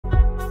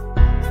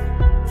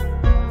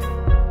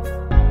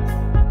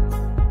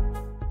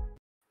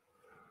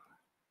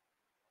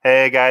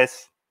Hey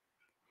guys,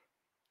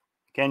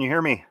 can you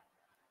hear me?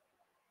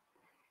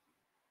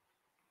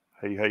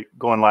 Hey,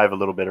 going live a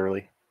little bit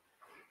early.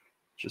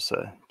 Just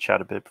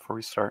chat a bit before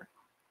we start.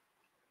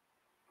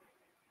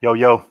 Yo,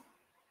 yo.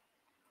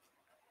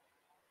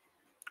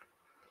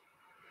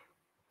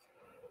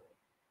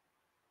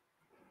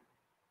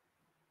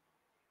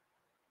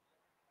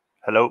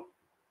 Hello.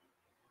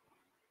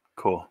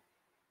 Cool.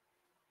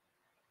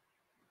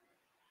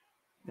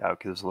 Yeah,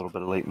 okay, there's a little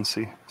bit of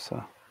latency,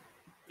 so.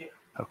 Yeah.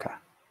 Okay.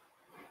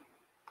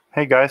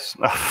 Hey guys.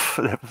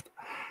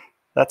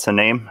 That's a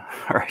name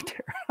right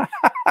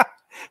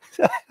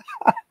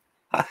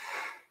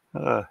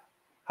there.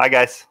 Hi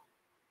guys.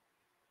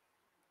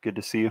 Good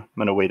to see you. I'm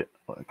gonna wait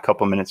a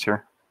couple minutes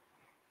here.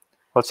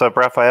 What's up,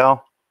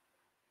 Raphael?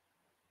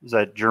 Is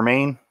that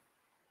Jermaine?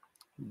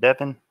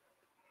 Devin?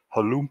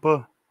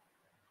 Halumpa?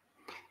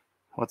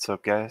 What's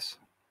up, guys?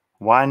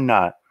 Why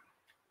not?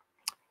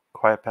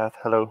 Quiet Path,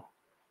 hello.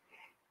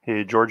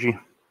 Hey, Georgie.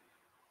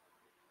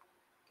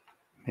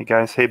 Hey,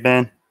 guys. Hey,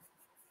 Ben.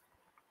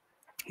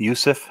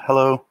 Yusuf,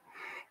 hello.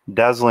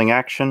 Dazzling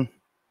Action.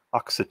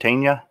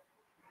 Occitania.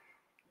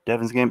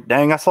 Devin's Game.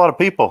 Dang, that's a lot of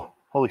people.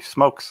 Holy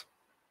smokes.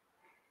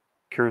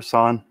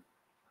 Kirasan.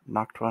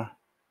 Noctua.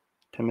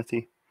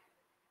 Timothy.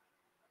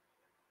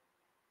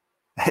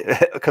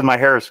 Because my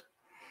hair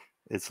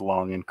it's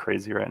long and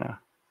crazy right now.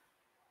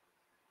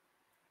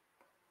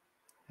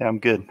 Yeah, I'm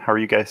good. How are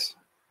you guys?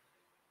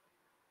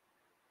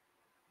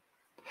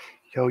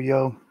 Yo,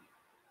 yo.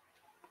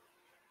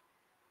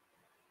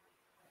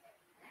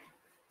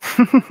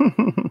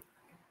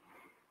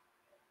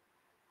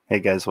 Hey,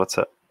 guys, what's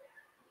up?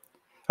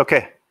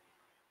 Okay.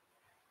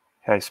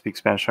 Hey, I speak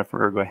Spanish. I'm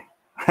from Uruguay.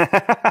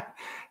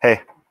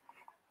 Hey,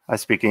 I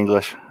speak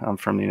English. I'm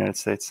from the United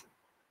States.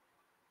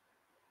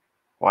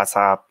 What's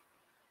up?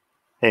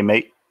 Hey,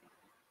 mate.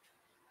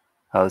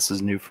 Oh, this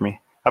is new for me.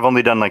 I've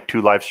only done like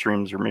 2 live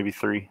streams or maybe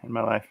 3 in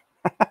my life.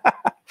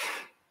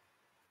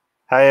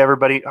 Hi,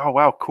 everybody. Oh,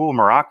 wow, cool.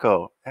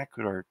 Morocco,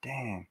 Ecuador.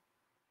 Dang.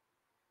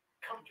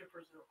 Come to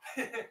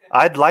Brazil.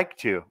 I'd like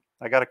to.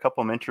 I got a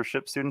couple of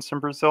mentorship students in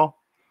Brazil,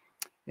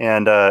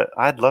 and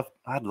I'd love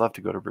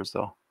to go to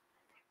Brazil.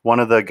 One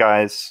of the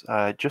guys,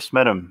 I just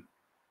met him.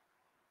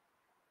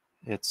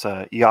 It's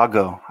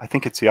Iago. I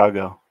think it's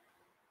Iago.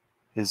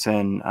 Is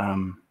in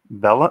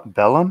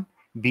Belém,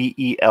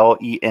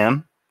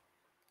 B-E-L-E-M.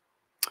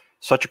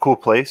 Such a cool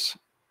place.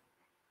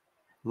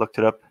 Looked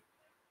it up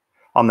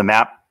on the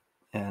map,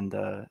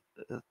 and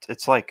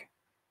it's like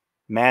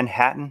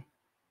Manhattan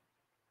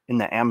in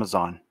the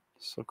Amazon.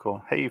 So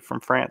cool. Hey, from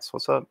France.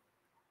 What's up?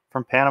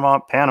 From Panama.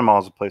 Panama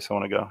is a place I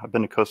want to go. I've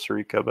been to Costa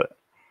Rica, but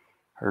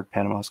I heard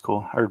Panama is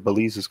cool. I heard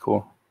Belize is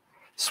cool.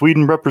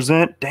 Sweden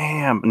represent.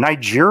 Damn.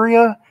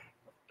 Nigeria?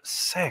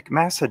 Sick.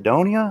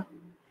 Macedonia?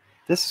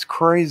 This is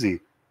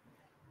crazy.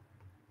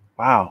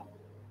 Wow.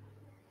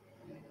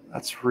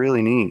 That's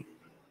really neat.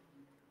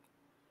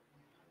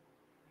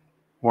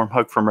 Warm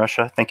hug from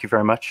Russia. Thank you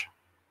very much.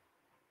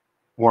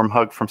 Warm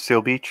hug from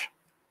Seal Beach.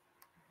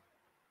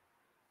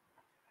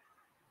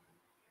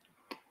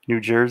 New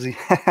Jersey.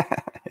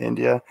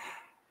 India.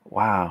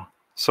 Wow.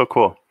 So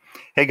cool.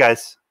 Hey,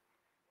 guys.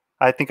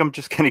 I think I'm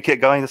just going to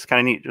get going. This is kind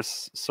of neat.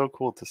 Just so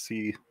cool to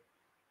see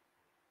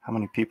how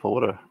many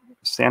people.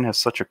 Stan has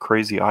such a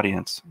crazy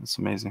audience. It's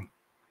amazing.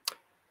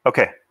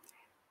 Okay.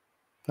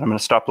 But I'm going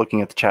to stop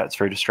looking at the chat. It's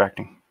very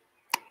distracting.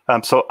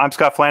 So I'm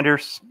Scott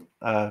Flanders.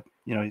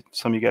 You know,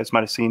 some of you guys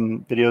might have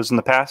seen videos in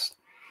the past.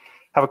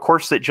 I have a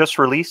course that just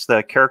released,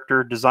 the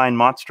Character Design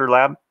Monster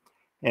Lab.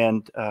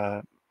 And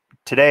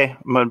today,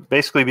 I'm going to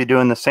basically be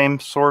doing the same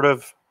sort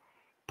of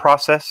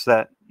process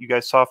that you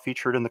guys saw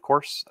featured in the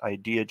course,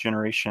 idea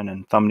generation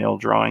and thumbnail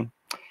drawing.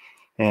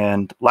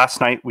 And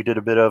last night, we did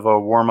a bit of a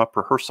warm-up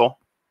rehearsal.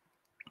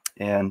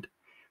 And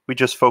we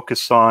just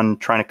focused on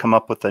trying to come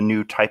up with a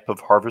new type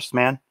of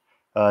Harvestman,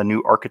 a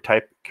new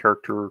archetype,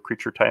 character or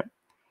creature type.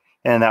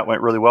 And that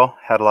went really well.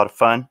 Had a lot of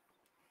fun.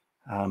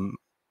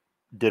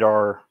 Did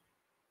our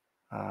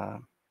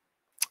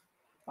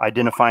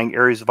identifying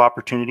areas of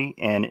opportunity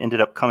and ended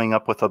up coming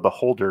up with a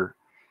beholder,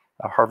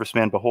 a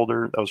Harvestman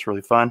beholder. That was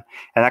really fun.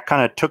 And that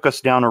kind of took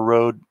us down a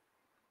road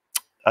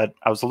I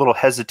was a little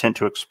hesitant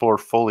to explore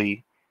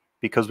fully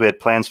because we had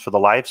plans for the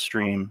live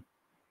stream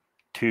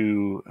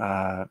to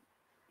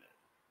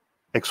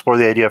explore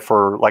the idea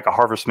for like a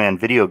Harvestman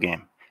video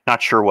game.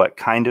 Not sure what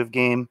kind of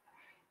game.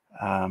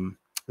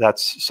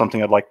 That's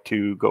something I'd like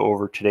to go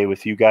over today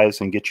with you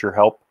guys and get your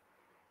help.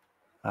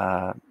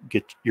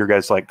 Get your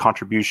guys like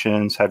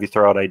contributions, have you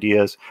throw out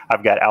ideas.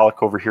 I've got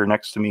Alec over here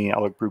next to me,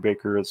 Alec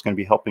Brubaker, is going to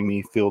be helping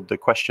me field the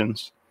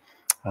questions.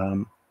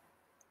 Oh,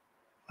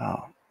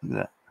 look at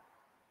that.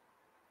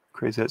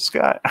 Crazy head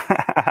Scott.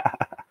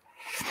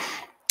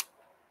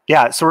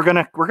 Yeah, so we're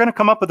gonna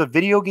come up with a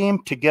video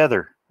game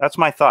together. That's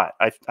my thought.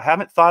 I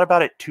haven't thought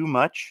about it too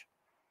much,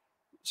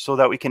 so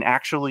that we can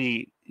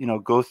actually, you know,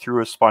 go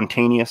through a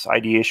spontaneous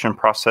ideation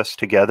process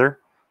together.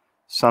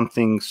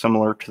 Something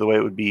similar to the way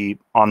it would be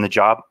on the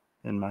job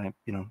in my,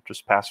 you know,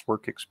 just past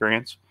work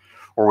experience,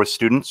 or with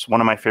students.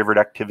 One of my favorite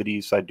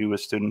activities I do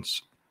with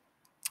students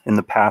in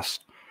the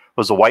past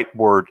was a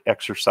whiteboard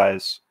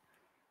exercise.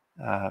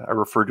 I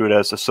refer to it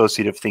as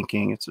associative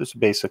thinking. It's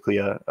basically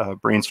a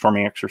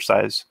brainstorming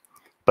exercise,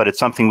 but it's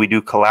something we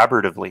do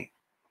collaboratively.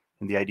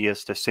 And the idea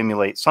is to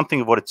simulate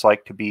something of what it's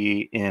like to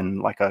be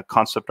in like a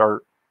concept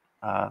art,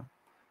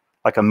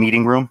 like a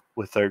meeting room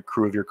with a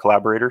crew of your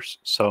collaborators.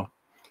 So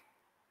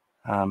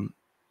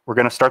we're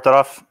going to start that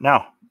off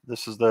now.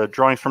 This is the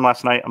drawings from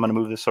last night. I'm going to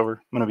move this over.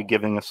 I'm going to be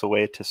giving this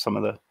away to some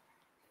of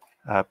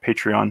the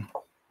Patreon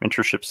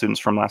mentorship students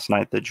from last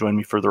night that joined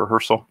me for the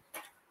rehearsal.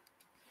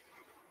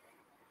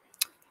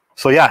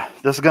 So yeah,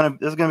 this is gonna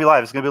be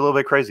live. It's gonna be a little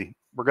bit crazy.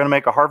 We're gonna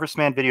make a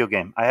Harvestman video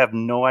game. I have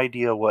no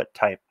idea what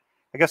type.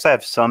 I guess I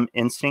have some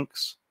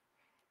instincts,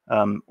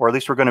 or at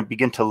least we're gonna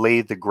begin to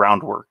lay the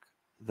groundwork,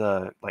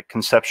 the like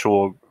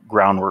conceptual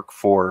groundwork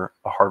for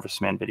a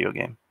Harvestman video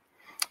game.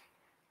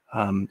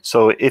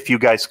 So if you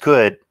guys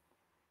could,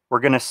 we're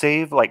gonna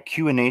save like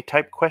Q&A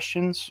type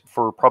questions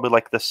for probably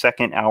like the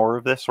second hour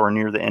of this or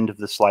near the end of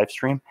this live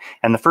stream.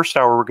 And the first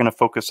hour, we're gonna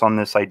focus on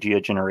this idea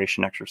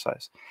generation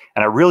exercise.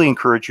 And I really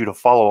encourage you to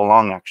follow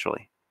along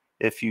actually.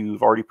 If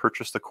you've already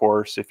purchased the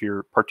course, if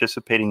you're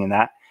participating in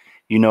that,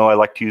 you know I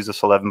like to use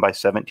this 11 by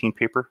 17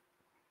 paper.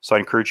 So I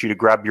encourage you to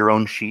grab your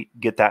own sheet,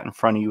 get that in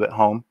front of you at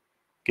home,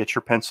 get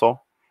your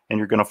pencil, and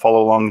you're gonna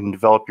follow along and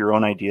develop your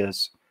own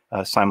ideas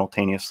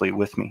simultaneously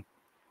with me.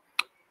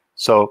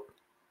 So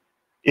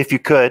if you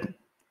could,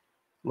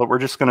 what we're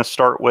just going to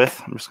start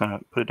with, I'm just going to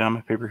put it down on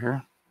my paper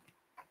here.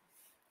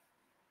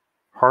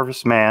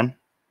 Harvestman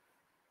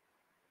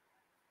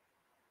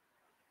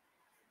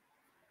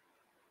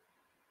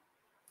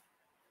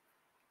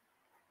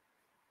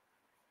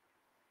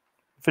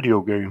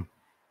video game.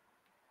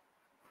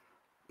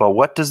 But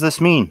what does this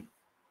mean?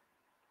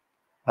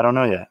 I don't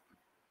know yet.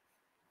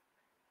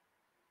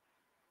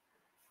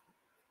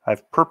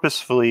 I've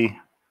purposefully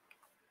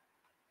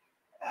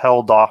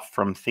held off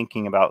from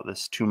thinking about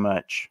this too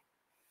much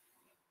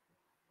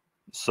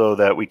so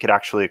that we could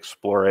actually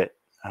explore it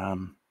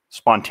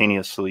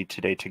spontaneously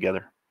today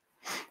together.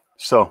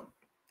 So,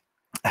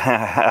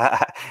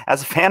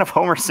 as a fan of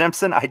Homer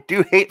Simpson, I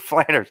do hate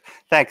Flanders.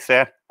 Thanks,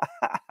 Sam.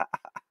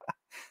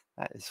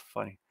 That is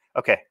funny.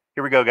 Okay,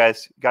 here we go,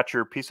 guys. You got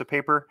your piece of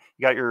paper.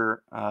 You got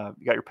your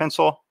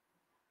pencil.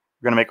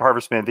 We're gonna make a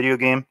Harvestman video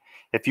game.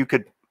 If you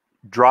could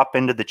drop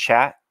into the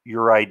chat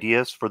your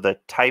ideas for the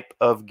type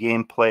of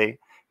gameplay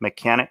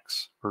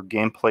mechanics or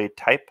gameplay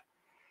type,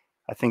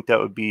 I think that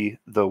would be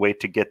the way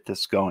to get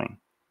this going.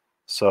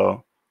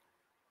 So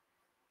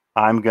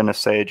I'm going to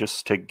say,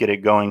 just to get it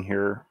going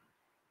here,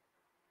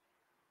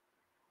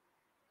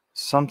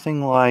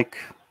 something like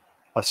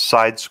a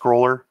side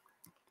scroller.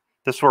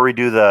 This is where we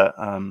do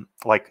the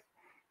like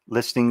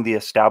listing the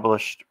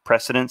established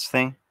precedents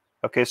thing.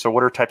 Okay, so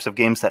what are types of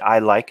games that I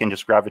like and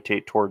just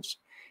gravitate towards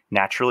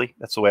naturally?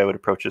 That's the way I would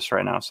approach this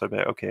right now. So I'd be,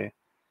 okay,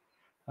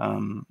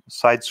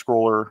 side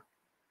scroller,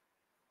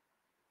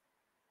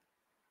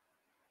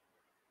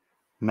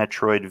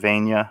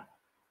 Metroidvania.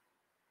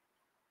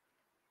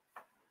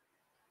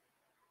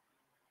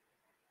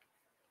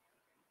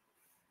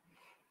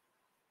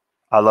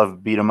 I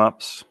love beat 'em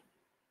ups.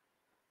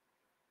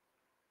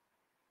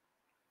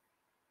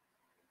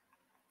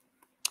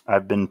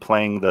 I've been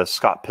playing the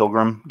Scott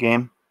Pilgrim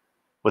game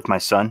with my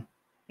son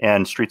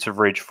and Streets of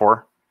Rage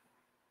 4.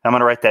 I'm going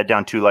to write that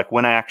down too. Like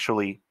when I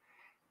actually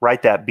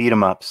write that beat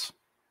 'em ups,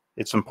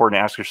 it's important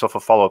to ask yourself a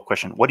follow-up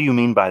question. What do you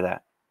mean by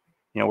that?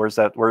 You know, where's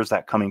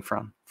that coming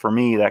from? For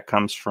me, that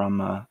comes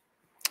from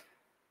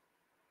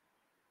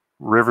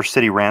River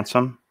City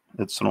Ransom.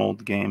 It's an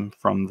old game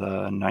from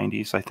the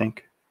 90s, I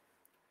think.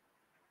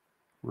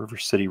 River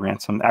City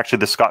Ransom. Actually,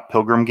 the Scott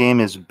Pilgrim game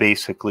is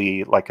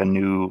basically like a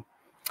new,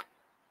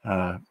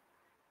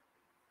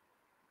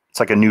 it's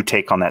like a new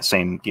take on that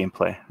same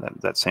gameplay,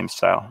 that same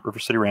style. River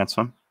City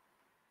Ransom.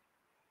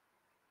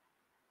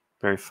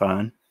 Very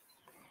fun.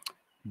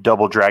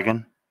 Double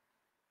Dragon.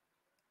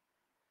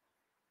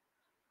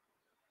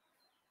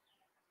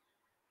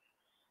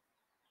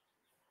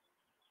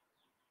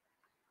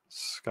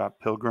 Scott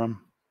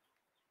Pilgrim.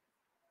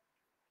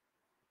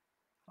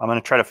 I'm going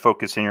to try to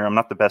focus in here. I'm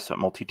not the best at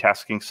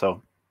multitasking,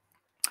 so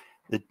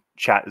the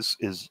chat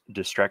is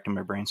distracting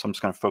my brain. So I'm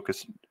just going to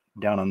focus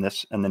down on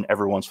this, and then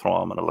every once in a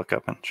while I'm going to look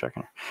up and check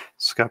in.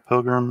 Scott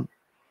Pilgrim,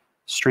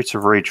 Streets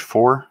of Rage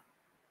 4.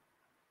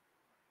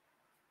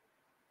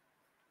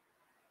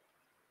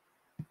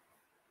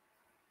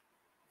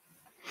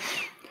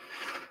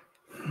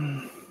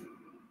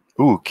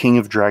 Ooh, King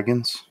of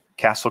Dragons,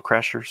 Castle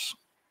Crashers.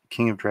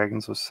 King of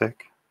Dragons was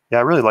sick. Yeah,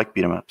 I really like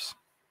beat 'em ups.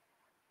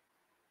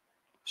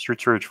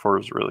 Streets of Rage 4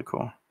 is really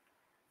cool.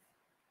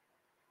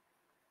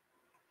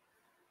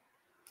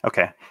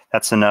 Okay,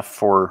 that's enough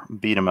for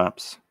beat 'em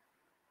ups.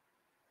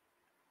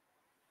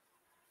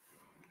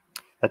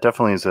 That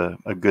definitely is a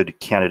good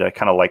candidate. I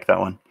kind of like that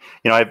one.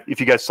 You know, if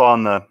you guys saw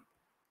in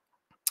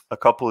a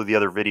couple of the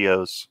other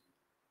videos,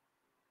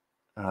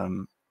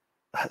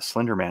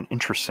 Slender Man,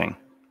 interesting.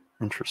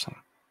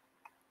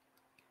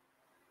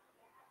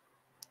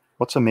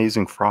 What's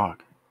Amazing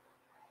Frog?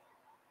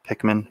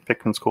 Pikmin.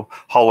 Pikmin's cool.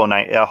 Hollow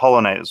Knight. Yeah, Hollow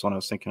Knight is one I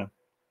was thinking of.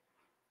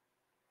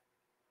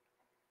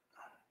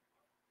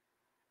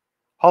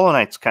 Hollow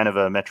Knight's kind of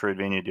a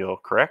Metroidvania deal,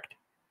 correct,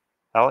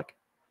 Alec?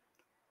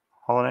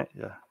 Hollow Knight,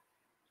 yeah.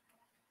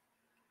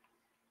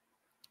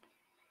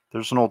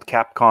 There's an old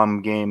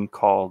Capcom game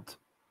called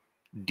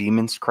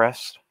Demon's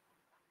Crest.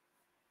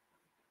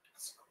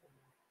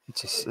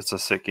 It's a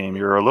sick game.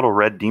 You're a little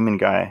red demon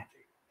guy.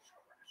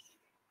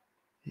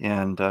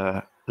 And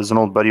there's an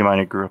old buddy of mine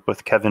I grew up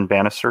with, Kevin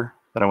Bannister,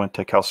 that I went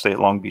to Cal State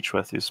Long Beach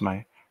with. He was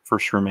my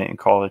first roommate in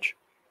college.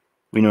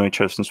 We knew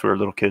each other since we were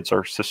little kids.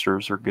 Our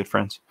sisters are good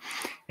friends.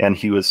 And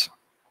he used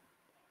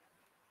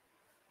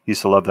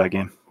to love that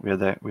game. We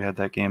had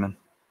that game and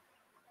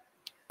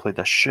played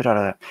the shit out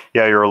of that.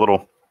 Yeah, you're a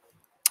little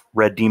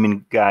red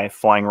demon guy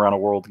flying around a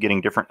world getting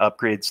different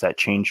upgrades that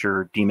change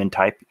your demon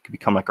type. You can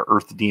become like an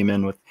earth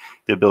demon with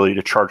the ability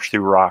to charge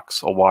through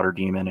rocks, a water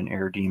demon, an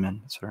air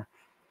demon. So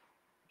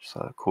it's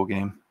a cool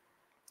game.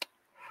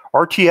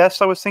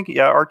 RTS, I was thinking,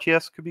 yeah,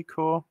 RTS could be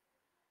cool.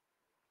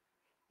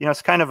 You know,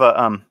 it's kind of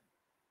a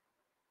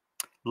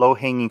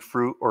low-hanging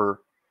fruit or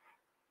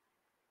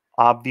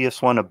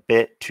obvious one a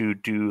bit to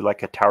do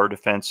like a tower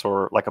defense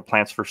or like a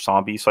Plants vs.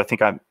 Zombies. So I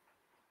think I'm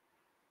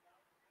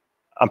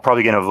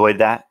probably going to avoid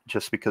that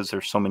just because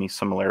there's so many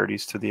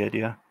similarities to the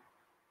idea.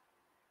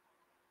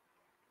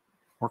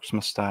 Orcs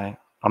must die.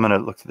 I'm going to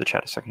look through the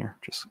chat a second here.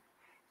 Just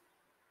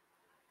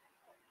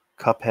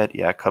Cuphead.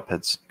 Yeah,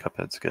 Cuphead's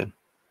good.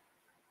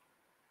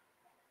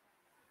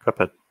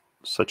 Cuphead,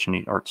 such a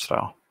neat art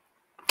style.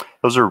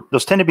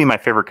 Those tend to be my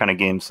favorite kind of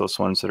games, those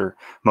ones that are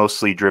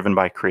mostly driven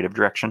by creative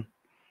direction.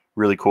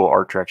 Really cool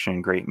art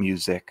direction, great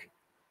music.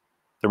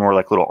 They're more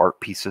like little art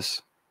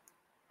pieces.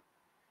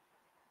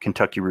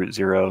 Kentucky Route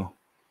Zero.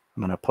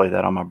 I'm going to play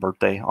that on my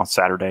birthday on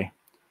Saturday.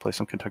 Play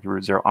some Kentucky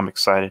Route Zero. I'm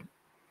excited.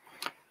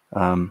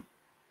 I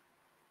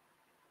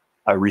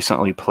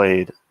recently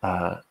played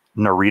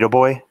Narita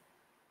Boy.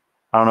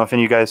 I don't know if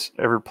any of you guys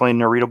ever played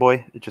Narita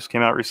Boy. It just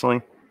came out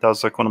recently. That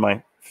was like one of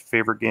my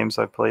favorite games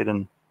I've played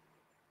in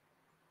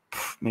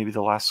maybe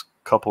the last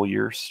couple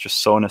years.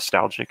 Just so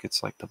nostalgic.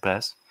 It's like the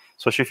best.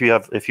 Especially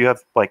if you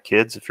have like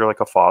kids, if you're like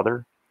a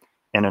father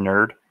and a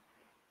nerd,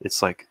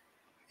 it's like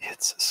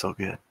it's so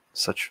good.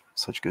 Such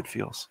good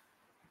feels.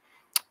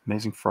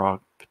 Amazing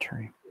Frog,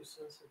 Paturi.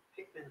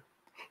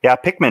 Yeah,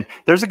 Pikmin.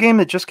 There's a game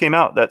that just came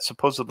out that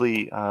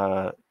supposedly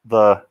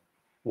the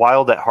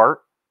Wild at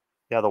Heart.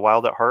 Yeah, the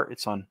Wild at Heart.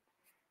 It's on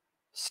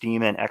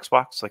Steam and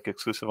Xbox, like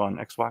exclusive on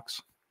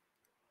Xbox.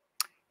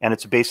 And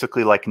it's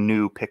basically like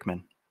new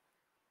Pikmin.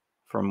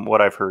 From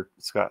what I've heard,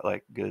 it's got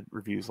like good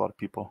reviews. A lot of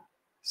people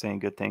saying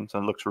good things,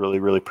 and it looks really,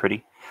 really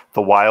pretty.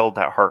 The Wild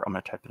at Heart. I'm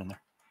gonna type it in there.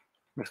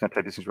 I'm just gonna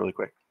type these things really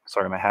quick.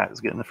 Sorry, my hat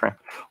is getting in the frame.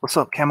 What's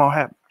up, Camo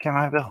Hat? Camo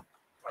Hat Bill.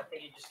 I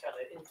think you just got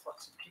an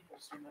influx of people,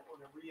 so you might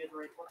want to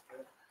reiterate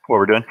what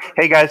we're doing.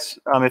 Hey guys,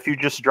 if you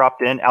just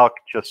dropped in, Alec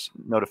just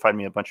notified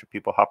me a bunch of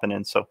people hopping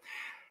in. So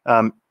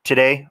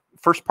today,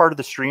 first part of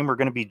the stream, we're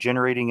going to be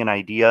generating an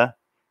idea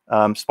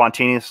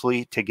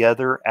spontaneously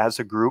together as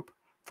a group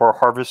for a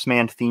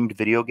Harvestman themed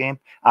video game.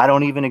 I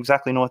don't even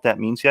exactly know what that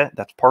means yet.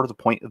 That's part of the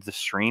point of the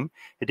stream,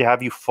 to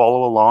have you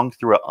follow along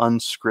through an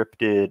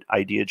unscripted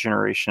idea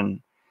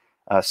generation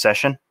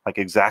session, like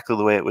exactly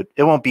the way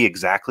it won't be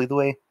exactly the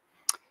way,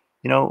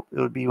 you know, it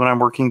would be when I'm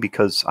working,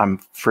 because I'm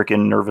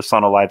freaking nervous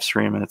on a live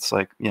stream and it's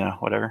like, you know,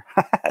 whatever.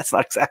 It's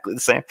not exactly the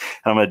same. And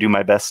I'm going to do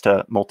my best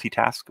to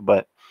multitask,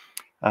 but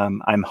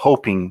I'm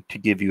hoping to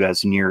give you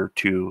as near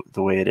to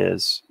the way it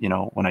is, you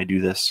know, when I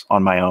do this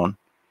on my own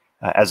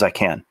as I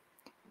can.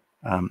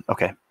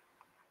 Okay.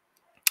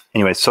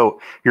 Anyway, so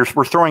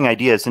we're throwing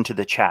ideas into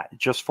the chat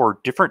just for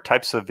different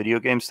types of video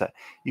games that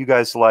you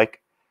guys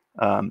like.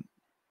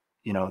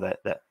 You know,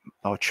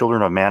 oh,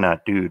 Children of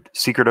Mana, dude.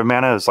 Secret of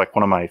Mana is like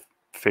one of my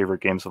favorite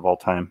games of all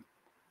time,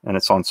 and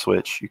it's on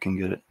Switch. You can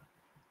get it.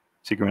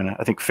 Secret of Mana.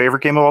 I think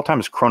favorite game of all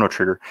time is Chrono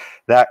Trigger.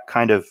 That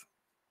kind of.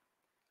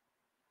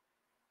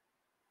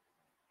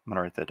 I'm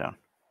gonna write that down.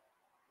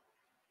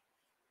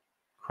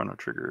 Chrono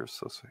Trigger is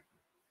so sick.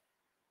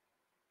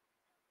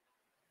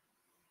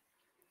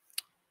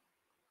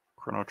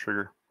 Chrono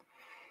Trigger.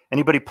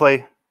 Anybody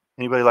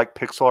like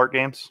pixel art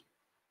games?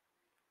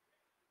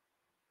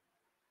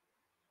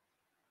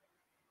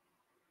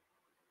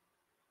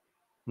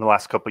 In the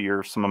last couple of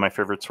years, some of my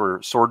favorites were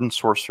Sword and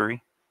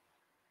Sorcery,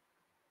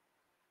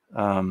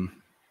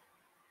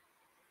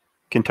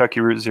 Kentucky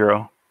Route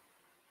Zero,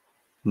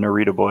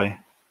 Narita Boy,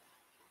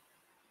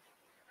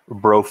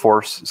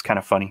 Broforce is kind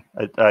of funny.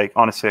 I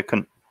honestly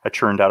I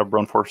churned out of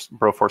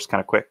Broforce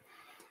kind of quick.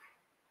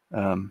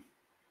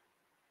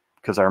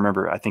 Because I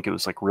remember, I think it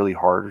was like really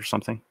hard or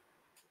something.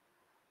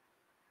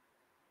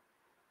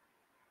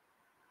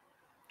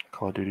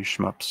 Call of Duty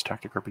shmups,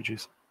 tactic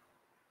RPGs.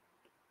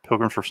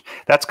 Pilgrims First.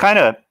 That's kind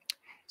of,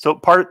 so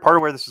part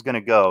of where this is going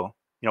to go,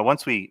 you know,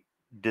 once we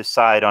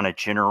decide on a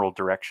general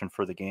direction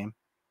for the game.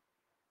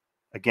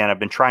 Again, I've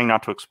been trying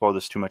not to explore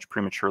this too much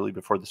prematurely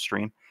before the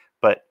stream,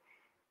 but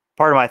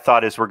part of my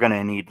thought is we're going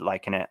to need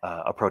like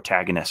a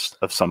protagonist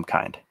of some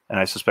kind. And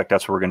I suspect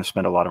that's where we're going to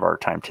spend a lot of our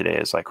time today,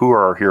 is like, who's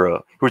our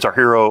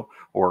hero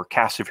or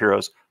cast of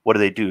heroes? What do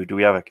they do? Do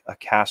we have a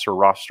cast or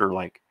roster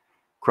like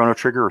Chrono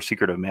Trigger or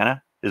Secret of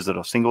Mana? Is it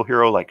a single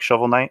hero like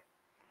Shovel Knight?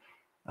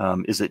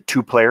 Is it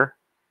 2-player?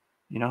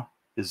 You know,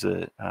 is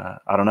it,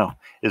 I don't know.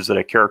 Is it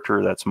a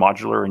character that's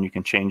modular and you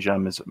can change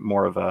them? Is it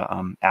more of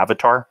a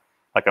avatar,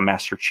 like a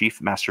Master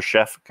Chief, Master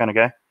Chef kind of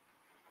guy?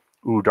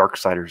 Ooh,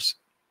 Darksiders.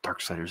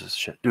 Darksiders is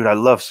shit. Dude, I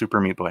love Super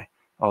Meat Boy.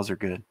 All are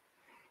good.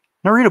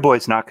 Narita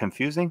Boy's not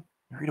confusing.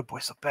 Narita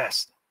Boy's the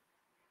best.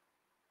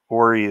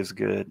 Ori is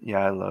good.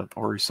 Yeah, I love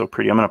Ori's so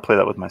pretty. I'm going to play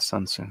that with my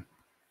son soon.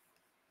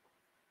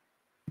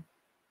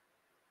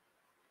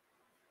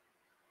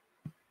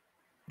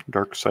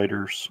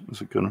 Darksiders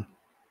is a good one.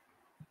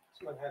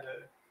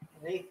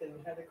 Nathan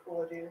had a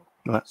cool idea.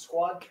 What?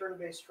 Squad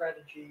turn-based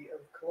strategy of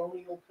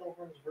colonial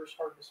pilgrims versus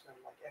harvestmen,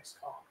 like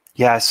XCOM.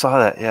 Yeah, I saw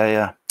that.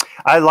 Yeah.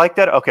 I like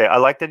that. Okay, I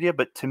like that idea.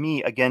 But to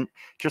me, again,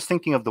 just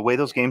thinking of the way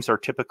those games are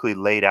typically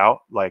laid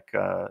out, like,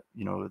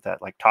 you know,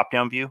 that like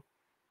top-down view,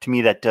 to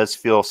me, that does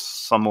feel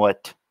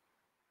somewhat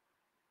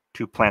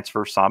to Plants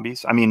vs.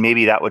 Zombies. I mean,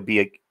 maybe that would be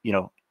a, you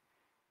know,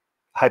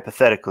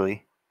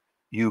 hypothetically,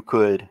 you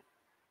could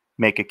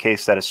make a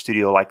case that a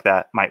studio like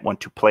that might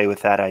want to play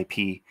with that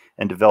IP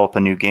and develop a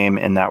new game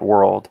in that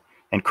world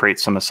and create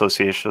some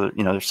association.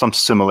 You know, there's some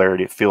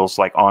similarity. It feels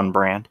like on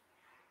brand,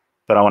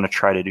 but I want to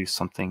try to do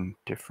something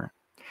different.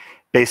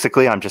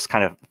 Basically, I'm just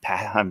kind of,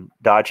 I'm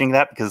dodging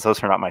that because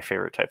those are not my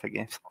favorite type of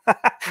games.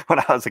 When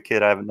I was a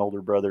kid, I have an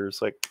older brother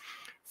who's like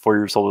 4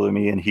 years older than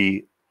me, and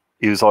he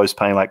was always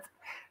playing like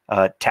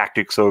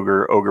Tactics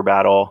Ogre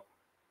Battle,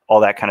 all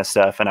that kind of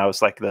stuff. And I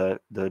was like the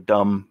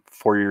dumb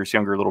 4 years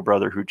younger little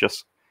brother who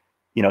just,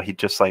 you know, he'd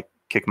just like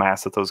kick my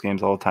ass at those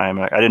games all the time.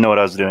 I didn't know what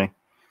I was doing.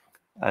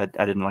 I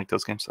didn't like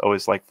those games.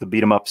 Always like the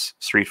beat 'em ups,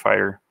 Street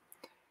Fighter,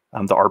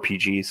 the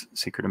RPGs,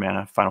 Secret of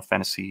Mana, Final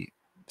Fantasy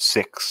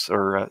 6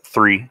 or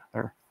 3,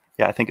 or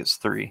yeah, I think it's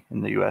 3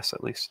 in the US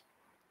at least.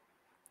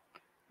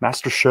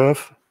 Master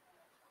Chef.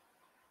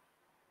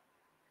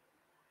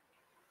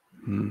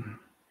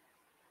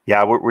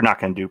 Yeah, we're not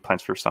going to do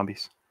Plants vs.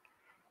 Zombies.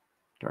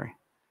 Sorry.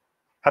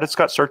 How did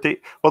Scott start the?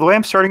 Well, the way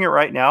I'm starting it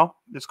right now,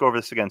 let's go over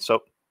this again.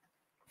 So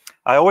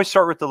I always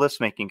start with the list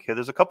making. Okay,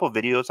 there's a couple of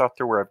videos out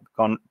there where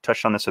I've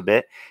touched on this a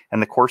bit,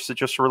 and the course that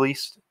just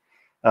released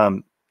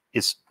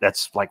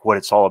that's like what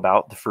it's all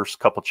about. The first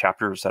couple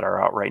chapters that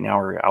are out right now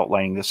are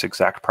outlining this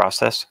exact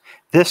process.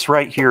 This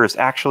right here is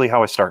actually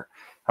how I start.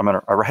 I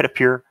write up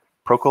here,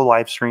 Proco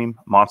Livestream,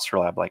 Monster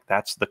Lab. Like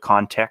that's the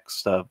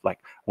context of like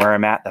where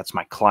I'm at. That's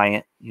my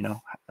client, you know,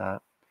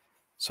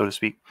 so to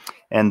speak.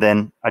 And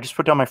then I just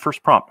put down my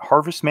first prompt,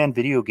 Harvestman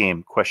Video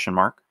Game, ?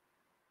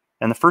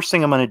 And the first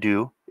thing I'm going to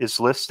do is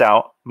list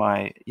out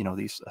my, you know,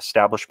 these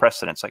established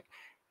precedents, like,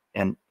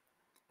 and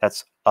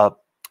that's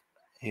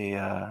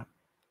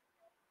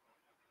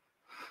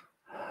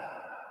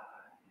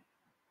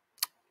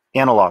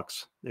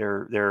analogs.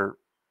 They're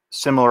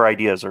similar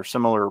ideas or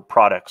similar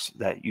products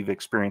that you've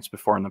experienced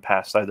before in the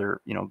past. Either,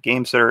 you know,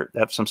 games that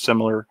have some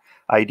similar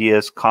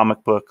ideas,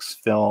 comic books,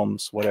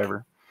 films,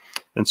 whatever.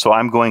 And so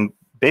I'm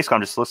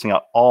just listing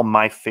out all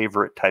my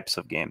favorite types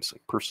of games,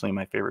 like personally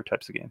my favorite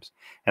types of games.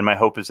 And my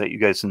hope is that you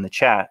guys in the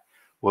chat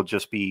will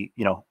just be,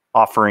 you know,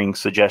 offering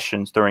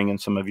suggestions, throwing in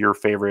some of your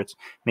favorites.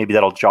 Maybe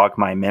that'll jog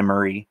my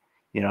memory.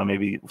 You know,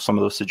 maybe some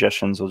of those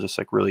suggestions will just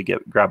like really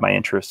grab my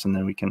interest, and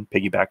then we can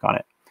piggyback on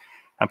it.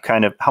 I'm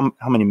kind of, how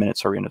many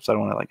minutes are we in? So I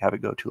don't want to like have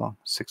it go too long.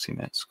 60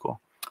 minutes, cool.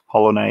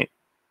 Hollow Knight.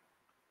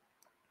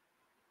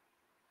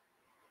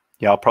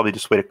 Yeah, I'll probably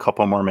just wait a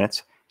couple more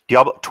minutes.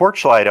 Diablo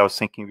Torchlight, I was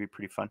thinking would be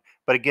pretty fun.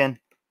 But again,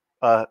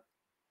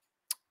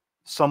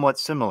 somewhat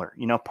similar.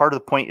 You know, part of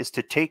the point is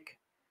to take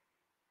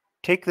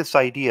this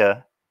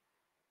idea.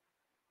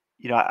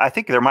 You know, I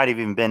think there might have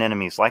even been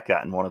enemies like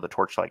that in one of the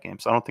Torchlight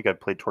games. I don't think I've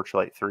played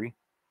Torchlight 3,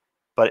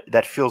 but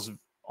that feels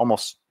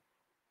almost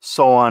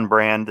so on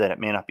brand that it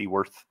may not be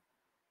worth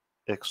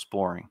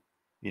exploring,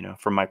 you know,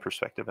 from my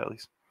perspective, at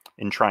least,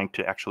 in trying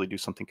to actually do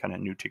something kind of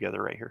new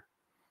together right here.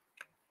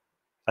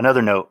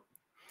 Another note,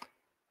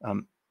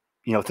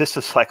 you know, this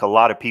is like a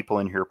lot of people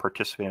in here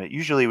participating.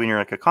 Usually when you're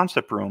like a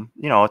concept room,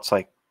 you know, it's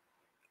like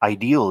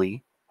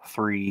ideally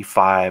 3,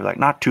 5, like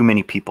not too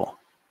many people.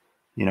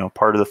 You know,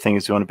 part of the thing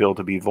is you want to be able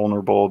to be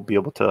vulnerable, be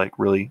able to like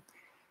really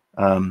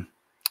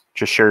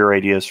just share your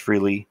ideas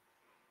freely.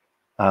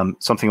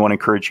 Something I want to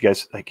encourage you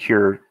guys like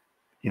here,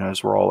 you know,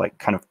 as we're all like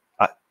kind of,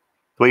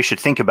 the way you should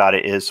think about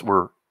it is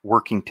we're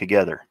working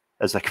together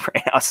as like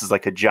right now, this is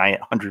like a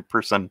giant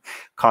 100-person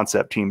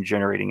concept team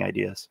generating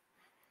ideas.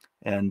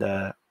 And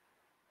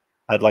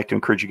I'd like to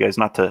encourage you guys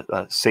not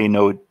to say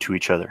no to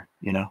each other,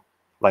 you know,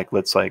 like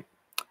let's like,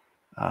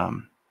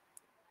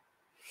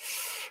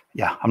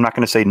 yeah, I'm not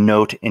going to say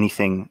no to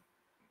anything.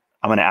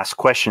 I'm going to ask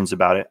questions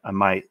about it. I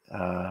might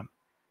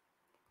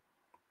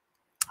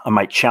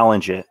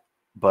challenge it,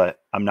 but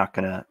I'm not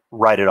going to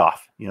write it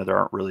off. You know, there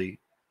aren't really,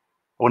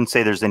 I wouldn't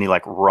say there's any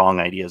like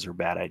wrong ideas or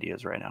bad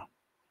ideas right now.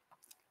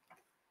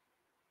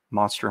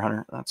 Monster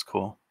Hunter, that's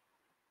cool.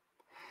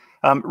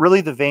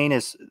 Really the vein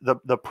is,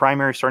 the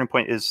primary starting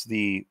point is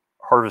the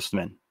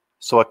Harvestman.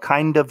 So a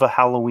kind of a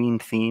Halloween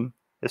theme.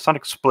 It's not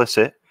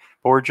explicit,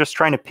 but we're just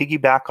trying to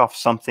piggyback off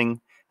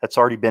something that's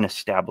already been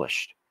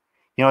established.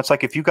 You know, it's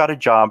like if you got a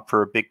job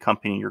for a big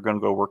company, you're going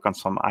to go work on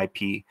some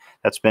IP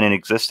that's been in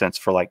existence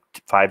for like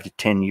 5 to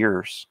 10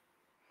 years.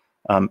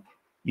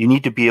 You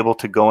need to be able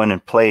to go in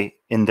and play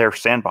in their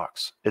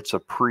sandbox. It's a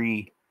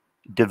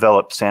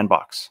pre-developed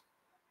sandbox.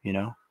 You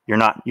know, you're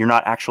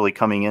not actually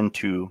coming in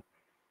to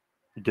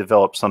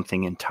develop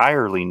something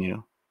entirely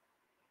new.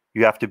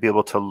 You have to be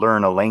able to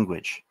learn a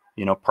language,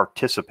 you know,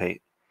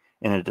 participate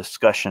in a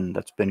discussion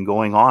that's been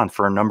going on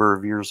for a number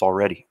of years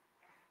already.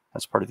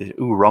 That's part of the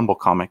Rumble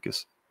comic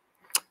it's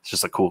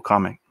just a cool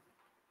comic.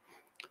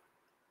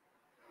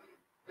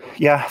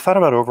 Yeah, I thought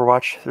about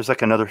Overwatch. There's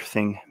like another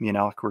thing me and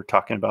Alec were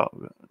talking about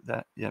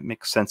that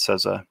makes sense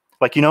as a,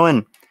 like, you know,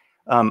 in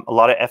a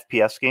lot of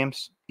FPS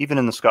games, even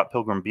in the Scott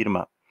Pilgrim beat 'em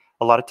up,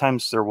 a lot of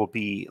times there will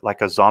be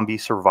like a zombie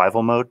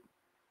survival mode.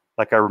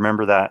 Like I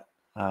remember that,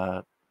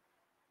 I'm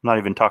not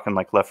even talking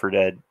like Left 4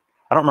 Dead.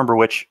 I don't remember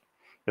which,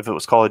 if it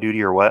was Call of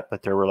Duty or what,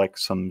 but there were like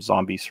some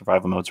zombie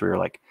survival modes where you're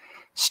like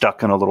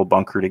stuck in a little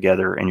bunker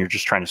together and you're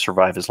just trying to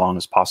survive as long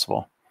as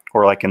possible.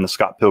 Or like in the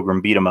Scott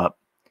Pilgrim beat 'em up,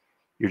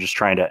 you're just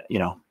trying to, you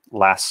know,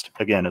 last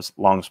again as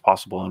long as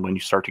possible. And when you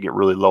start to get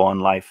really low on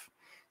life,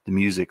 the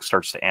music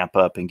starts to amp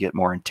up and get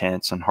more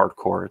intense and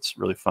hardcore. It's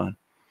really fun.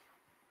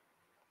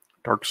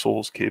 Dark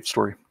Souls cave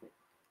story.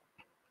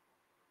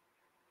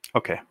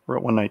 Okay, we're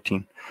at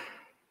 119.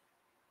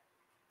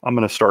 I'm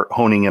going to start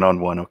honing in on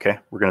one, okay?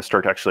 We're going to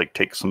start to actually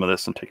take some of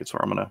this and take it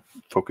somewhere. I'm going to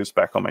focus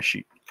back on my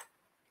sheet.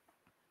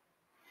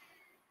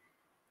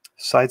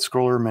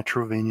 Side-scroller,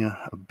 Metrovania,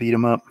 a beat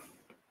 'em up.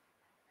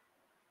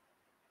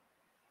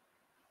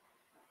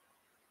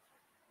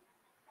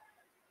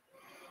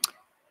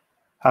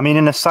 I mean,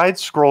 in a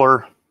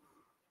side-scroller,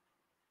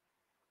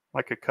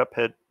 like a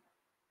Cuphead,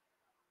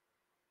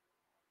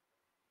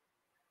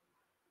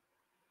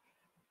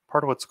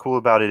 part of what's cool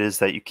about it is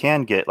that you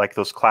can get like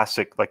those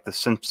classic, like the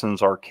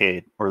Simpsons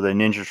arcade or the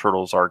Ninja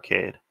Turtles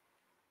arcade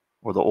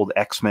or the old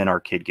X-Men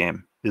arcade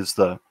game, is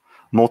the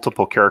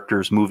multiple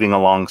characters moving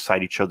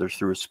alongside each other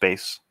through a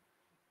space.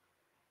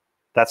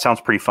 That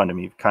sounds pretty fun to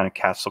me, kind of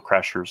Castle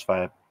Crashers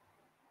vibe.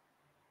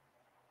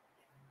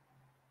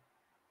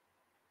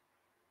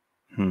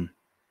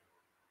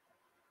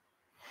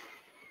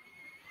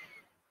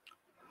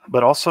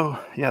 But also,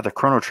 yeah, the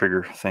Chrono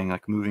Trigger thing,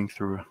 like moving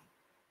through.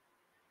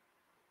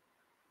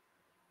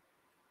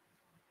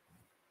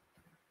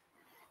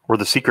 Or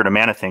the Secret of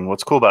Mana thing.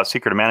 What's cool about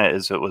Secret of Mana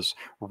is it was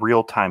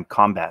real-time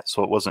combat,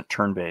 so it wasn't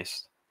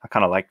turn-based. I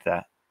kind of liked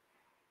that.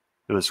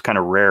 It was kind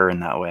of rare in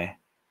that way.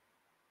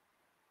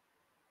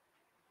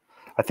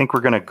 I think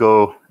we're going to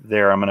go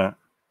there. I'm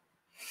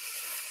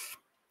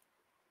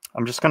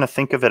just going to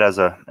think of it as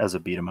a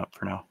beat 'em up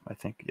for now. I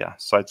think, yeah,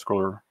 side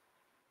scroller,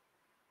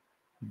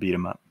 beat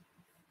 'em up.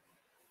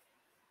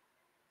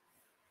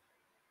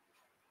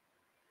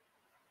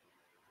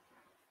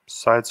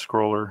 Side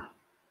scroller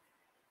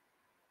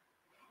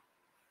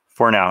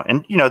for now.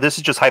 And you know, this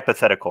is just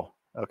hypothetical,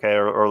 okay?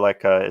 Or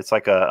like it's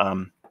like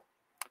a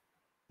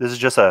this is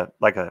just an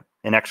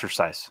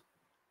exercise.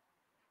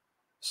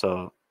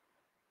 So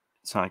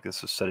it's not like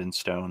this is set in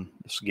stone.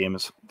 This game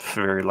is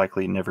very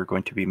likely never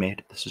going to be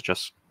made. This is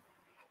just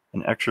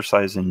an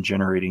exercise in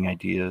generating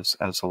ideas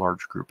as a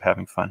large group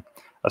having fun.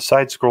 A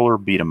side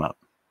scroller beat 'em up.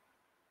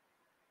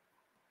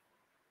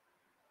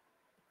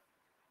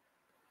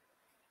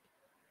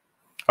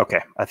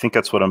 Okay, I think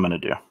that's what I'm going to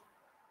do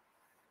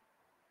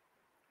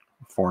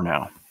for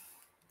now.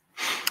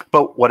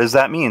 But what does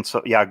that mean?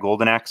 So yeah,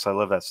 Golden Axe, I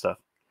love that stuff.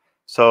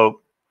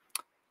 So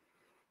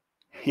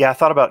yeah, I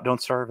thought about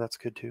Don't Starve. That's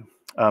good too.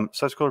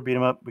 Side scroller beat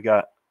 'em up. We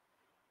got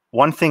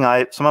one thing.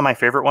 Some of my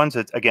favorite ones.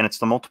 Again, it's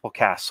the multiple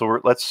cast. So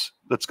let's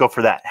go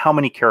for that. How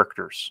many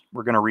characters?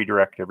 We're going to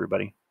redirect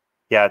everybody.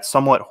 Yeah, it's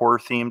somewhat horror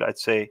themed. I'd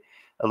say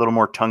a little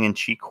more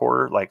tongue-in-cheek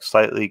horror, like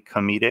slightly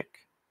comedic.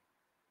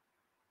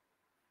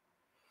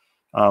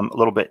 A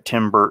little bit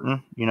Tim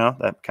Burton, you know,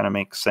 that kind of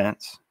makes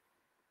sense.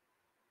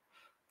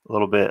 A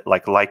little bit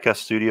like Leica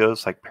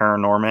Studios, like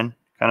Paranorman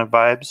kind of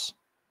vibes.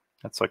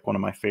 That's like one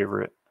of my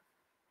favorite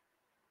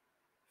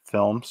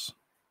films.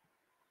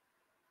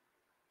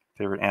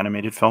 Favorite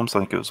animated films. I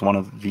think it was one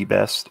of the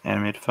best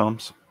animated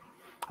films.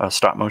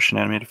 Stop motion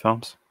animated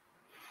films.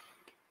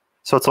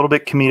 So it's a little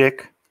bit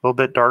comedic, a little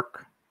bit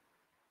dark,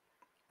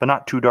 but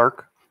not too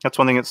dark. That's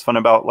one thing that's fun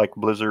about like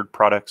Blizzard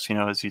products, you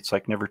know, is it's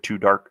like never too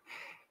dark.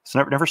 It's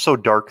never so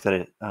dark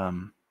that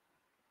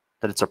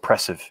it's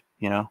oppressive,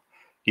 you know.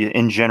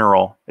 In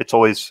general, it's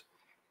always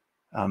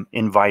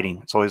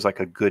inviting. It's always like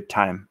a good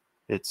time.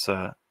 It's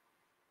you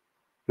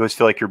always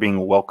feel like you're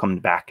being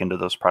welcomed back into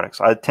those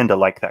products. I tend to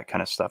like that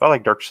kind of stuff. I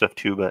like dark stuff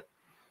too, but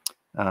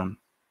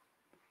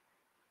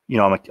you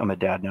know, I'm a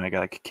dad now. I got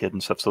like a kid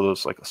and stuff, so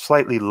those like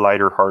slightly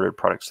lighter-hearted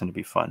products tend to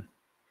be fun.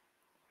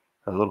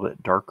 A little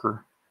bit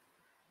darker.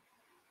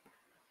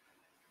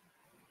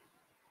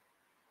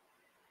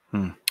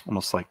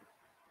 Almost like,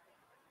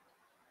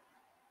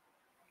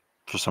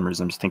 for some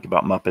reason, I'm just thinking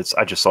about Muppets.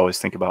 I just always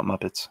think about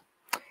Muppets.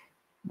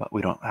 but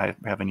we don't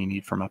have any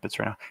need for Muppets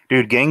right now.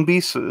 Dude, Gang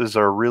Beasts is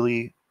a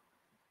really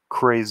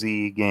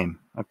crazy game.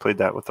 I played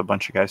that with a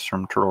bunch of guys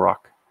from Turtle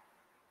Rock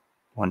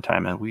one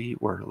time, and we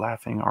were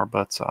laughing our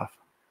butts off.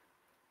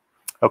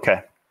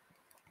 Okay.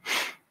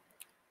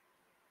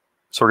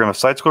 So we're going to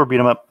side scroller beat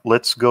 'em up.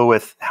 Let's go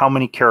with how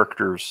many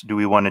characters do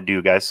we want to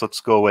do, guys?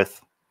 Let's go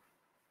with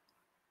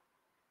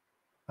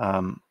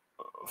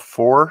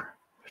 4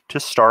 to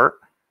start.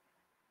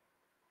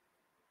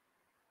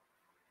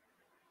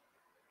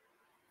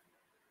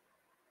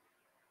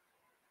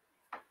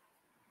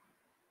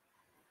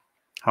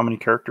 How many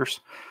characters?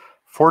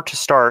 4 to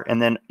start,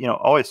 and then, you know,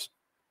 always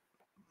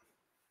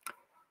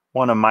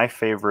one of my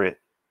favorite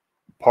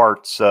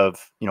parts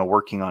of, you know,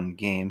 working on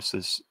games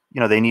is, you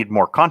know, they need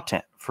more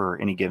content for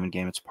any given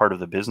game. It's part of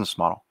the business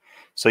model.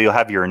 So you'll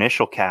have your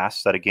initial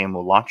cast that a game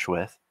will launch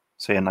with,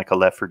 say in like a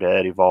Left 4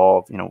 Dead,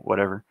 Evolve, you know,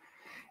 whatever.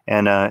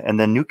 And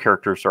then new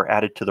characters are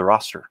added to the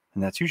roster.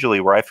 And that's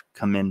usually where I've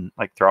come in,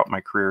 like throughout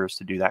my career, is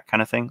to do that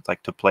kind of thing,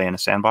 like to play in a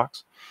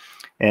sandbox.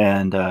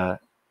 And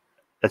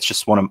that's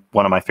just one of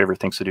my favorite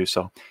things to do.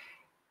 So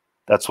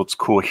that's what's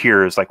cool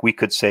here is like we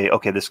could say,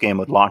 okay, this game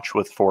would launch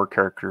with 4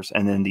 characters,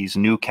 and then these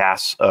new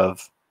casts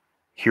of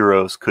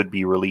heroes could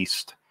be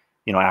released,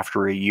 you know,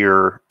 after a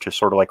year to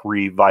sort of like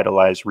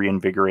revitalize,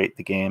 reinvigorate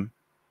the game,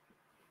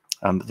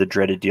 the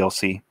dreaded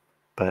DLC.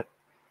 But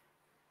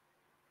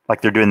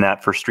like they're doing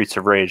that for Streets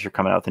of Rage. They're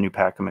coming out with a new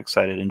pack. I'm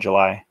excited. In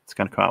July, it's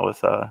going to come out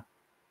with I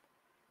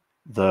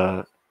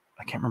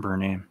can't remember her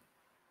name.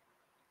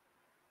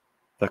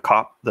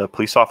 The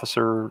police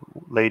officer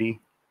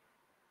lady,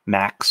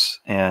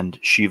 Max, and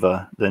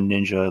Shiva, the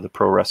ninja, the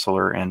pro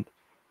wrestler, and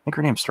I think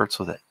her name starts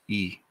with an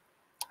E.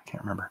 I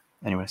can't remember.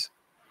 Anyways.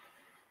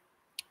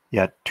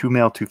 Yeah, 2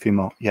 male, 2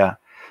 female. Yeah.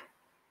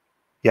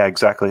 Yeah,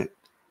 exactly.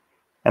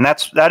 And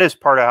that is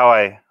part of how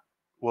I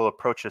will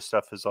approach this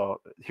stuff is all.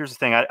 Here's the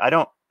thing. I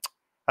don't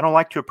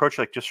like to approach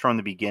it like just from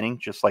the beginning,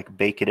 just like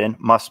bake it in.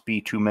 Must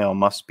be 2 male,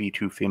 must be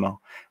 2 female.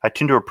 I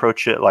tend to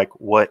approach it like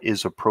what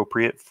is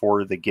appropriate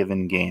for the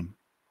given game.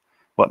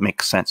 What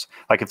makes sense.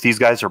 Like if these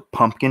guys are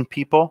pumpkin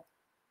people,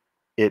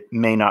 it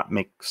may not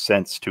make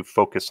sense to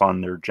focus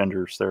on their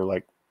genders. They're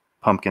like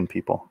pumpkin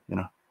people, you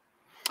know.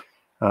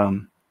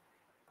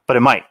 But it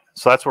might.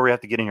 So that's where we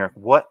have to get in here.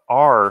 What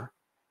are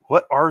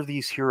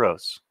these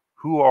heroes?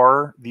 Who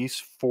are these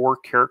 4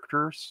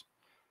 characters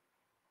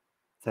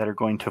that are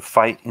going to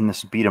fight in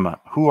this beat 'em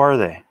up? Who are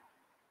they?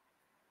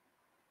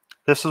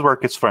 This is where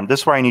it gets fun.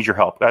 This is where I need your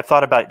help. I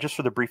thought about it just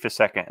for the briefest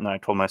second, and then I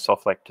told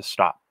myself like to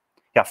stop.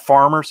 Yeah,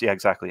 farmers. Yeah,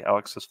 exactly.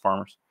 Alex says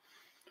farmers.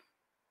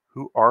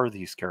 Who are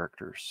these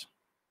characters?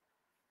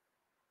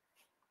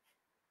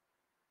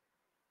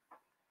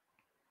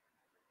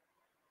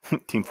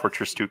 Team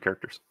Fortress 2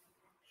 characters.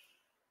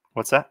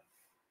 What's that?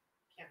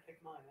 Can't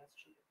pick mine. That's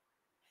cheating.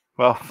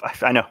 Well,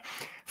 I know.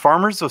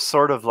 Farmers was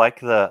sort of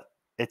like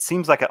it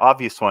seems like an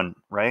obvious one,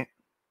 right?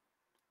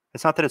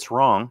 It's not that it's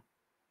wrong.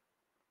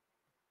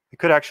 It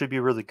could actually be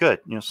really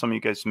good. You know, some of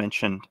you guys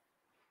mentioned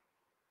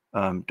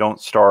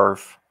Don't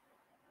Starve.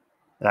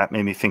 That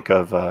made me think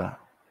of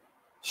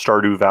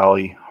Stardew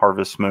Valley,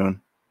 Harvest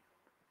Moon.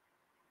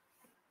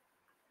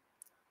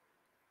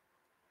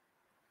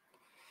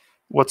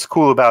 What's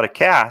cool about a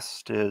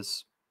cast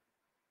is,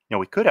 you know,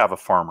 we could have a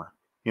farmer.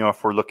 You know,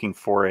 if we're looking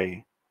for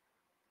a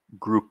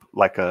group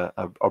like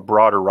a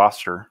broader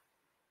roster,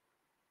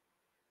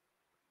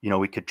 you know,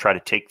 we could try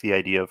to take the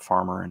idea of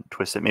farmer and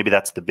twist it. Maybe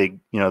that's the big,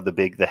 you know,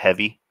 the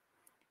heavy,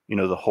 you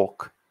know, the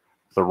Hulk,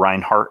 the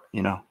Reinhardt,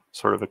 you know,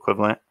 sort of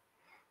equivalent.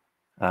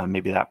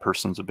 Maybe that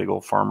person's a big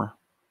old farmer.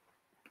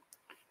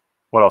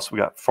 What else? We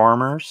got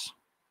farmers.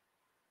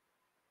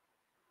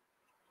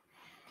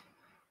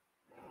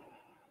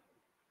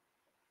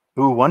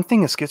 Ooh, one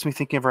thing this gets me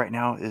thinking of right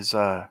now is,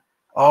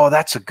 oh,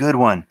 that's a good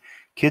one.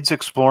 Kids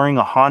exploring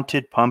a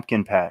haunted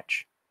pumpkin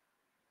patch.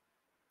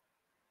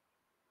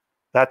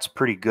 That's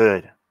pretty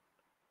good.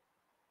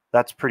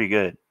 That's pretty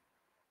good.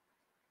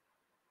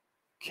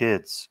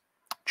 Kids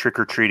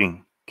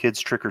trick-or-treating. Kids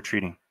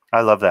trick-or-treating.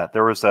 I love that.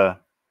 There was an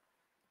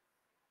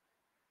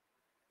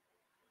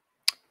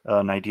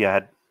idea I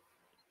had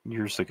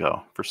years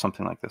ago for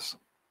something like this.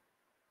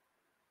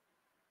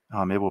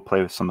 Maybe we'll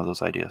play with some of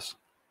those ideas.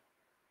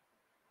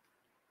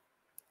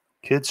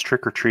 Kids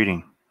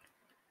trick-or-treating.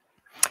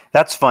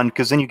 That's fun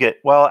because then you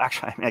get, well,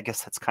 actually, I mean, I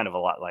guess that's kind of a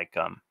lot like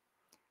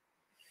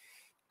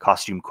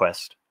Costume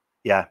Quest.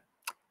 Yeah,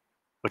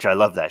 which I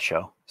love that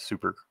show.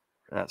 Super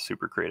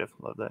creative.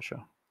 Love that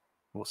show.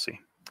 We'll see.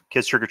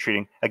 Kids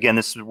trick-or-treating. Again,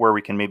 this is where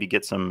we can maybe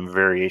get some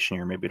variation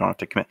here. Maybe we don't have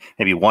to commit.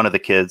 Maybe one of the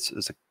kids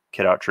is a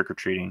kid out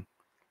trick-or-treating.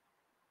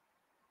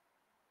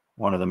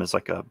 One of them is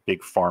like a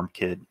big farm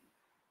kid.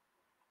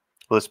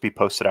 Will this be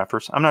posted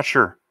afterwards? I'm not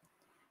sure.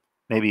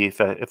 Maybe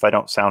if I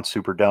don't sound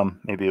super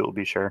dumb, maybe it will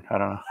be shared. I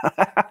don't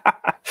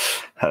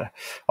know.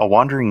 A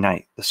wandering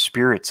night. The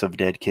spirits of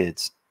dead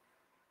kids.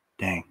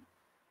 Dang.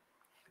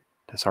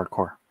 That's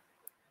hardcore.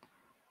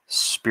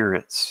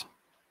 Spirits.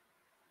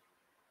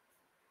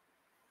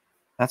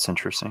 That's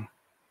interesting.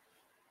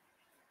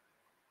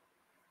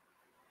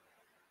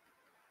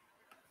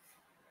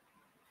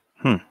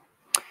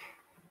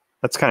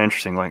 That's kind of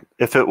interesting. Like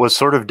if it was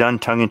sort of done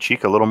tongue in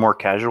cheek, a little more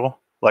casual,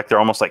 like they're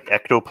almost like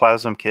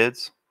ectoplasm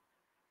kids,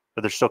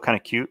 but they're still kind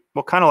of cute.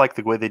 Well, kind of like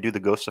the way they do the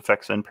ghost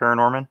effects in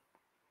Paranorman.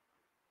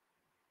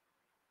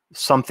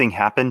 Something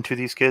happened to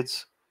these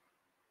kids,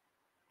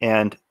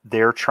 and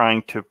they're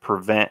trying to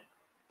prevent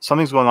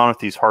something's going on with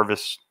these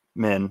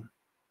harvestmen.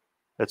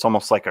 It's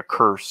almost like a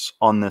curse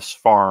on this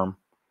farm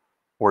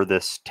or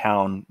this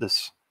town.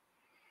 This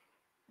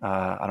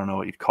I don't know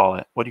what you'd call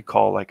it. What do you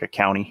call like a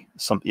county?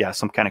 Some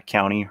kind of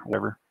county or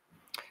whatever,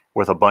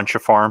 with a bunch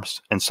of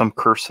farms, and some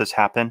curse has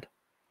happened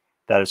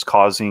that is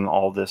causing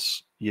all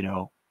this, you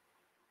know,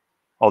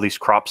 all these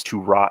crops to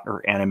rot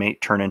or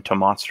animate, turn into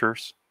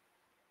monsters.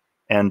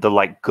 And the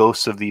like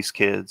ghosts of these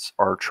kids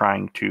are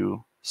trying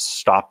to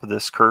stop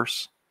this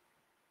curse.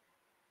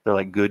 They're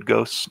like good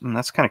ghosts. And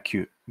that's kind of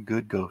cute.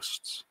 Good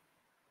ghosts.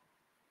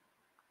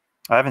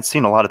 I haven't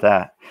seen a lot of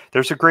that.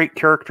 There's a great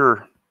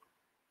character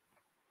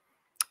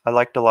I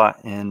liked a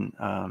lot in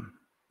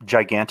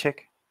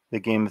Gigantic, the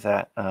game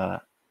that I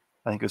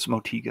think it was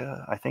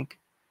Motiga,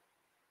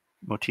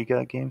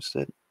 Motiga Games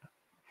did.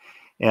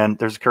 And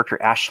there's a character,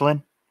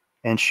 Ashlyn,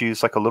 and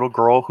she's like a little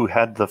girl who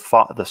had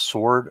the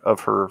sword of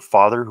her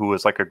father, who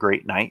was like a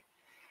great knight.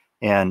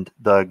 And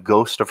the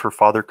ghost of her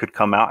father could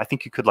come out. I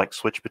think you could like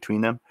switch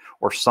between them,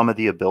 or some of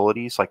the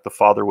abilities, like the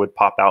father would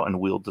pop out and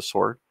wield the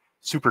sword.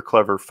 Super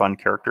clever, fun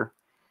character.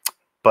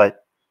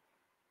 But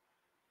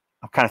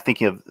I'm kind of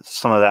thinking of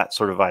some of that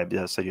sort of vibe.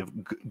 Yeah, so you have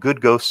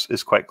good ghosts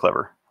is quite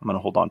clever. I'm going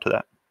to hold on to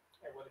that.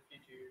 And what if you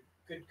do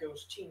good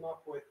ghosts team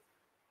up with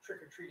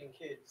trick-or-treating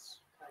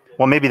kids?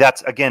 Well, maybe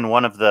that's, again,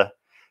 one of the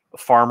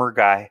farmer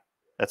guy.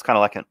 That's kind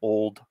of like an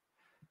old,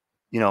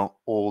 you know,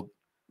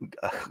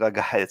 a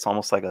guy. It's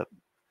almost like a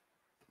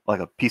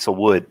piece of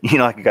wood. You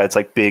know, like a guy that's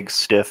like big,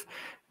 stiff,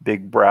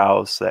 big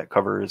brows that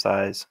cover his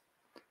eyes.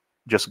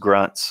 Just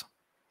grunts,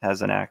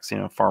 has an axe, you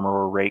know, farmer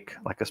or rake,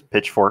 like a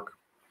pitchfork.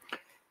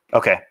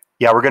 Okay.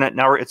 Yeah,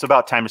 it's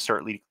about time to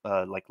start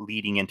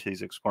leading into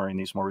these, exploring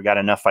these more. We got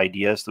enough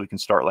ideas that we can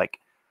start like,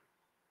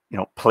 you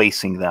know,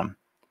 placing them.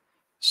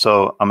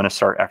 So I'm going to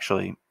start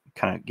actually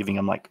kind of giving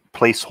them like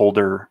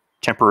placeholder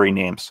temporary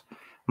names. I'm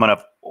going to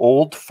have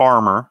old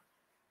farmer.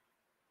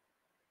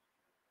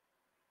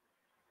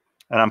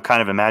 And I'm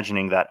kind of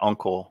imagining that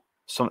uncle,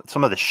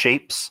 some of the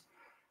shapes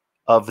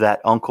of that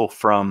uncle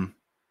from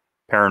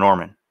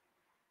Paranorman,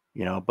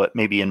 you know, but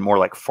maybe in more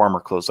like farmer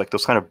clothes, like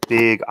those kind of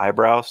big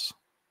eyebrows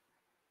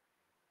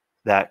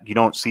that you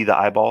don't see the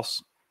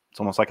eyeballs. It's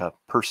almost like a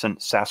person,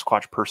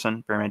 Sasquatch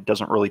person. Paranorman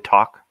doesn't really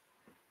talk.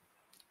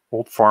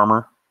 Old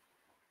farmer,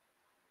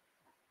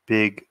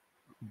 big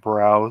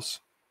brows,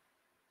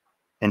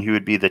 and he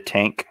would be the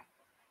tank.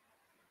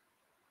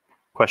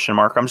 Question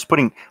mark. I'm just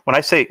putting, when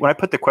I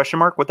put the question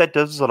mark, what that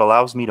does is it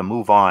allows me to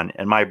move on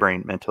in my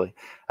brain mentally.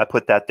 I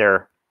put that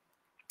there,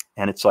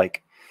 and it's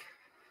like,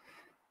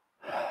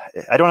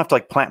 I don't have to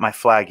like plant my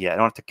flag yet. I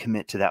don't have to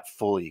commit to that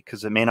fully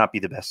because it may not be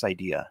the best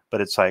idea, but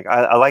it's like,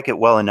 I like it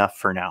well enough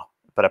for now.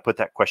 But I put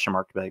that question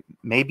mark to be like,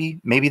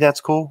 maybe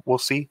that's cool. We'll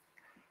see.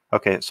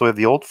 Okay, so we have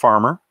the old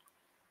farmer.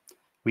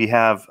 We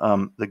have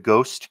the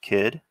ghost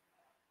kid.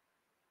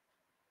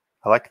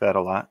 I like that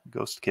a lot.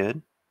 Ghost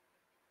kid.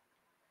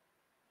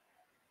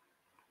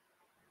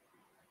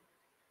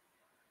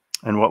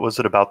 And what was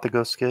it about the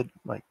ghost kid?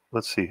 Like,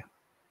 let's see.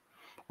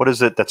 What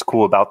is it that's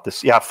cool about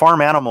this? Yeah, farm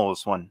animal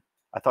is one.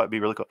 I thought it'd be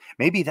really cool.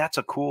 Maybe that's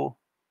a cool.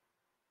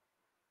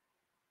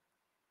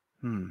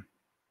 There's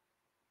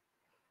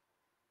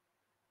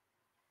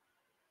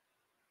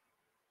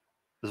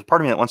a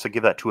part of me that wants to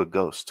give that to a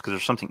ghost because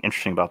there's something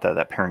interesting about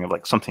that pairing of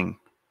like something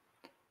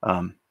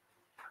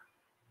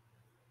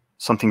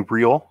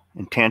real,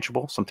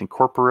 intangible, something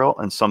corporeal,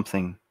 and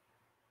something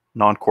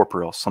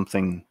non-corporeal,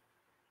 something,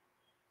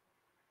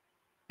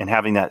 and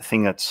having that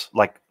thing that's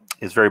like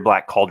is very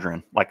Black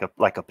Cauldron, like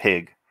a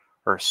pig,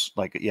 or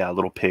like, yeah, a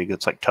little pig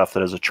that's like tough,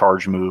 that has a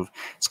charge move.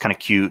 It's kind of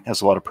cute,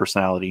 has a lot of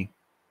personality.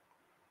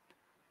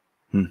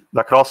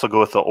 That could also go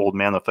with the old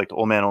man. Like the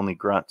old man only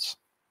grunts,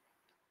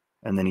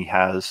 and then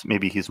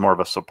maybe he's more of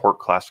a support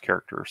class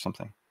character or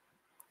something.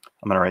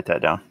 I'm gonna write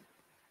that down.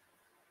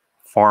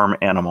 Farm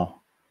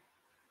animal.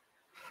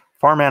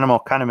 Farm animal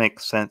kind of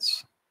makes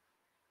sense.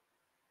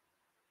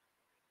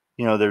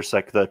 You know, there's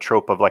like the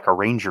trope of like a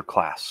ranger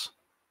class,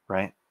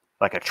 right?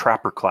 Like a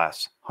trapper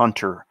class,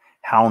 hunter,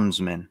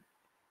 houndsman,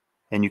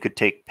 and you could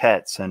take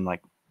pets and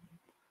like,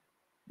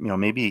 you know,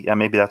 maybe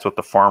that's what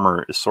the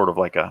farmer is, sort of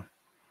like a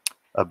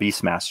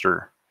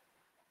beastmaster,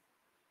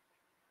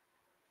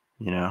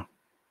 you know,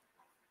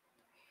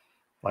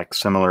 like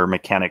similar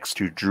mechanics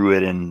to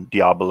druid and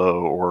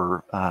Diablo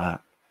or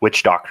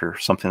witch doctor,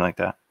 something like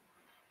that.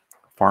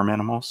 Farm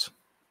animals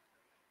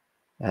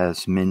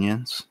as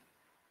minions.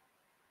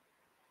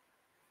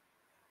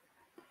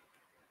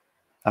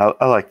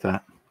 I like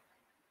that.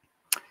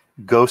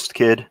 Ghost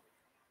kid.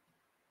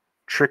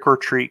 Trick or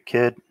treat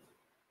kid.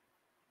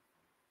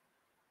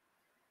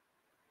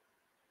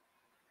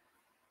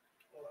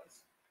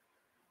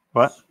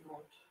 What?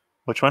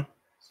 Which one?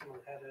 Someone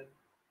had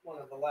one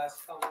of the last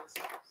comments.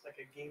 It's like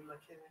a game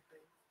mechanic thing.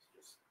 It's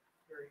just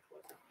Very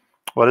clever.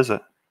 What is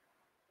it?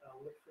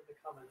 Look for the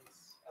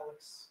comments.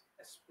 Alex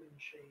Espin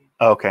Shade.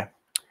 Oh, okay.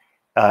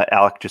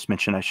 Alec just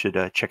mentioned I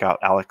should check out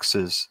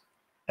Alex's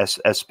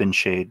Espin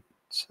Shade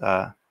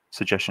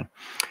suggestion.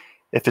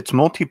 If it's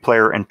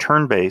multiplayer and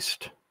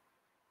turn-based,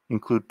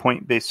 include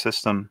point-based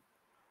system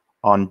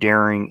on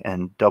daring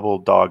and double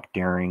dog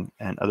daring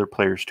and other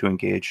players to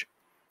engage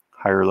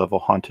higher level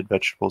haunted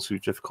vegetables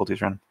whose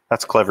difficulties run.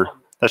 That's clever.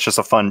 That's just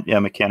a fun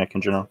mechanic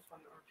in general. Fun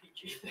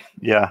RPG thing.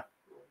 Yeah.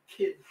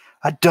 Kid.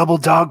 I double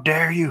dog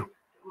dare you.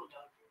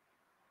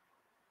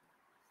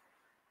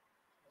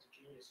 That's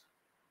genius.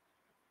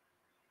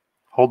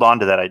 Hold on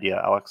to that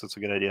idea, Alex. That's a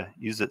good idea.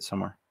 Use it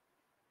somewhere.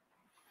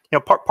 You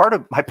know, part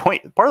of my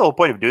point, part of the whole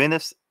point of doing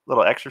this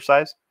little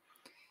exercise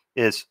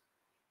is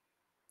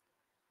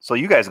so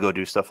you guys go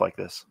do stuff like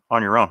this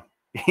on your own.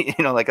 You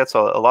know, like that's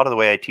a lot of the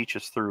way I teach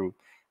is through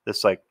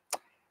this, like,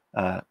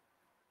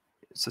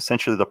 it's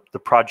essentially the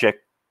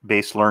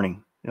project-based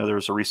learning. You know, there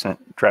was a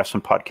recent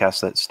Draftsman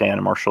podcast that Stan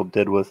and Marshall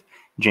did with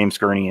James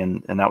Gurney,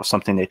 and that was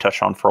something they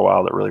touched on for a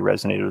while that really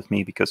resonated with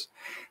me, because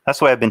that's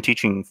the way I've been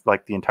teaching,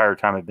 like, the entire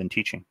time I've been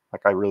teaching.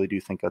 Like, I really do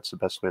think that's the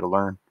best way to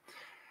learn,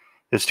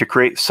 is to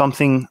create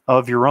something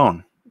of your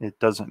own. It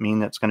doesn't mean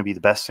that's going to be the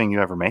best thing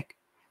you ever make.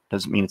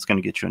 Doesn't mean it's going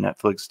to get you a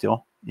Netflix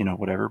deal, you know,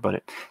 whatever, but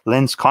it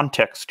lends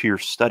context to your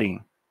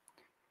studying,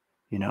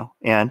 you know,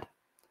 and,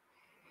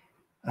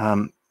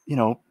 you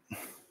know,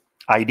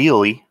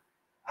 ideally,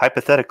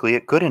 hypothetically,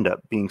 it could end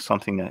up being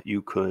something that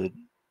you could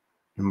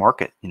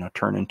market, you know,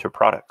 turn into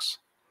products.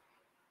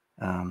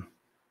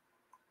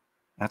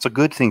 That's a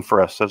good thing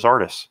for us as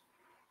artists,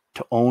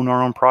 to own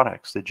our own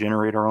products, to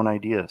generate our own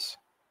ideas.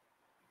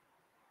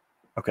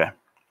 Okay,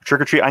 trick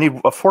or treat. I need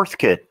a fourth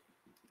kid.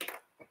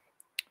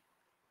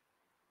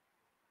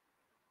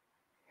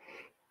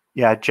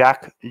 Yeah,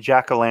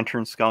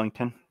 Jack-o'-lantern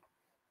skeleton.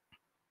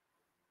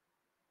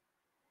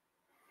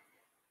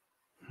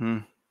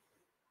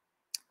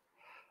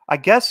 I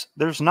guess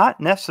there's not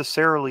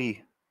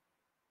necessarily.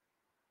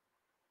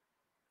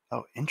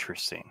 Oh,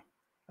 interesting.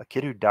 A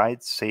kid who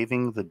died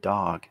saving the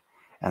dog,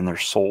 and their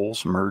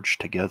souls merged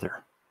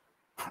together.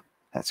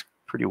 That's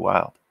pretty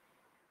wild.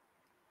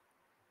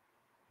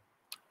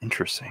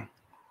 Interesting.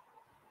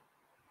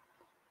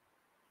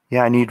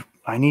 Yeah,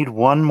 I need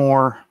one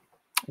more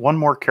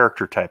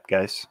character type,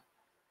 guys.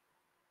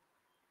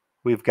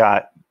 We've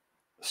got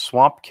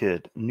Swamp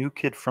Kid, new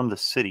kid from the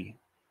city.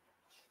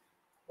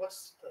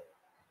 What's the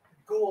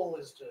goal?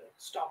 Is to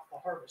stop the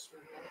harvest,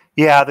 right?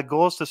 Yeah, the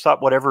goal is to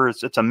stop whatever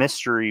is. It's a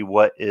mystery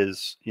what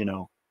is, you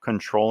know,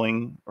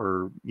 controlling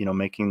or, you know,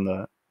 making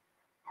the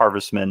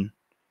harvestmen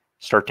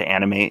start to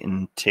animate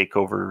and take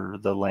over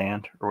the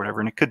land or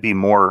whatever. And it could be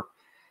more,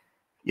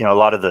 you know, a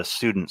lot of the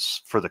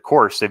students for the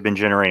course, they've been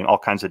generating all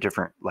kinds of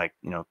different, like,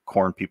 you know,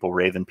 corn people,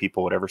 raven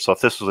people, whatever. So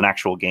if this was an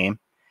actual game,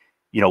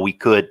 you know, we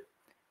could,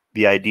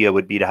 the idea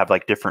would be to have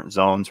like different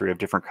zones where you have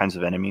different kinds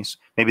of enemies.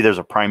 Maybe there's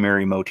a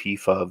primary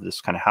motif of this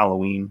kind of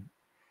Halloween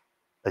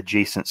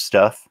adjacent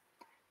stuff,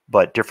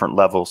 but different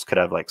levels could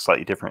have like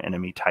slightly different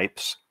enemy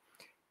types.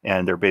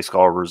 And they're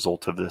basically all a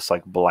result of this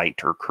like blight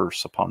or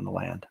curse upon the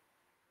land.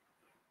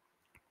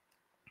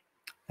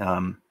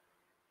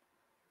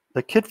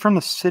 The kid from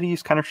the city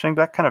is kind of interesting.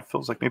 That kind of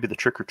feels like maybe the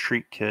trick or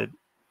treat kid.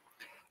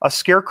 A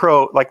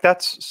scarecrow, like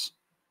that's.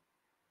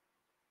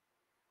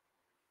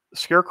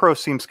 Scarecrow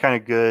seems kind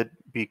of good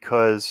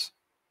because,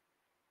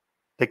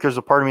 like, there's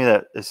a part of me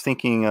that is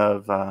thinking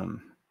of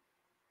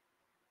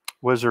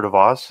Wizard of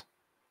Oz.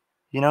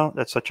 You know,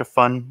 that's such a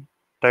fun,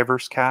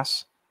 diverse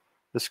cast.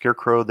 The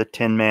Scarecrow, the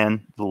Tin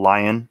Man, the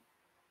Lion.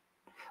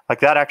 Like,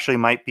 that actually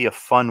might be a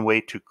fun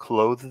way to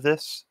clothe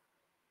this.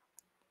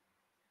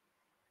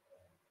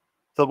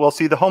 So we'll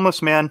see the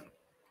homeless man,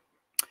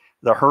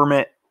 the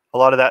hermit, a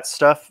lot of that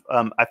stuff.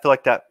 I feel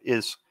like that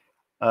is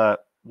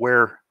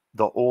where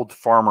the old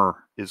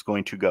farmer is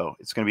going to go.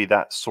 It's going to be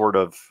that sort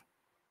of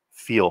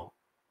feel,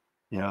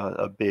 you know,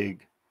 a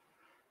big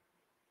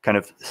kind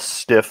of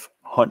stiff,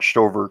 hunched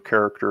over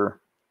character.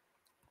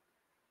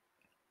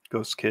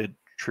 Ghost kid,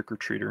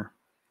 trick-or-treater.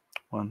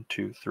 1,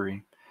 2,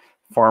 3.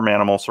 Farm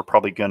animals are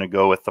probably going to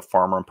go with the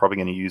farmer. I'm probably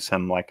going to use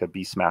him like a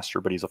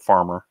beastmaster, but he's a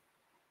farmer.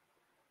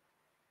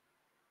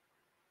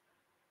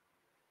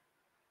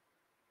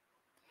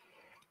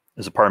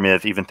 There's a part of me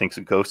that even thinks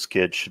a ghost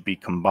kid should be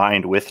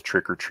combined with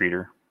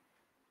trick-or-treater.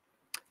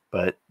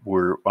 But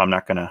we're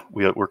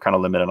kind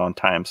of limited on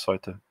time, so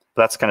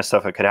that's kind of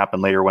stuff that could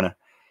happen later when an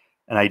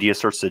idea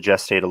starts to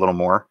gestate a little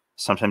more.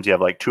 Sometimes you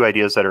have like two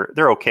ideas that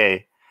they're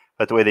okay,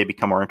 but the way they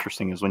become more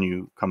interesting is when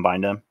you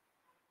combine them.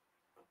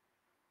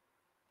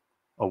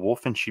 A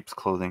wolf in sheep's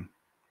clothing.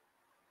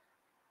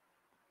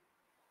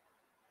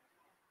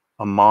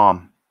 A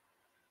mom.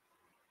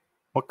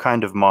 What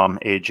kind of mom?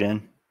 Age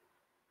in?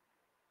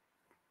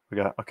 We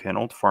got, okay, an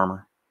old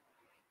farmer.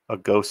 A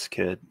ghost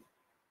kid.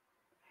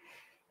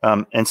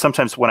 And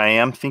sometimes when I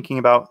am thinking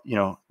about, you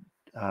know,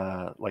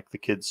 like the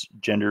kids'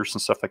 genders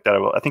and stuff like that,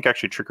 I think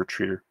actually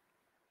trick-or-treater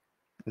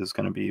is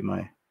going to be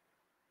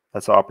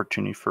that's an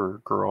opportunity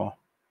for girl.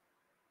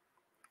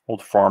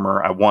 Old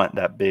farmer. I want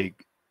that big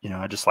you know,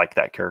 I just like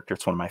that character.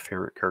 It's one of my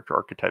favorite character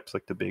archetypes,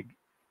 like the big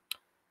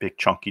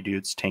chunky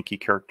dudes, tanky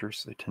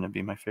characters. They tend to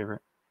be my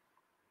favorite.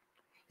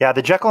 Yeah,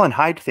 the Jekyll and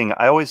Hyde thing,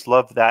 I always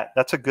love that.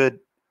 That's a good,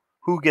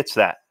 who gets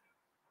that?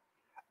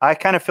 I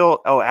kind of feel,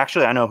 oh,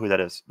 actually, I know who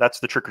that is. That's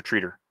the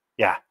trick-or-treater.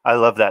 Yeah, I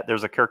love that.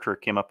 There's a character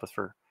it came up with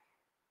for,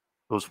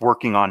 was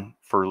working on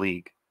for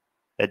League.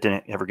 That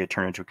didn't ever get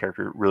turned into a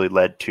character. It really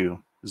led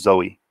to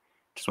Zoe.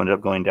 Just ended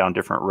up going down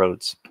different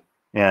roads.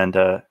 And,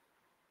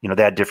 you know,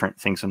 they had different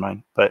things in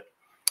mind. But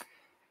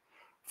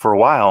for a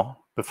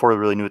while, before I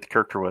really knew what the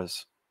character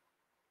was,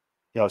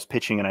 I was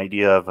pitching an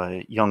idea of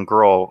a young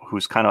girl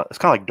who's it's kind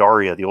of like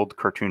Daria, the old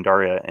cartoon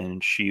Daria,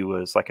 and she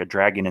was like a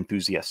dragon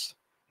enthusiast.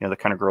 You know, the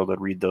kind of girl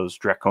that read those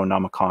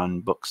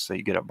Draconomicon books that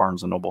you get at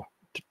Barnes & Noble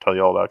to tell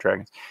you all about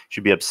dragons.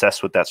 She'd be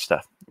obsessed with that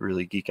stuff,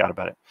 really geek out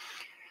about it.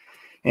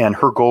 And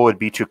her goal would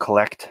be to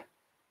collect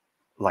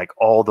like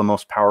all the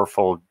most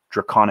powerful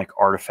draconic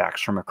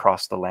artifacts from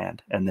across the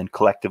land. And then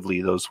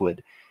collectively those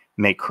would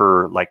make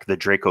her like the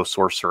Draco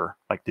sorcerer,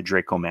 like the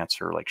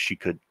Dracomancer. Like she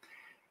could,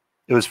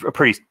 it was a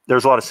pretty,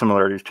 there's a lot of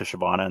similarities to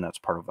Shyvana, and that's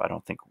part of, I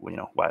don't think, you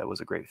know, why it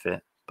was a great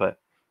fit. But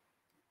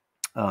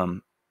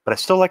I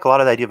still like a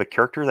lot of the idea of a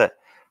character that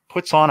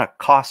puts on a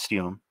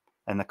costume,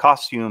 and the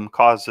costume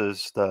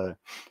causes the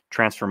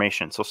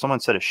transformation. So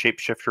someone said a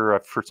shapeshifter.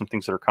 I've heard some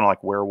things that are kind of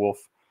like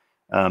werewolf.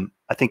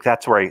 I think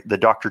that's where the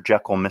Dr.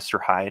 Jekyll, Mr.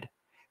 Hyde,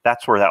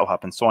 that's where that will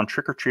happen. So on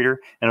Trick or Treater,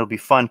 and it'll be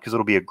fun because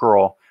it'll be a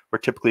girl, where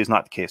typically is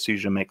not the case. So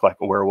usually make like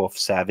a werewolf,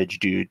 savage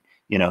dude,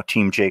 you know,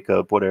 Team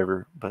Jacob,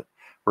 whatever. But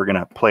we're going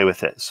to play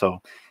with it.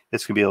 So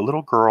it's going to be a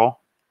little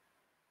girl,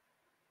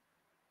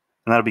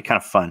 and that'll be kind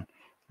of fun.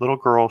 Little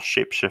girl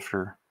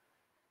shapeshifter.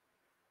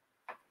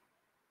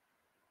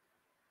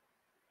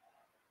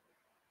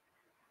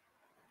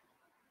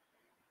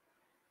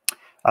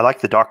 I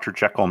like the Dr.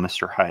 Jekyll,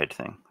 Mr. Hyde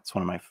thing. It's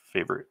one of my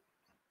favorite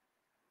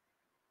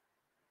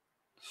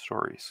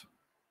stories.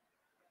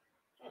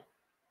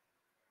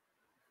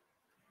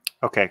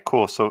 Okay,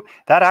 cool. So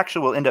that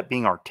actually will end up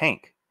being our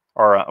tank,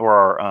 or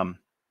our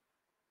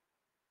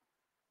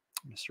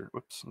Mr.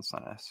 Whoops, that's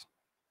not S.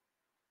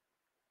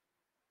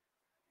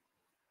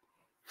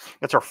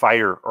 That's our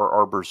fighter or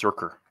our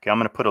berserker. Okay, I'm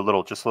going to put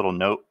just a little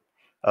note,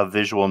 a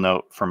visual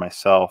note for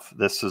myself.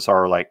 This is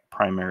our like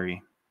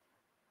primary.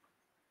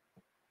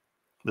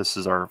 This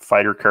is our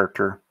fighter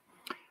character.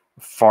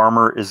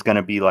 Farmer is going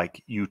to be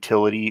like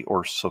utility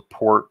or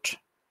support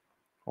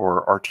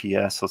or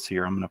RTS. Let's see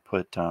here. I'm going to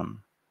put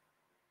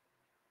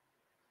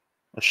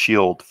a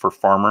shield for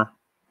farmer.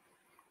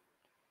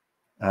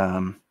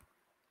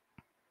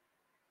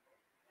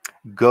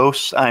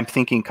 Ghosts, I'm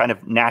thinking kind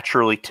of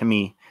naturally to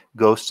me,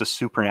 ghosts is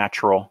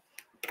supernatural.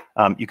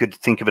 You could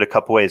think of it a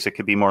couple ways. It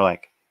could be more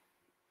like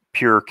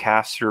pure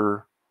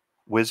caster,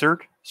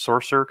 wizard,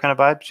 sorcerer kind of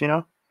vibes, you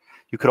know?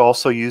 You could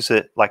also use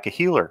it like a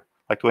healer.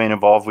 Like the way in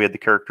Evolve, we had the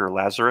character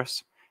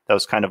Lazarus. That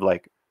was kind of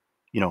like,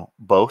 you know,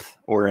 both.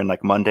 Or in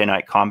like Monday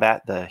Night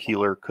Combat, the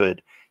healer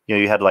could, you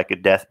know, you had like a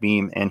death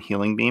beam and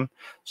healing beam.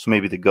 So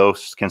maybe the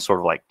ghosts can sort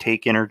of like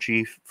take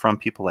energy from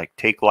people, like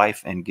take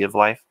life and give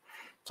life.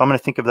 So I'm going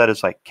to think of that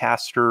as like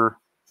caster,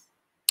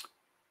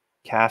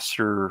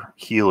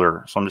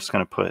 healer. So I'm just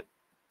going to put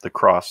the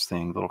cross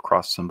thing, little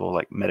cross symbol,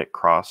 like medic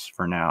cross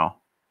for now.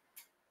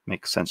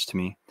 Makes sense to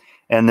me.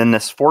 And then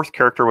this fourth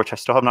character, which I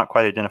still have not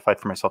quite identified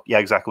for myself. Yeah,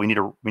 exactly.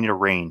 We need a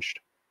ranged.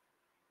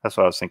 That's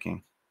what I was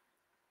thinking.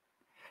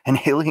 An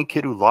alien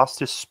kid who lost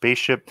his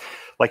spaceship,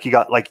 like you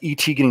got like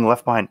E.T. getting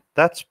left behind.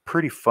 That's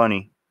pretty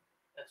funny.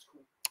 That's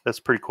cool.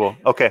 That's pretty cool.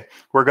 Okay,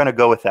 we're gonna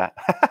go with that.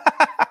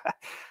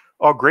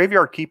 Oh,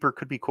 Graveyard Keeper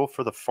could be cool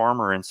for the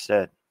farmer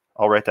instead.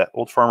 I'll write that,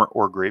 old farmer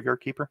or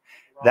Graveyard Keeper.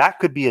 That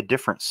could be a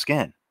different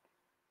skin.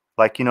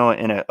 Like, you know,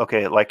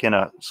 like in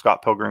a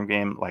Scott Pilgrim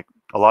game, like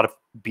a lot of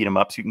beat 'em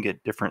ups, you can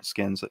get different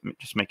skins that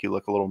just make you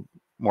look a little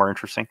more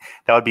interesting.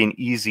 That would be an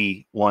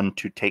easy one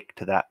to take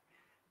to that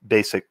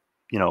basic,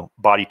 you know,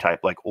 body type,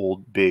 like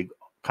old, big,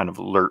 kind of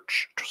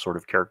lurch sort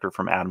of character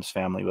from Addams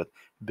Family with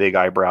big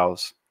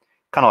eyebrows,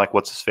 kind of like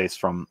what's his face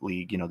from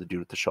League, you know, the dude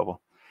with the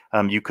shovel.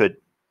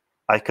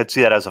 I could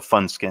see that as a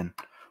fun skin,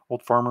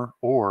 old farmer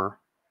or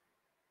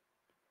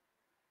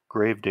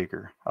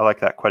Gravedigger. I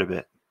like that quite a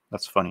bit.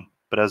 That's funny,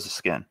 but as a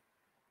skin.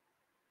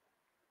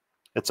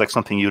 It's like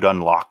something you'd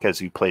unlock as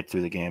you played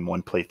through the game,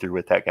 one playthrough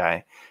with that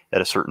guy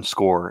at a certain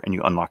score, and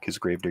you unlock his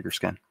Gravedigger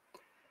skin.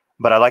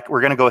 But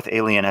we're going to go with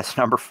Alien as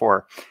number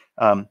 4.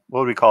 What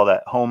would we call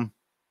that? Home,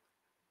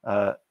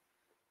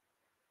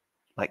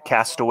 like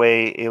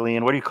castaway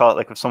alien. What do you call it?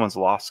 Like if someone's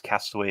lost,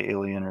 castaway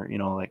alien, or, you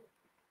know, like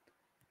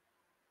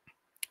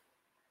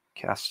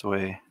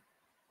castaway.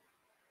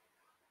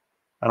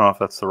 I don't know if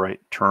that's the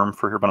right term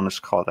for here, but I'm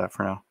just call it that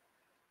for now.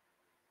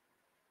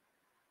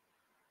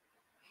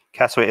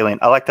 Castaway alien.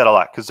 I like that a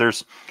lot because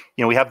there's,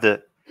 you know, we have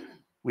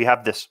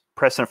this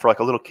precedent for like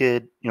a little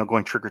kid, you know,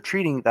 going trick or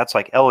treating. That's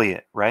like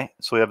Elliot, right?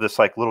 So we have this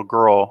like little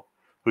girl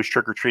who's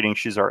trick or treating.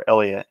 She's our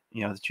Elliot.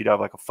 You know, that you'd have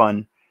like a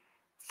fun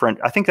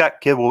friend. I think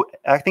that kid,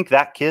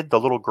 the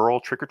little girl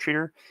trick or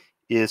treater,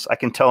 is, I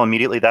can tell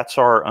immediately that's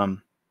our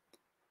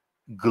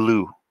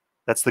glue.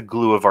 That's the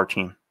glue of our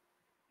team.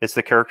 It's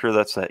the character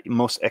that's the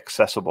most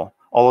accessible.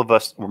 All of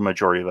us, or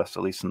majority of us,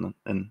 at least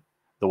in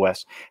the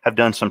West, have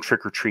done some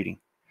trick-or-treating.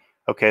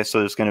 Okay, so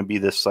there's going to be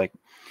this, like,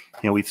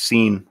 you know, we've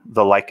seen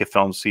the Leica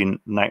films, seen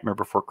Nightmare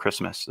Before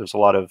Christmas. There's a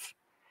lot of,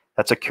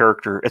 that's a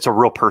character, it's a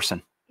real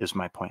person, is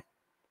my point.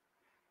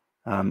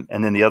 And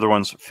then the other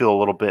ones feel a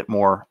little bit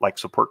more like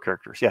support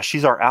characters. Yeah,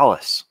 she's our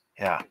Alice.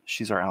 Yeah,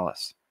 she's our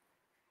Alice.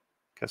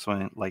 Guess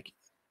what? Like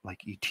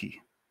E.T.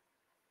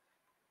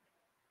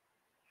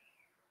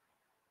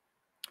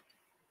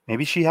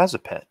 Maybe she has a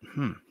pet.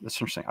 That's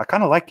interesting. I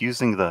kind of like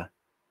using the.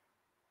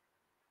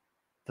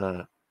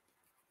 It'd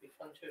be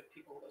fun too if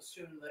people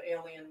assume the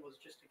alien was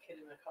just a kid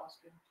in a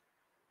costume.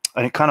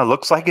 And it kind of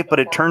looks like it, but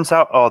it turns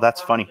out, oh, that's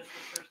funny.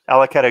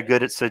 Alec had a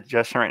good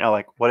suggestion right now.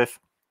 Like, what if,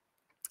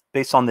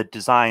 based on the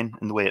design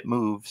and the way it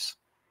moves,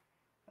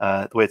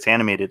 the way it's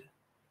animated,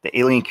 the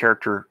alien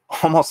character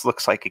almost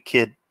looks like a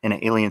kid in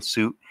an alien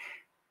suit.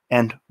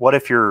 And what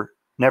if you're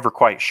never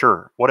quite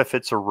sure? What if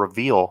it's a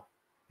reveal?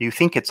 You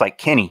think it's like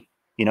Kenny,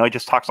 you know, he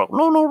just talks like,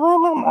 no, no, no,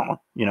 no,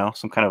 no, you know,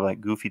 some kind of like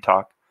goofy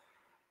talk.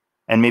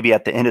 And maybe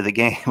at the end of the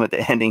game, with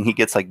the ending, he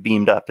gets like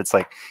beamed up. It's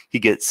like he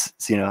gets,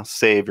 you know,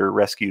 saved or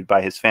rescued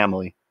by his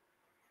family.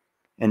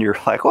 And you're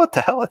like, what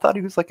the hell? I thought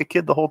he was like a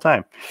kid the whole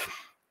time.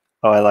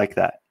 Oh, I like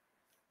that.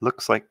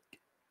 Looks like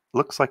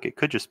it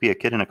could just be a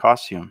kid in a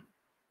costume,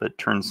 but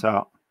turns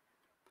out.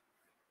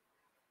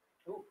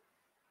 Ooh.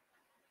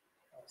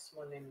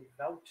 Someone named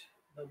Vout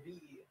the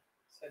Bee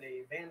said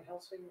a Van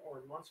Helsing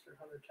or Monster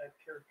Hunter type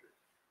character.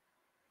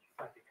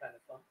 Might be kind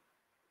of fun.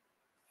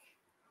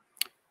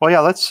 Well,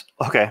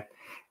 yeah, okay.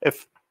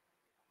 If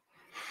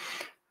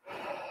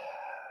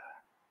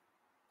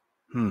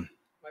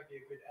might be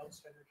a good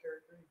outsider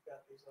character. You've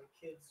got these like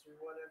kids or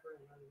whatever.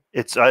 And then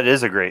that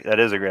is a great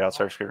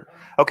outsider character.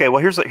 Okay,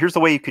 well here's the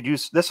way you could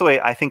use this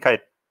way. I think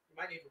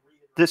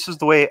this is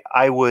the way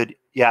I would.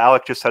 Yeah,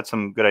 Alec just had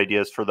some good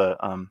ideas for the.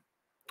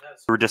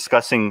 We were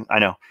discussing. I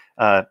know.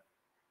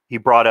 He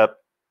brought up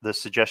the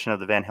suggestion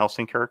of the Van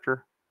Helsing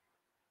character,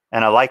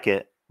 and I like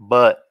it,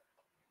 but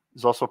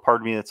there's also a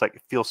part of me that's like,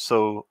 it feels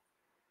so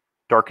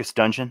Darkest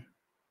Dungeon.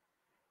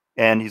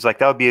 And he's like,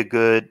 that would be a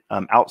good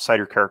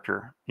outsider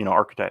character, you know,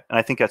 archetype. And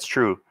I think that's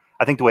true.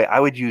 I think the way I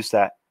would use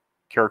that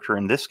character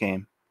in this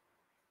game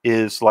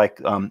is like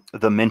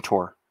the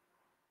mentor,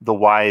 the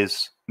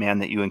wise man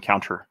that you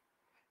encounter.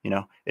 You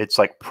know, it's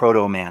like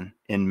Proto Man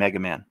in Mega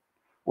Man,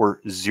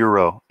 or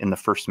Zero in the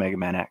first Mega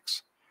Man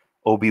X,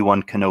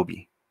 Obi-Wan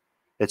Kenobi.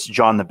 It's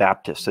John the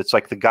Baptist. It's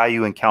like the guy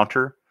you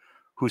encounter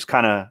who's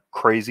kind of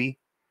crazy,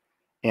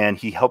 and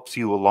he helps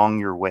you along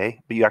your way,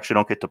 but you actually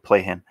don't get to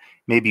play him.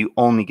 Maybe you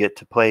only get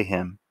to play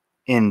him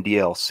in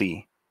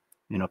DLC,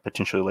 you know,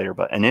 potentially later.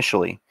 But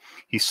initially,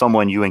 he's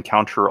someone you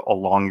encounter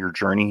along your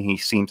journey.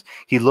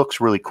 He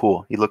looks really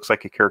cool. He looks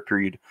like a character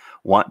you'd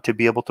want to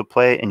be able to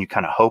play, and you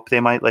kind of hope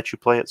they might let you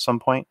play at some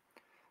point.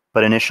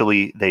 But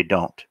initially, they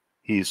don't.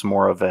 He's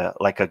more of a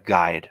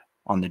guide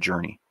on the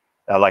journey.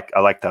 I like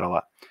that a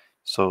lot.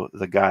 So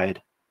the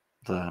guide,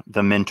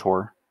 the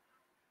mentor,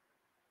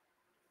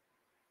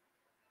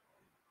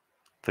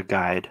 the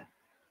guide,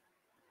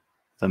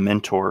 the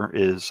mentor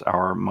is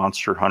our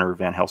Monster Hunter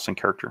Van Helsing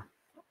character.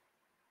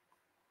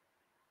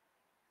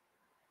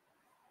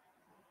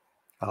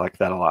 I like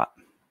that a lot.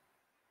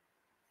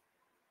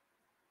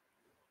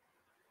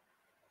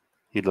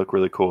 He'd look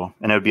really cool,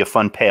 and it would be a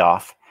fun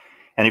payoff.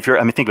 And if you're,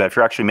 think about it, if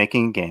you're actually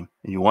making a game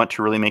and you want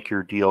to really make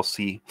your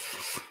DLC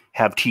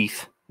have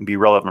teeth and be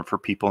relevant for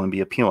people and be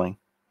appealing,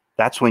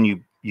 that's when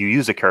you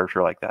use a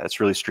character like that.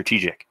 It's really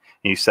strategic.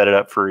 And you set it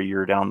up for a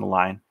year down the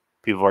line.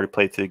 People have already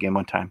played through the game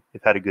one time.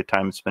 They've had a good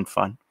time. It's been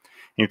fun. And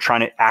you're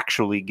trying to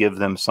actually give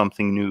them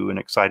something new and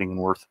exciting and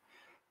worth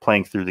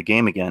playing through the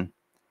game again.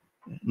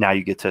 Now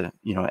you get to,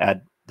 you know,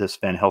 add this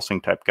Van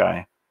Helsing type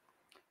guy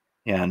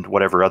and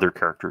whatever other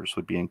characters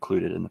would be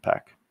included in the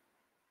pack.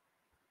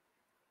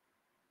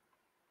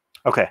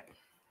 Okay.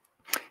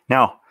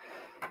 Now,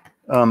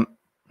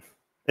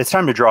 it's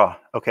time to draw.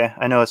 Okay.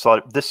 I know it's a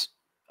lot of this.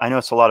 I know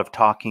it's a lot of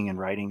talking and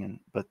writing,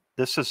 but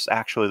this is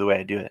actually the way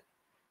I do it.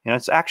 You know,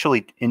 it's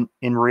actually in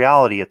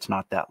reality, it's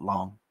not that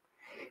long.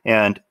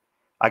 And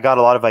I got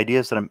a lot of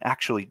ideas that I'm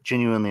actually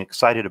genuinely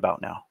excited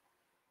about now.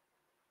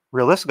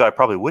 Realistically, I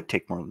probably would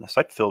take more than this.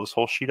 I'd fill this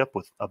whole sheet up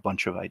with a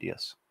bunch of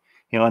ideas.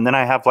 You know, and then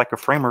I have like a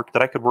framework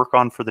that I could work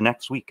on for the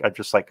next week. I've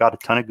just like got a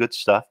ton of good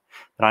stuff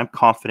that I'm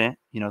confident,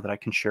 you know, that I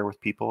can share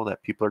with people,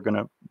 that people are going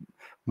to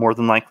more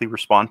than likely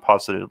respond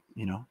positive,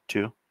 you know,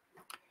 to.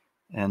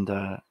 And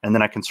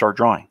then I can start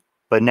drawing.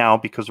 But now,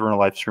 because we're in a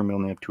live stream, we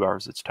only have 2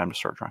 hours. It's time to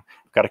start drawing.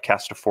 I've got a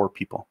cast of 4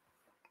 people.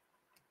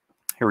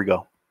 Here we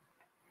go.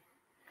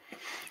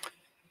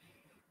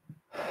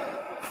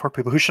 4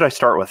 people. Who should I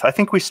start with? I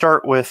think we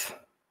start with,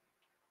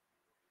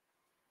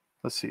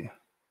 let's see.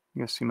 You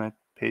guys see my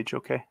page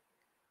okay?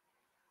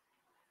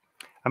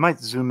 I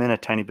might zoom in a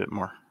tiny bit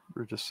more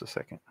for just a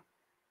second.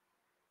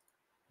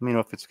 Let me know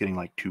if it's getting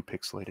like too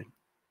pixelated.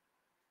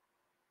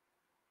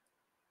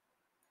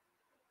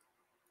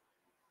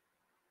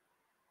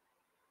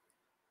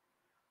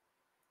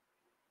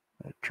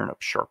 Turn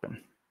up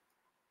sharpen.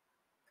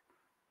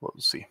 We'll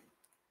see.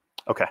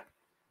 Okay.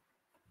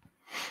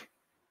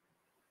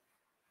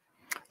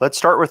 Let's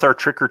start with our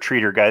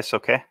trick-or-treater, guys,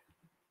 okay?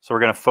 So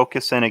we're going to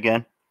focus in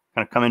again,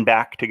 kind of coming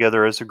back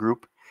together as a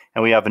group,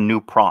 and we have a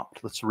new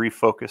prompt. Let's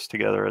refocus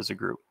together as a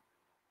group.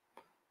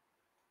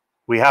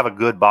 We have a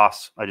good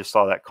boss. I just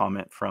saw that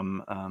comment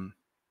from,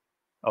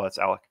 oh, that's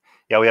Alec.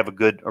 Yeah, we have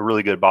a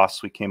really good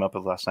boss we came up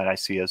with last night. I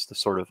see as the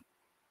sort of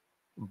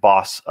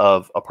boss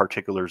of a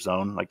particular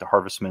zone, like the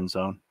Harvestman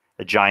zone,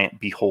 a giant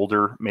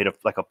beholder made of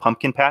like a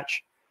pumpkin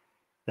patch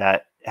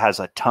that has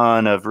a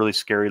ton of really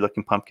scary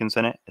looking pumpkins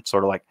in it. It's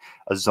sort of like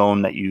a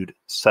zone that you'd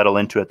settle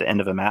into at the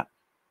end of a map.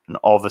 And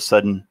all of a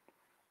sudden,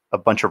 a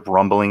bunch of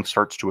rumbling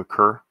starts to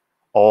occur.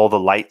 All the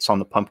lights on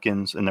the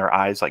pumpkins in their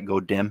eyes like go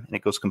dim and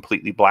it goes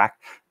completely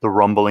black. The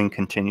rumbling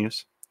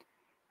continues.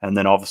 And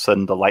then all of a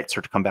sudden the lights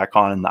start to come back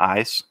on in the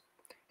eyes.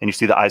 And you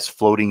see the eyes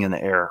floating in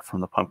the air from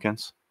the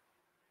pumpkins.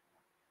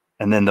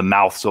 And then the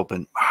mouths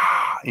open,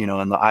 you know,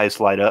 and the eyes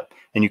light up.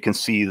 And you can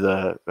see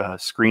the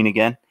screen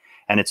again.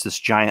 And it's this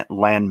giant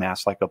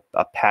landmass, like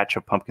a patch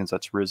of pumpkins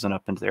that's risen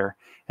up into the air.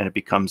 And it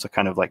becomes a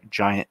kind of like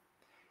giant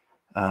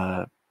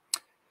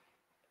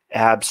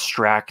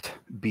abstract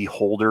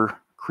beholder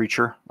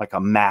creature, like a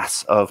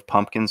mass of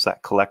pumpkins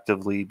that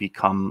collectively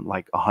become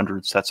like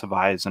 100 sets of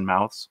eyes and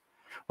mouths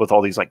with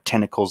all these like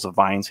tentacles of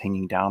vines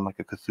hanging down like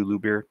a Cthulhu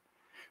beard,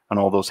 and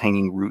all those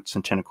hanging roots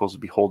and tentacles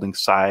be holding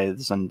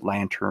scythes and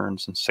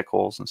lanterns and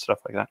sickles and stuff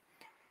like that.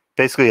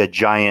 Basically a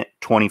giant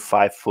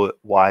 25-foot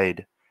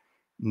wide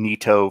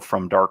Nito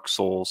from Dark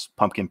Souls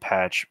pumpkin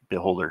patch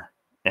beholder.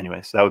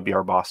 Anyways, that would be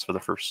our boss for the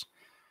first,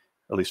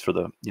 at least for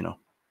the, you know,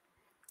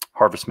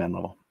 Harvestman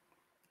level.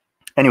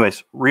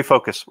 Anyways,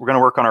 refocus. We're going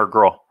to work on our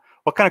girl.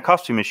 What kind of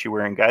costume is she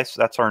wearing, guys?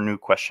 That's our new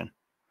question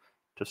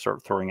to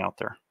start throwing out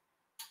there.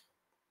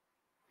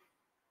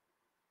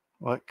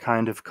 What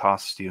kind of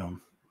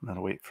costume? I'm going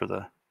to wait for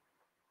the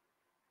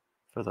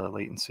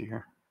latency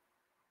here.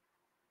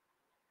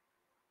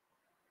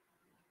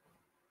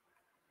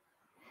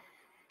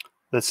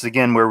 This is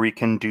again where we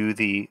can do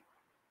the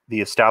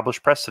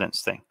established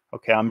precedence thing.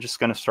 Okay, I'm just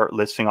going to start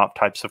listing off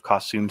types of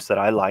costumes that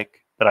I like,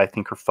 that I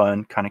think are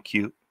fun, kind of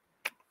cute.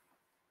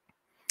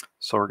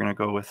 So we're going to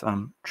go with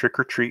trick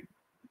or treat.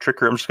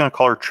 I'm just going to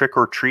call her trick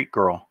or treat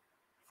girl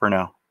for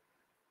now.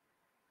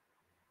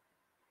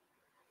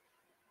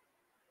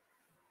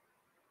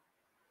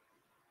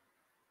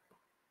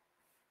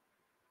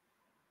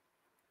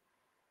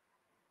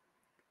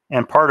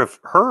 And part of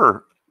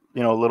her,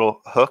 you know,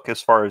 little hook as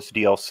far as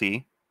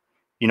DLC,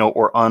 you know,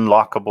 or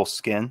unlockable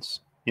skins.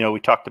 You know, we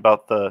talked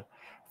about the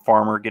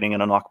farmer getting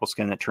an unlockable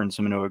skin that turns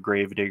him into a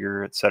grave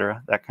digger,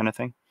 etc., that kind of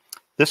thing.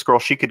 This girl,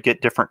 she could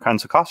get different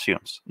kinds of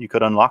costumes. You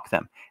could unlock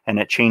them, and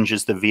it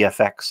changes the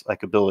VFX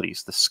like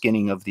abilities, the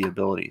skinning of the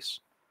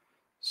abilities.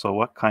 So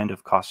what kind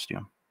of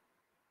costume?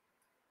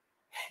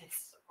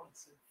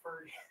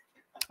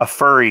 A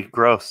furry,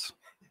 gross.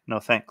 No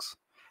thanks.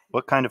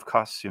 What kind of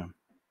costume?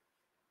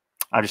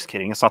 I'm just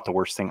kidding. It's not the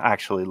worst thing. I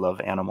actually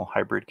love animal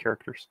hybrid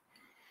characters.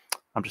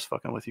 I'm just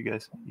fucking with you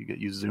guys.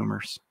 You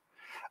Zoomers.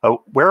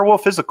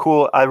 Werewolf is a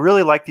cool. I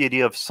really like the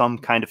idea of some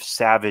kind of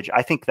savage.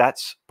 I think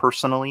that's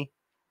personally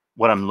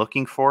what I'm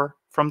looking for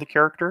from the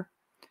character.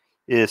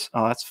 Is,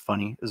 oh, that's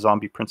funny. A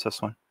zombie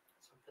princess one.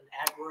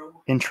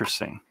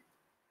 Interesting.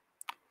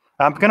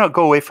 I'm gonna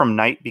go away from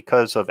Knight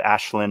because of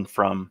Ashlyn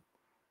from,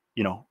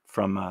 you know,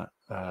 from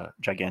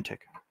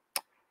Gigantic.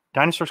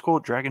 Dinosaur's cool.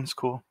 Dragon's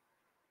cool.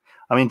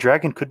 I mean,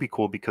 dragon could be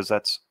cool because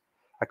that's,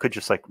 I could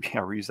just like, yeah,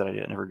 reuse that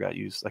idea. It never got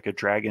used. Like a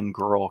dragon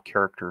girl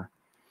character.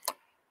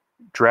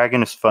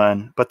 Dragon is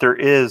fun, but there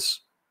is,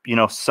 you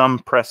know, some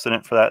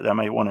precedent for that I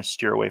might want to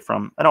steer away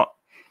from. I don't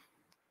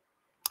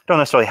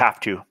necessarily have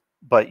to,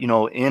 but you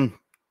know, in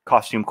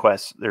Costume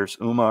Quest, there's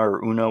Uma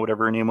or Una,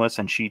 whatever her name was,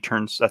 and she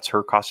turns, that's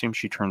her costume.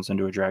 She turns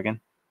into a dragon.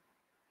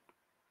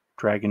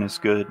 Dragon is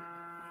good.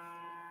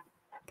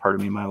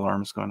 Pardon me, my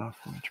alarm is going off.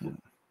 Let me turn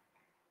it.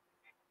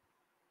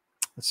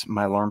 It's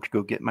my alarm to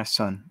go get my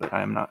son, but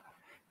I am not,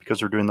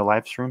 because we're doing the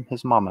live stream.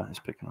 His mama is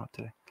picking up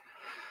today.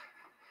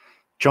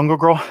 Jungle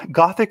Girl.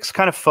 Gothic's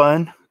kind of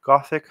fun.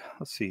 Gothic,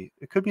 let's see.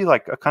 It could be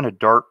like a kind of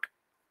dark,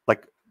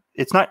 like,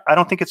 it's not, I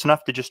don't think it's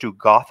enough to just do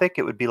Gothic.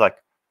 It would be like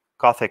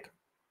Gothic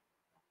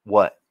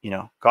what, you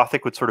know?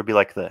 Gothic would sort of be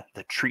like the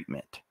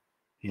treatment,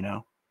 you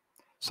know?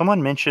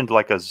 Someone mentioned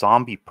like a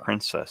zombie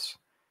princess.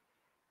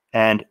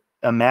 And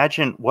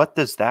imagine, what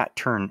does that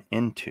turn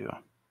into?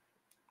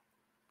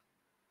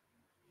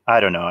 I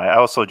don't know. I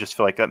also just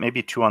feel like that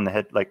maybe two on the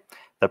head. Like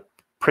the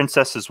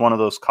princess is one of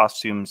those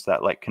costumes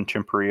that like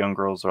contemporary young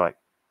girls are like,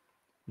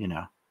 you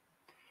know,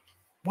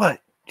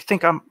 what? You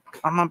think I'm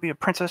gonna be a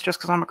princess just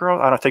because I'm a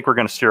girl? I don't think we're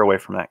gonna steer away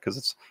from that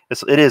because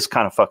it is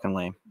kind of fucking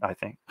lame. I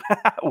think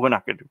we're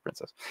not gonna do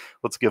princess.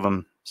 Let's give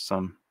them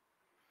some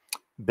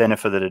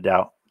benefit of the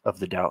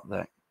doubt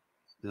that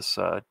this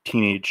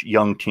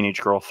young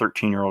teenage girl,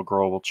 13-year-old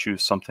girl, will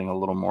choose something a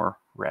little more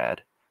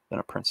rad than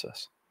a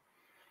princess.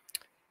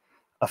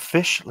 A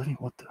fish?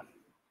 What the?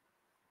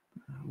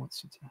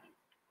 What's it?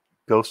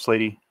 Ghost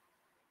lady?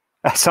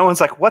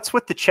 Someone's like, what's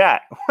with the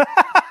chat?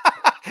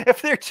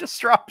 If they're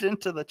just dropped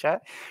into the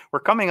chat,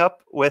 we're coming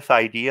up with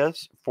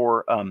ideas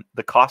for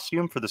the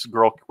costume for this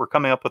girl. We're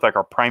coming up with like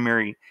our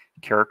primary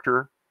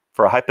character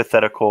for a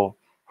hypothetical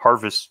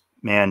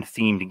Harvestman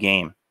themed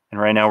game. And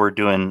right now we're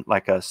doing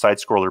like a side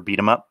scroller beat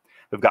 'em up.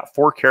 We've got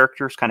 4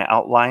 characters kind of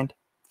outlined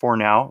for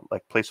now,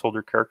 like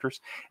placeholder characters.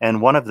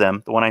 And one of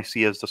them, the one I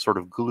see as the sort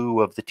of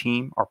glue of the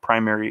team, our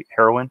primary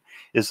heroine,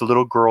 is the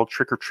little girl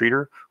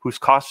trick-or-treater whose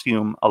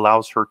costume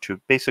allows her to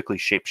basically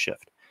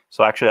shapeshift.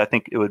 So actually, I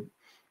think it would,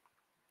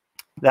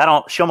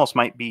 she almost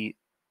might be,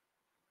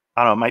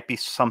 I don't know, it might be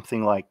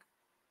something like,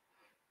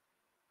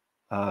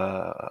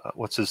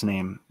 what's his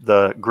name?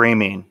 The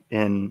Greymane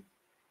in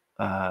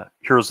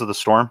Heroes of the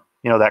Storm.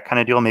 You know, that kind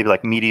of deal, maybe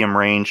like medium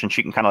range, and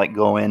she can kind of like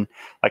go in,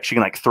 like she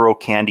can like throw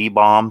candy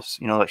bombs,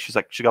 you know, like she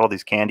got all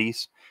these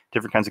candies,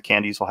 different kinds of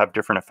candies will have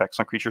different effects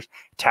on creatures.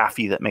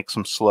 Taffy that makes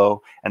them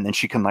slow, and then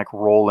she can like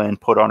roll in,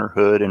 put on her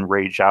hood, and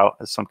rage out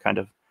as some kind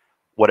of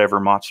whatever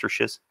monster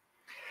she is.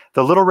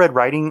 The Little Red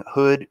Riding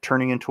Hood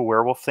turning into a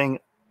werewolf thing,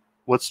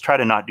 let's try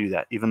to not do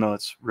that, even though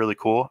it's really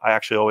cool. I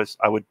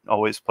would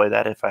always play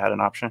that if I had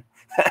an option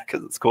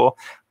because it's cool.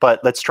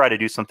 But let's try to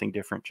do something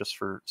different just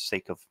for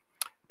sake of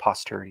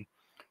posterity.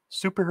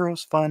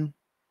 Superheroes fun.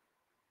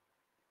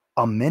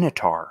 A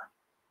Minotaur.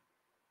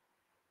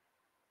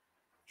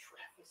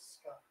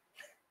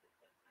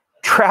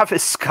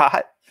 Travis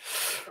Scott.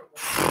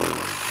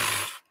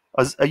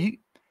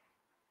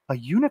 A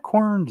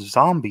unicorn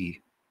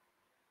zombie.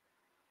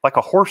 Like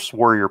a horse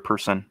warrior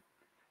person.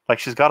 Like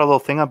she's got a little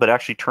thing on, but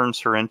actually turns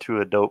her into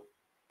a dope.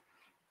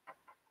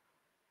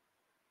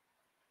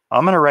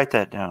 I'm going to write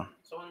that down.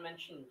 Someone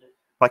mentioned it.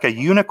 Like a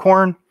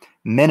unicorn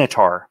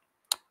minotaur.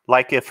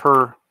 Like if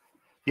her,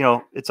 you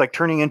know, it's like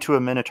turning into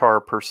a minotaur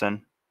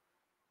person,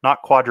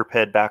 not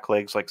quadruped back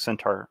legs like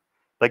centaur.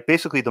 Like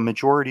basically the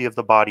majority of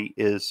the body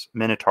is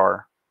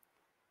minotaur,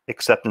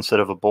 except instead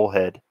of a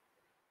bullhead,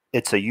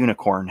 it's a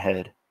unicorn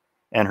head.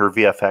 And her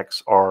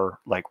VFX are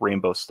like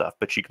rainbow stuff,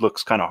 but she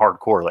looks kind of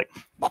hardcore, like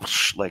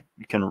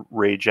you can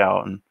rage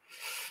out. And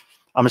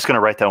I'm just going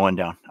to write that one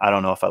down. I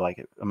don't know if I like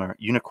it. I'm a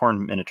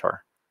unicorn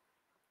minotaur.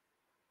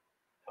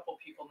 A couple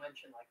people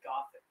mentioned like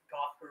goth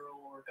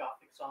girl or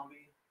gothic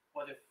zombie.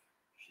 What if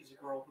she's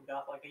a girl who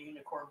got like a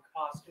unicorn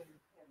costume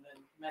and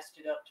then messed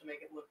it up to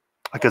make it look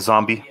like a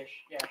zombie?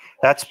 Yeah,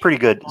 that's pretty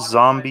good.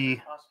 Zombie.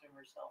 Costume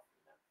herself,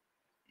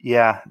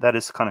 yeah, that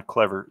is kind of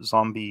clever.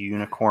 Zombie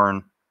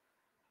unicorn.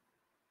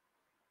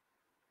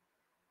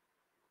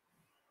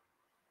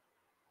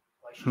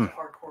 She's a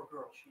hardcore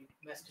girl. She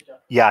messed it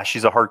up. Yeah,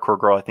 she's a hardcore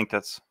girl. I think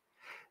that's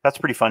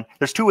pretty fun.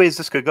 There's 2 ways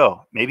this could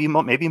go. Maybe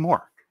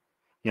more.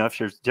 You know, if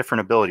there's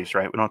different abilities,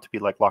 right? We don't have to be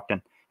like locked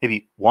in.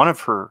 Maybe one of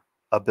her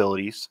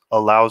abilities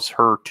allows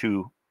her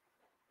to,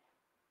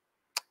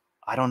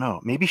 I don't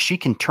know, maybe she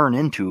can turn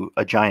into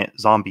a giant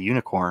zombie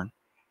unicorn,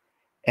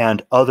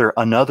 and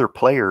another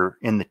player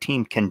in the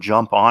team can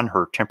jump on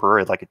her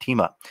temporarily, like a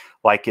team up,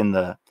 like in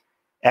the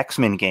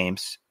X-Men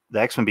games. The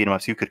X-Men beat 'em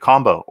ups, you could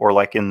combo, or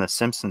like in the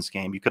Simpsons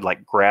game, you could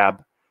like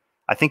grab.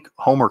 I think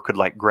Homer could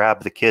like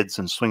grab the kids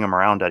and swing them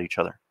around at each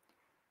other.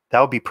 That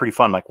would be pretty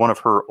fun. Like one of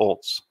her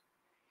ults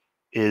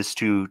is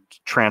to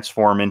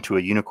transform into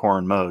a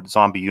unicorn mode,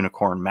 zombie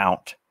unicorn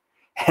mount,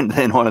 and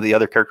then one of the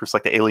other characters,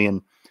 like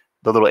the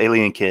little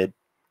alien kid,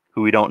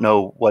 who we don't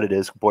know what it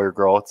is, boy or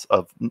girl. It's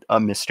of a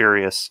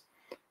mysterious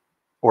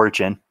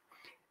origin.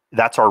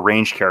 That's our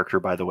range character,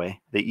 by the way.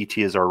 The ET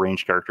is our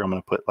range character. I'm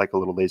going to put like a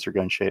little laser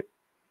gun shape.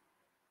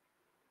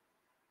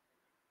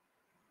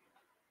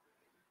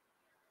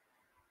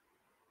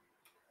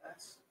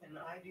 An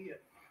idea.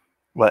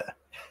 What?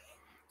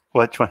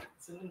 Which one?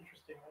 It's an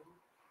interesting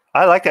idea.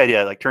 I like the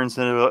idea. Like turns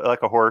into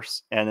like a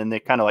horse, and then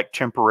they kind of like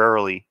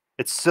temporarily.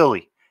 It's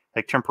silly.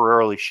 Like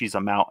temporarily, she's a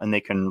mount, and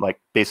they can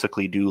like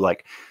basically do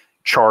like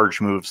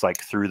charge moves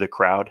like through the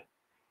crowd,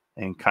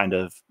 and kind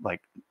of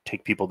like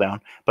take people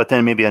down. But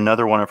then maybe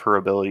another one of her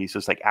abilities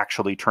is like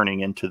actually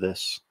turning into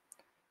this,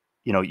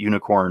 you know,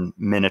 unicorn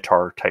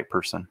minotaur type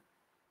person.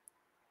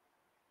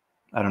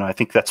 I don't know. I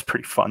think that's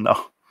pretty fun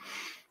though.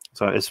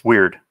 So it's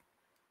weird.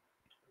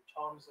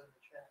 Tom's in the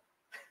chat.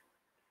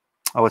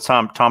 Oh, it's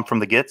Tom. Tom from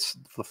the Gits,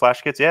 the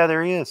Flash Gits. Yeah,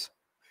 there he is.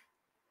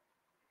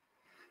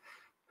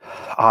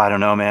 Oh, I don't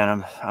know,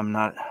 man. I'm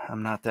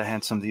not that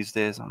handsome these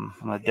days. I'm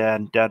a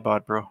dad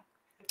bod, bro.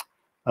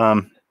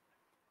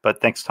 But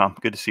thanks, Tom.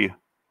 Good to see you.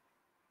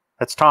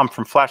 That's Tom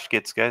from Flash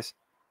Gits, guys.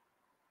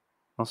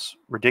 Most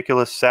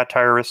ridiculous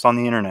satirist on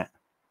the internet.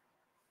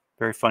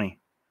 Very funny.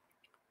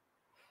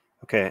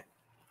 Okay.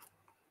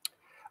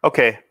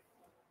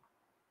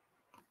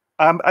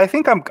 I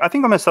think I'm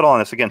gonna settle on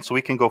this again, so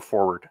we can go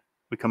forward.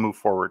 We can move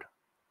forward.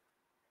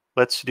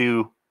 Let's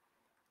do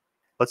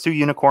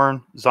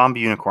unicorn, zombie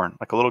unicorn,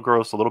 like a little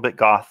girl's a little bit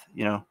goth,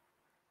 you know,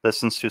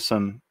 listens to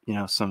some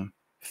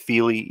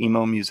feely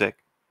emo music,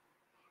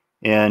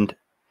 and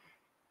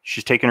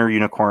she's taking her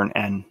unicorn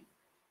and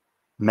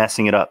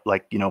messing it up,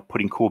 like, you know,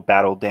 putting cool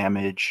battle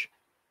damage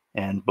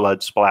and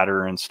blood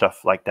splatter and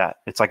stuff like that.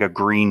 It's like a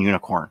green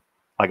unicorn,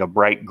 like a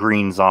bright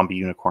green zombie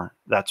unicorn.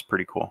 That's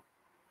pretty cool.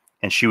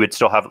 and she would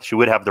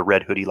have the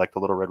red hoodie like the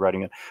Little Red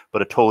Riding Hood,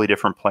 but a totally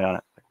different play on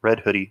it. Like red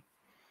hoodie,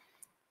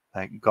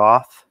 like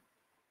goth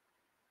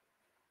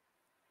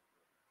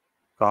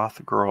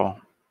girl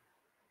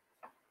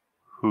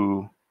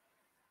who,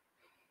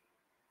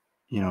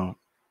 you know,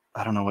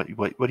 I don't know what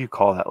do you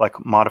call that?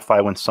 Like modify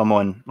when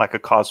someone like a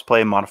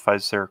cosplay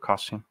modifies their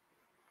costume.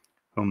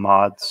 Who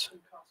mods?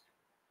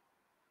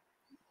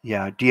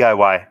 Yeah,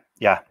 DIY.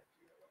 Yeah,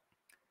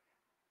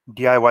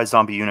 DIY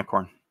zombie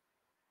unicorn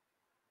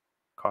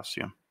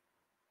costume.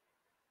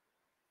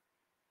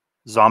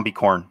 Zombie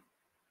corn.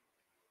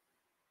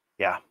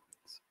 Yeah,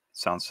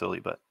 sounds silly,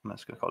 but I'm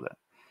just gonna call that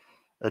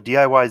a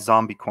DIY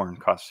zombie corn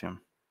costume.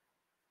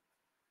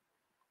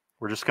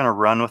 We're just going to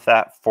run with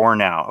that for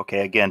now, okay?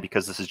 Again,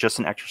 because this is just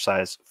an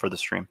exercise for the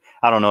stream.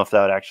 I don't know if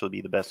that would actually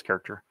be the best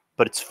character,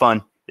 but it's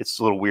fun. It's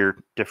a little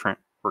weird, different.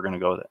 We're going to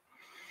go with it.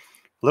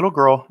 Little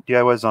girl,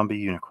 DIY zombie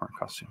unicorn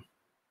costume.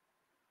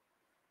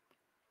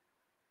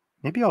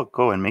 Maybe I'll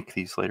go and make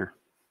these later.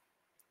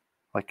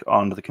 Like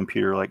onto the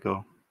computer, like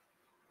go.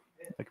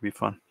 That could be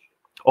fun.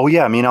 Oh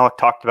yeah, me and Alec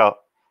talked about,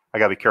 I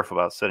got to be careful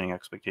about setting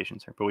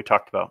expectations here, but we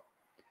talked about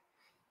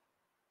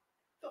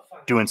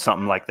doing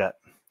something like that.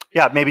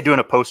 Yeah, maybe doing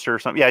a poster or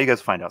something. Yeah, you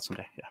guys find out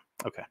someday. Yeah,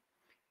 okay.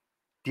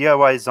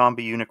 DIY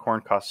zombie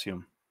unicorn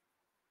costume.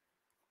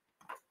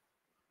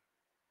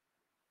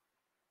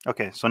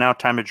 Okay, so now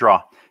time to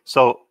draw.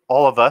 So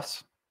all of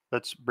us,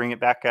 let's bring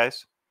it back,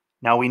 guys.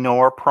 Now we know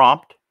our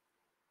prompt.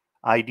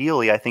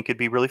 Ideally, I think it'd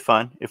be really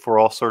fun if we're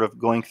all sort of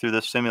going through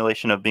this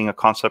simulation of being a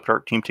concept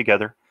art team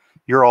together.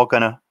 You're all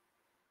going to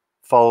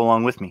follow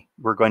along with me.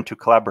 We're going to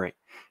collaborate.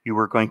 You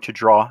are going to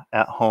draw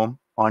at home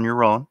on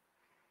your own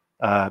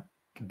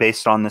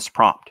based on this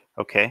prompt,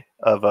 okay,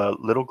 of a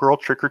little girl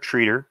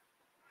trick-or-treater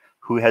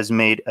who has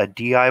made a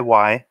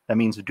DIY, that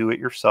means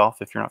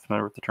do-it-yourself if you're not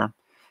familiar with the term,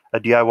 a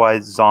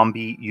DIY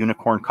zombie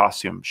unicorn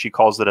costume. She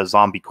calls it a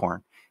zombie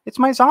corn. It's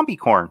my zombie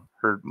corn.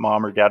 Her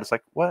mom or dad is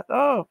like, what?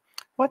 Oh,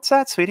 what's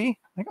that, sweetie?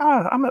 Like,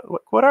 oh,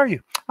 what are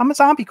you? I'm a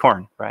zombie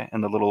corn, right?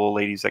 And the little old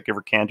ladies that give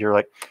her candy are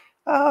like,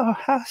 oh,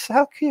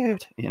 how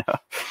cute. You know,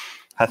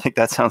 I think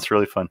that sounds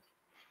really fun.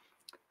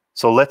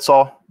 So let's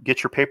all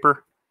get your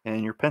paper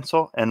and your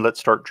pencil and let's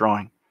start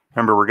drawing.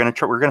 Remember, we're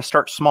gonna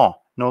start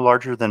small, no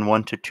larger than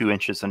 1 to 2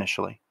 inches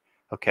initially.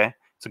 Okay,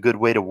 it's a good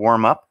way to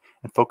warm up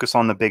and focus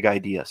on the big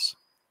ideas.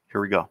 Here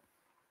we go.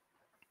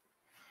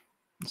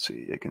 Let's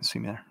see, you can see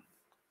me there.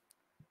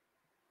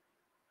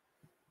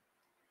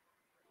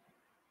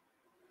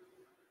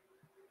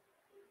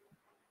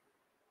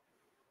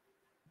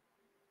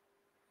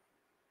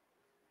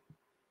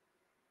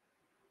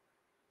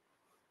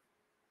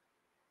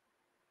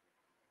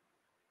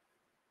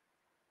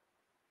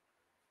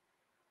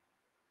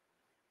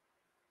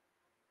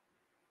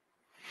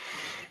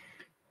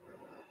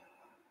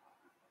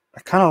 I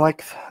kind of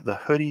like the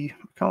hoodie.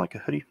 Kind of like a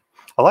hoodie.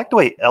 I like the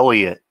way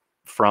Elliot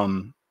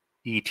from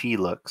E.T.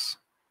 looks.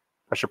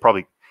 I'm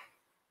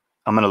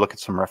going to look at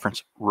some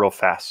reference real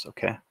fast,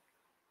 okay?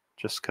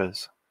 Just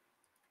because.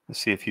 Let's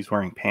see if he's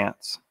wearing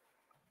pants.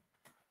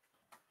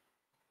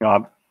 You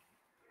know,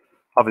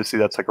 obviously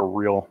that's like a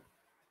real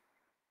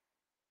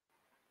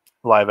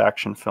live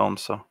action film,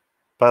 so.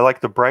 But I like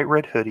the bright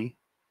red hoodie.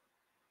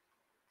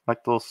 I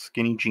like the little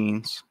skinny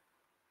jeans.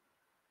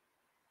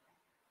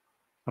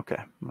 Okay,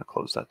 I'm going to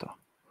close that though.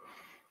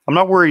 I'm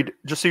not worried,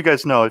 just so you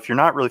guys know, if you're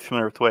not really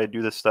familiar with the way I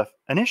do this stuff,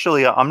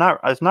 initially I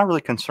was not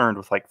really concerned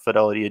with like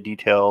fidelity of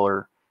detail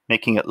or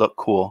making it look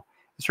cool.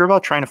 It's really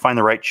about trying to find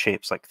the right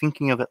shapes, like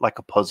thinking of it like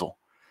a puzzle.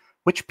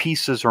 Which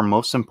pieces are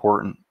most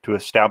important to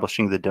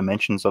establishing the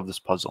dimensions of this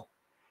puzzle?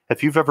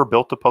 If you've ever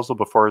built a puzzle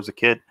before as a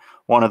kid,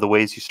 one of the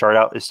ways you start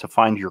out is to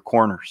find your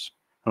corners.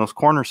 And those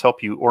corners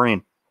help you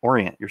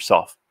orient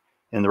yourself.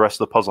 And the rest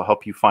of the puzzle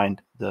help you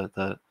find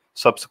the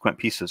subsequent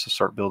pieces to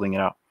start building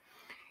it out.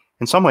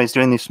 In some ways,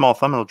 doing these small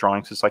thumbnail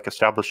drawings is like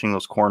establishing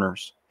those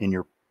corners in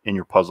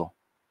your puzzle.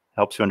 It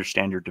helps you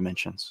understand your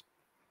dimensions.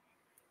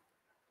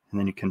 And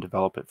then you can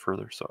develop it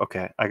further. So,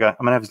 okay, I'm going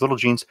to have these little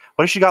jeans.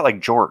 What if she got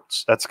like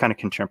jorts? That's kind of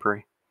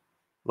contemporary.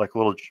 Like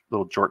little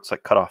jorts,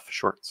 like cut off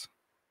shorts.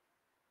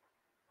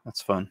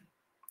 That's fun.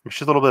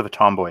 She's a little bit of a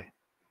tomboy.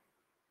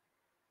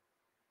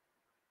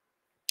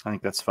 I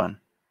think that's fun.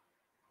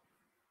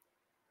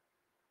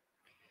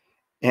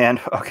 And,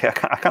 okay, I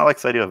kind of like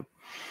this idea of,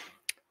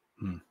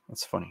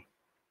 that's funny.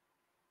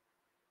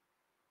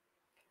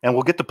 And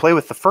we'll get to play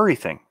with the furry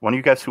thing. One of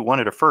you guys who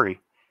wanted a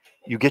furry,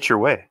 you get your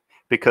way.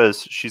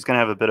 Because she's going to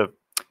have a bit of,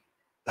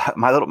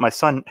 my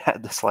son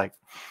had this like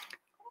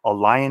a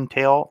lion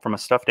tail from a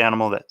stuffed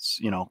animal that's,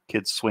 you know,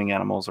 kids swing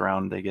animals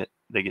around. They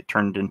get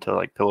turned into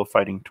like pillow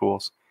fighting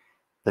tools.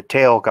 The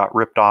tail got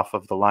ripped off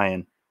of the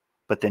lion,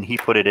 but then he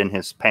put it in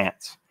his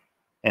pants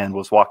and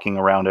was walking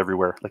around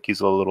everywhere. Like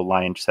he's a little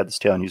lion, just had this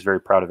tail and he's very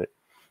proud of it.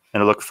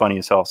 And it looked funny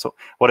as hell. So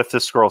what if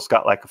this girl's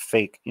got like a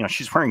fake, you know,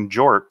 she's wearing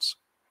jorts,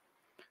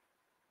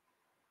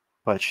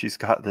 but she's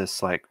got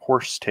this like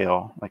horse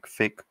tail, like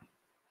fake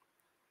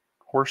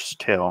horse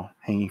tail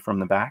hanging from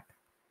the back.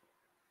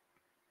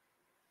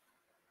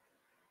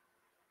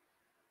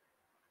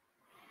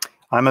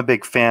 I'm a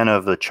big fan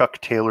of the Chuck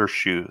Taylor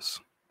shoes,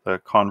 the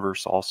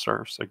Converse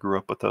All-Stars. I grew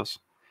up with those.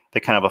 They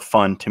kind of a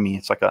fun to me.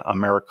 It's like a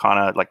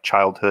Americana, like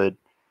childhood.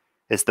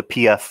 It's the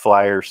PF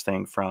Flyers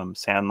thing from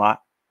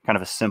Sandlot, kind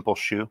of a simple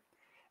shoe.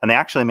 And they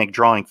actually make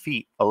drawing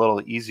feet a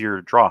little easier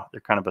to draw.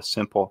 They're kind of a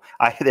simple,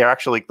 they're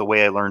actually like the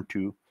way I learned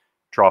to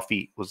draw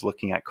feet was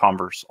looking at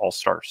Converse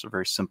All-Stars, a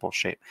very simple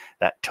shape.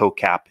 That toe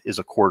cap is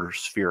a quarter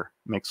sphere.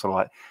 Makes a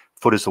lot.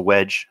 Foot is a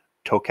wedge.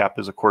 Toe cap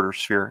is a quarter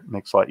sphere.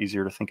 Makes a lot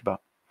easier to think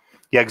about.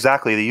 Yeah,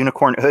 exactly. The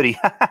unicorn hoodie.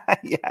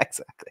 Yeah,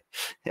 exactly.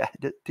 Yeah.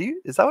 Do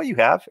you? Is that what you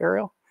have,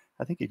 Ariel?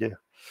 I think you do.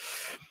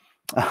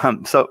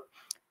 So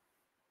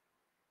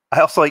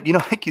I also like,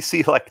 like you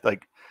see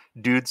like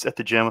dudes at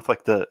the gym with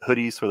like the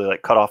hoodies where they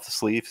like cut off the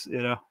sleeves,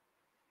 But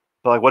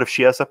like, what if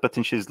she has that, but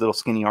then she has little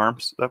skinny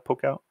arms that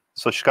poke out?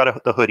 So she's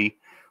got the hoodie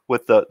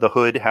with the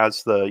hood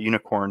has the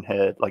unicorn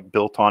head like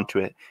built onto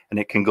it, and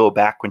it can go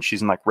back when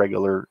she's in like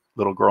regular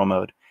little girl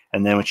mode.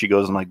 And then when she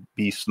goes in like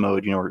beast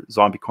mode, or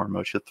zombie corn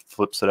mode, she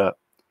flips it up.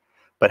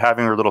 But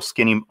having her little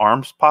skinny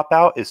arms pop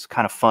out is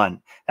kind of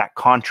fun. That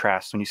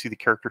contrast when you see the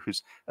character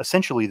who's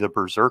essentially the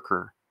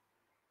berserker,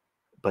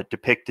 but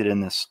depicted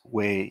in this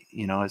way,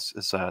 there's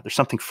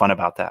something fun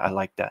about that. I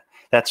like that.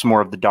 That's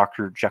more of the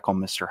Dr. Jekyll,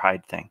 Mr.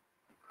 Hyde thing.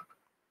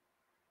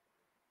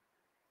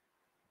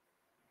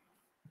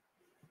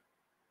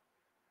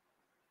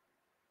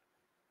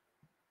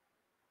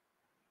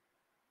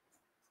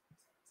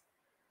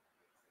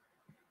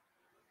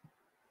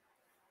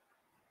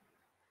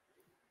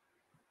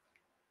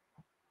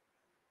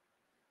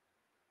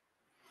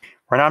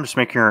 Right now, I'm just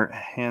making her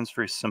hands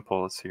very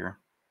simple. Let's see here.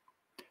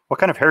 What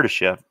kind of hair does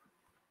she have?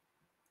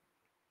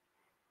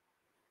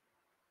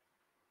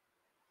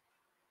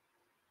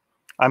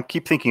 I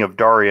keep thinking of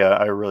Daria.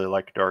 I really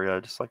like Daria.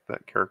 I just like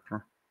that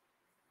character.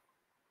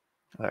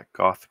 That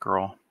goth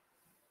girl.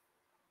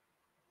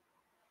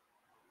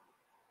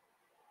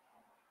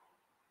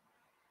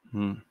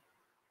 You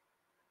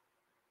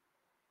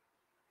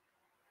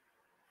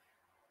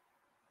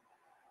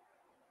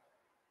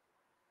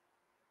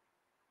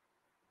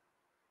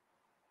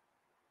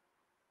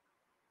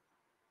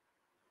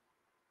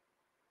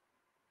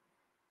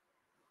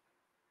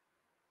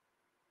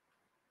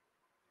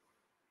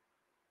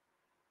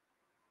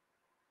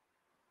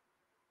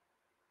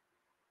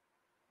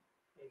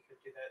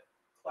could do that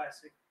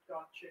classic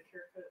goth chick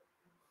haircut,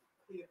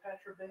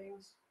 Cleopatra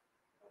bangs,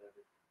 whatever.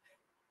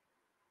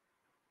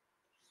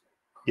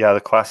 Yeah,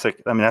 the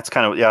classic. I mean, that's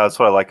kind of, that's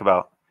what I like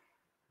about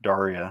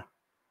Daria.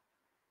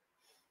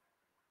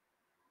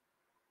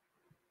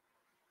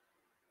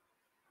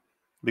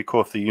 It'd be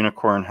cool if the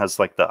unicorn has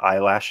like the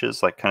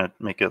eyelashes, like kind of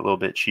make it a little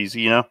bit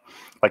cheesy,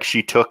 Like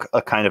she took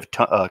a kind of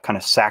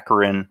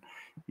saccharine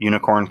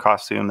unicorn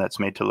costume that's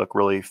made to look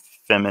really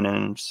feminine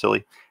and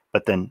silly,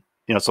 but then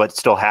so it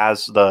still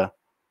has the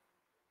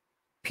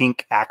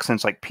pink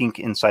accents, like pink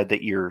inside the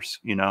ears,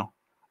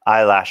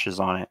 eyelashes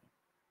on it,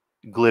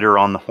 glitter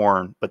on the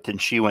horn. But then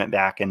she went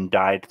back and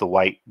dyed the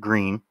white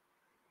green,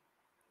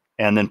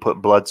 and then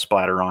put blood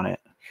splatter on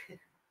it.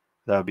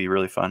 That would be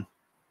really fun.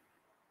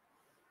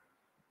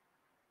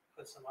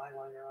 Put some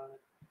eyeliner on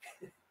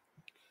it.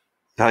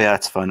 Oh yeah,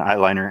 it's fun.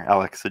 Eyeliner.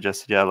 Alex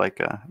suggested, yeah, like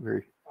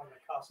very. On the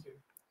costume.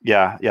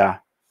 Yeah, yeah.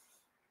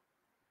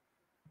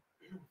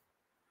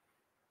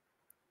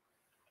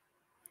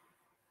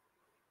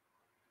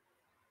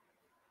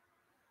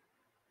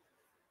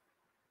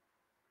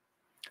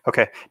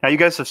 Okay, now you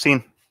guys have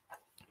seen,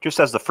 just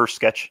as the first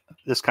sketch,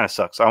 this kind of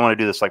sucks. I want to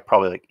do this like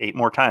probably like 8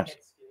 more times.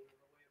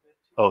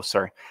 Oh,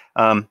 sorry.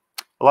 A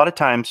lot of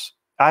times,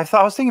 I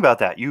was thinking about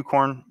that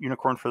unicorn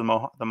for the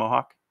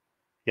mohawk.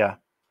 Yeah,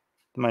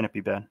 it might not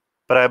be bad,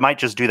 but I might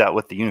just do that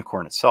with the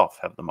unicorn itself.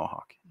 Have the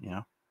mohawk, You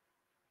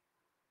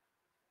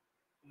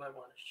might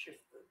want to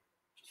shift the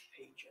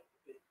page up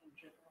a bit in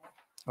general.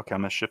 Okay, I'm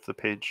gonna shift the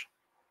page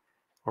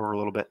over a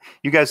little bit.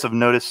 You guys have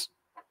noticed,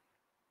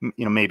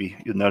 maybe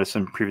you'll notice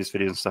in previous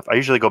videos and stuff, I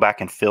usually go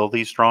back and fill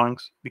these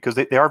drawings because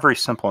they are very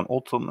simple. And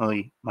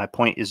ultimately, my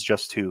point is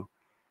just to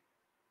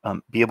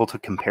be able to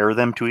compare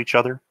them to each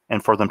other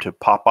and for them to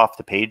pop off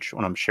the page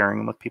when I'm sharing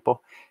them with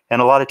people.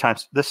 And a lot of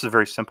times, this is a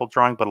very simple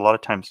drawing, but a lot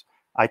of times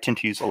I tend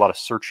to use a lot of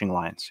searching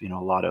lines, a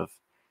lot of,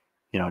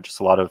 just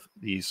a lot of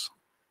these,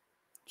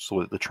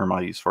 so the term I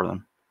use for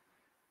them.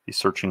 These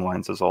searching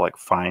lines is all like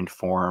find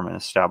form and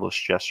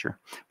establish gesture,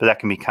 but that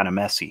can be kind of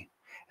messy.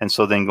 And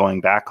so then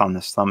going back on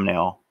this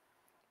thumbnail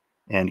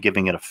and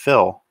giving it a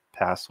fill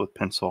pass with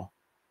pencil,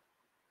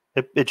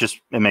 it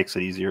makes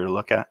it easier to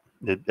look at.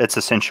 It's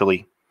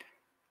essentially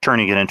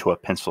turning it into a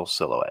pencil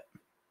silhouette.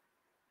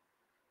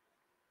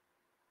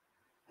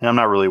 And I'm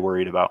not really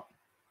worried about,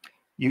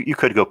 you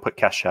could go put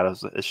cast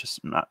shadows. It's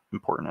just not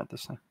important at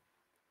this time.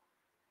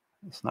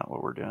 It's not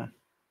what we're doing.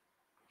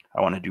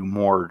 I want to do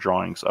more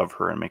drawings of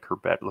her and make her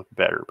bed look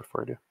better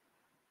before I do.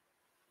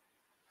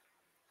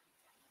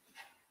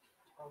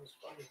 Sounds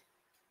funny.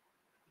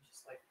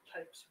 Just like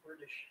types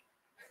wordish.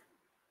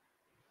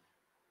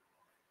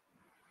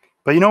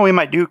 But we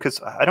might do, because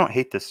I don't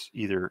hate this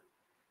either. It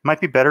might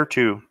be better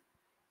to,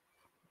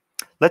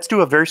 let's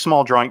do a very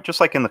small drawing, just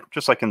like in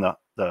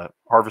the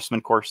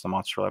Harvestman course, the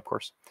Monster Lab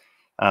course.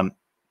 And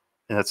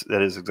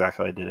that is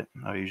exactly how I did it.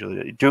 I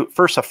usually do a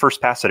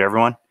first pass at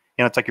everyone.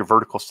 You know, it's like your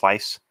vertical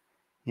slice.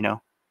 You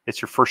know,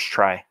 it's your first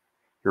try,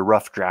 your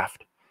rough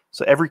draft.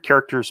 So every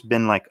character's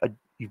been like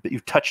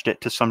you've touched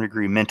it to some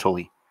degree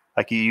mentally.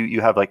 Like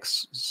you have like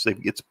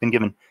it's been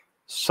given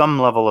some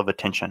level of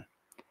attention.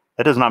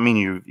 That does not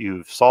mean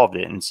you've solved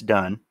it and it's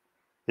done.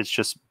 It's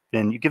just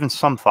been you've given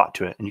some thought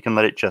to it, and you can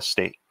let it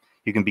gestate.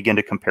 You can begin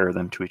to compare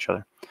them to each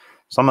other.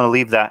 So I'm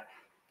going to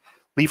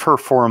leave her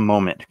for a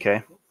moment.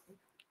 Okay.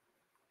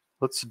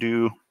 Let's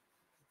do.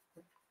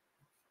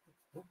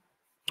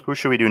 Who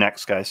should we do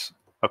next, guys?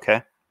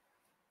 Okay.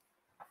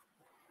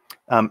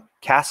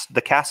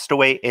 The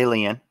Castaway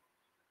Alien.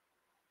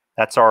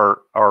 That's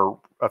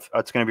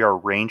it's going to be our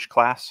range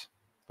class.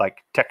 Like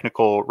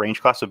technical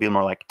range class would be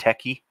more like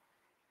techie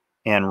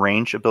and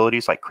range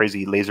abilities, like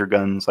crazy laser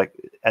guns, like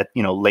at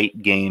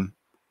late game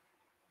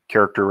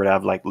character would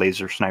have like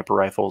laser sniper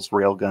rifles,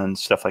 rail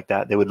guns, stuff like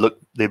that.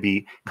 They'd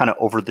be kind of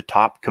over the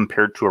top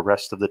compared to the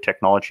rest of the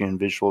technology and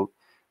visual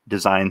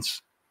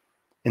designs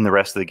in the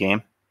rest of the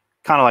game.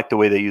 Kind of like the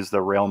way they use the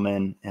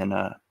railmen and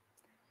the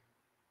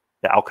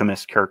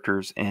alchemist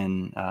characters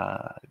in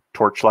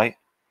Torchlight.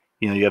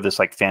 You know, you have this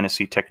like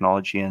fantasy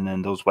technology, and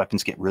then those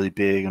weapons get really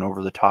big and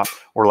over the top,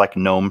 or like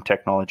gnome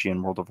technology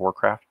in World of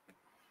Warcraft.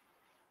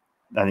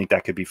 I think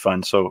that could be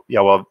fun. So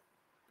yeah, well,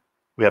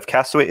 we have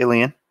Castaway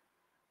Alien,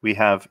 we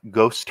have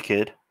Ghost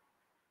Kid,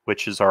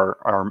 which is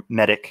our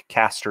medic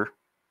caster,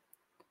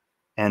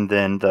 and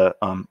then the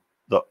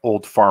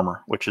Old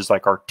Farmer, which is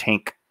like our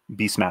tank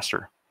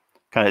beastmaster.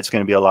 Kind of, it's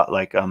going to be a lot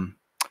like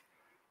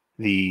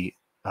the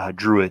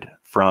druid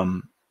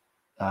from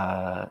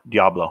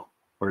Diablo,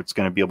 where it's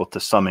going to be able to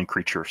summon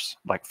creatures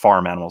like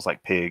farm animals,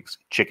 like pigs,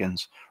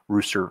 chickens,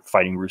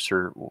 fighting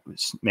rooster,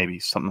 maybe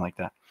something like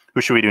that.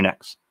 Who should we do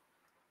next?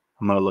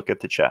 I'm going to look at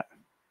the chat.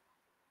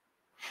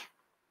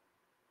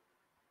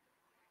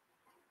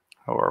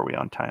 How are we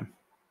on time?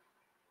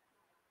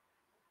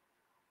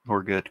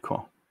 We're good.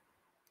 Cool.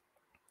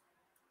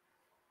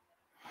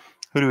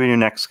 Who do we do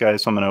next,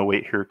 guys? I'm going to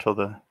wait here till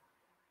the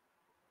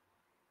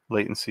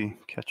latency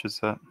catches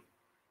up.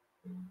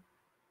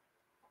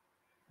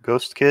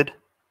 Ghost Kid,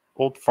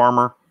 Old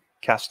Farmer,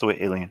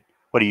 Castaway Alien.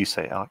 What do you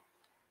say, Alec?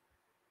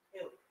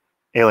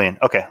 Alien.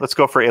 Okay, let's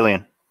go for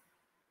Alien.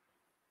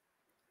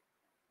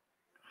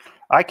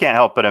 I can't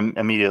help but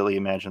immediately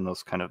imagine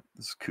those kind of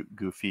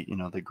goofy,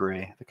 the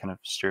gray, the kind of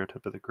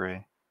stereotype of the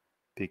gray,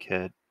 big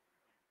head.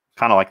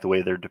 Kind of like the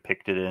way they're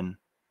depicted in.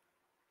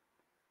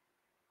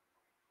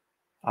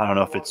 I don't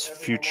know if it's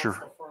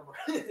future.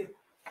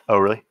 Oh,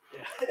 really?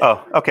 Yeah.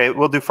 Oh, okay.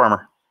 We'll do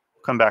Farmer.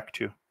 Come back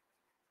to.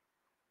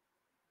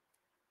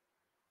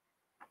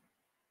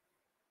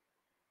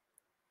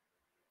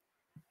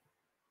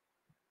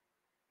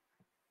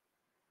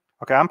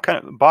 Okay, I'm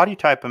kind of body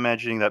type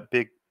imagining that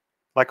big,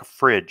 like a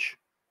fridge,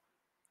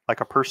 like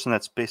a person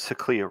that's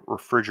basically a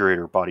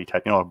refrigerator body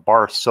type. A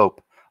bar of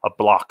soap, a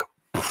block,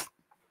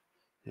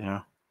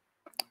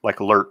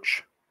 like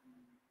Lurch.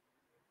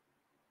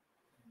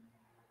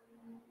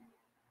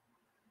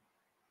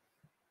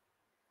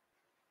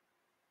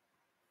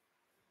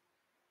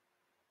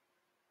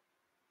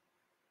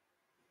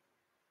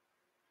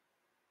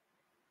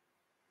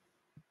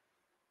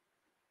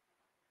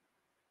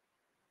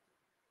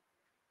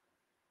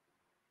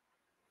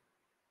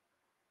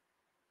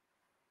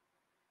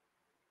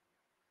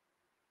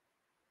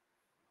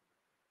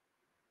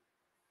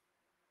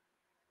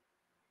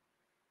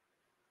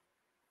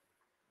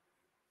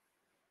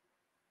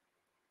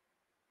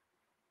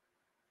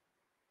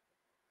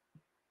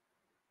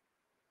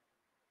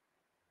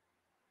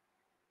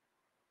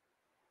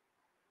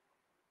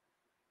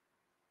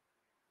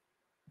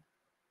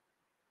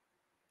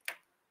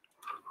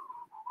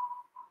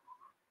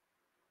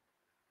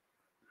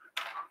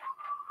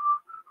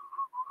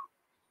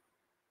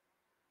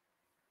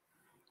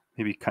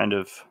 Maybe kind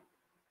of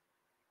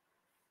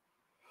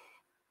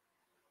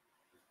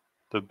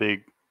the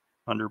big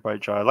underbite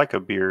jaw. I like a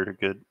beard,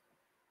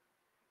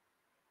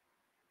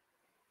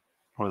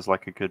 always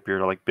like a good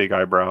beard. I like big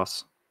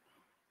eyebrows.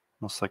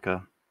 Almost like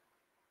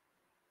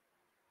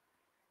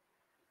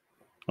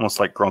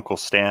Grunkle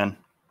Stan.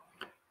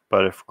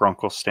 But if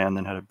Grunkle Stan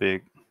then had a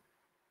big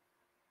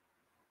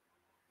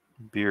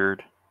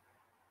beard.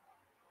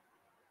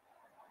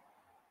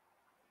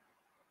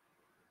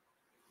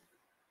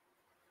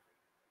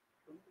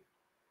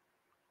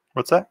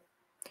 What's that?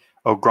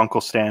 Oh,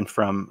 Grunkle Stan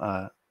from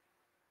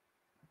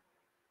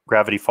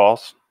Gravity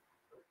Falls.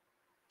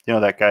 You know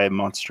that guy,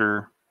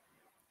 Monster,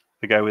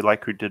 the guy we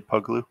like who did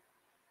Puggloo?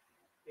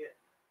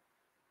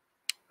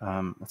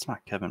 Yeah. That's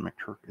not Kevin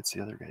McTurk. It's the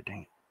other guy.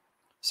 Dang it.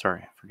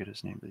 Sorry, I forget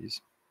his name, but he's...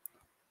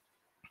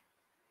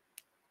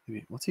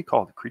 What's he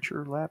called?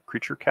 Creature Lab?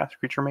 Creature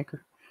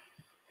Maker?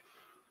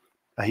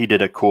 He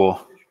did a cool,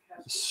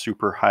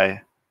 super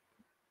high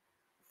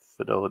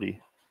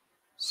fidelity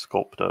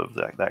sculpt of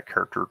that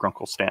character,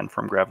 Grunkle Stan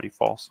from Gravity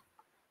Falls.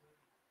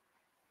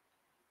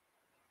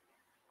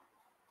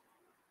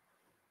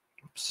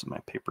 Oops, my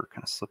paper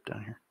kind of slipped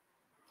down here.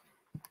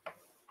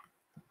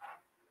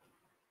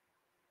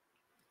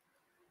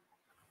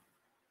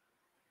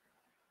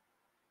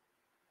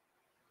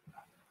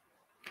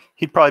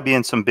 He'd probably be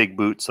in some big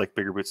boots, like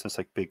bigger boots, that's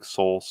like big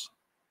soles.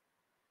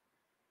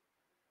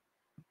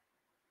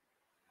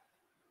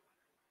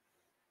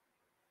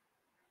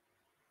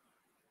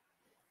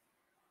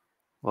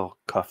 Little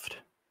cuffed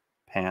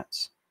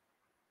pants.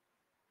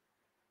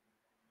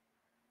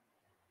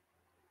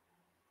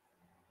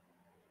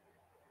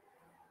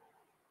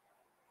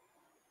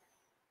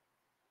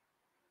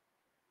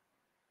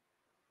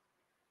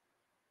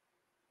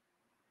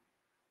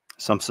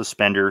 Some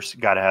suspenders,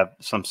 got to have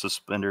some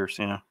suspenders,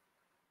 you know.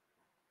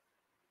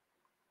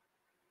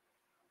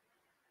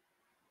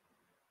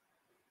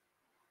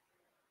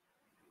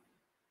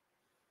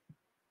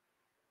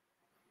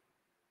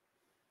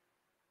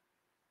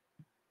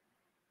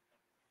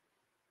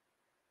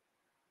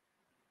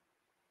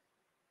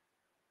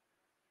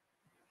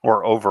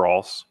 Or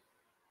overalls.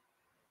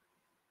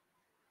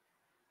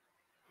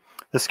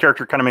 This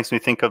character kind of makes me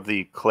think of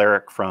the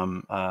cleric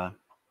from, I'll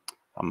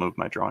move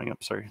my drawing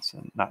up, sorry, it's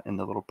not in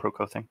the little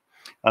Proco thing.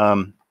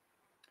 Kind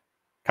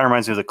of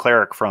reminds me of the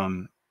cleric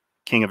from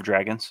King of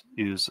Dragons,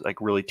 who's like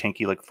really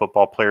tanky, like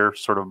football player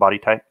sort of body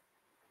type.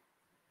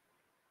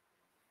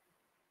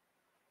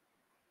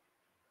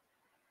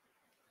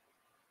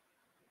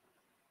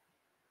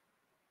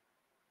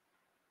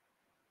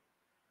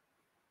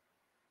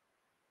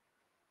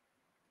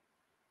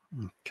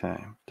 Okay,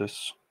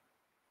 this.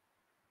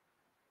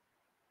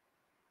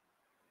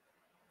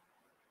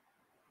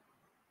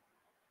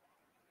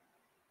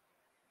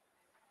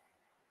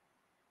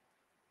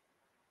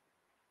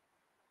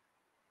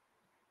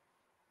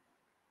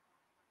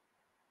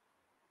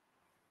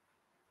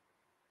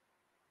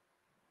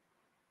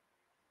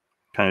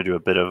 Kind of do a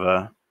bit of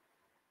a.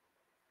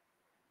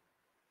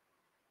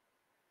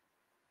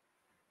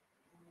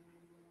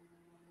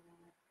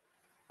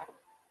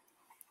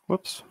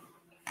 Whoops.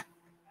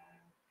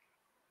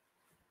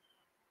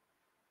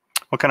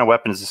 What kind of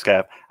weapon does this guy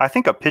have? I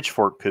think a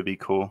pitchfork could be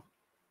cool.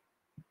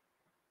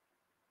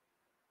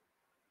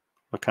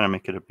 What kind of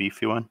make it a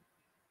beefy one?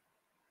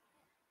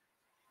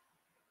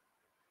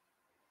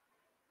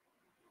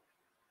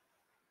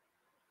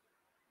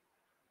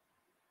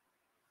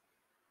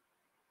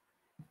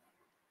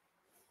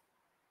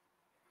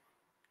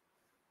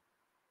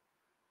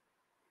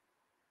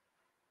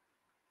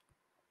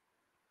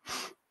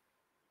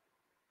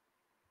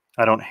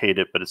 I don't hate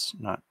it, but it's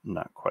not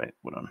quite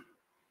what I'm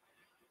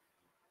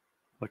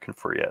looking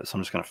for yet. So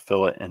I'm just going to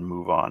fill it and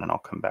move on, and I'll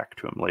come back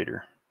to him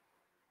later.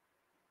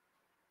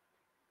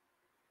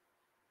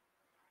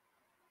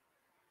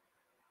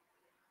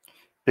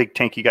 Big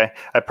tanky guy.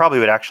 I probably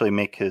would actually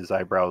make his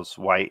eyebrows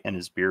white and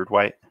his beard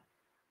white.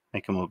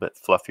 Make him a little bit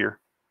fluffier.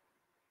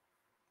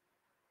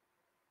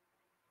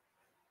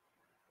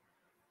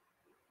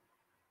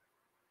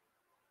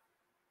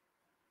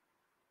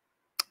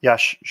 Yeah,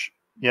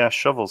 yeah,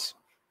 shovels.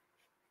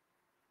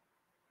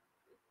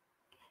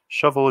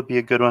 Shovel would be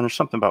a good one. There's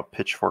something about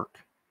pitchfork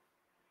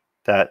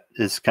that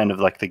is kind of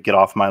like the get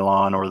off my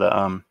lawn, or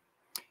the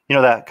you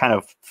know, that kind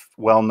of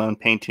well-known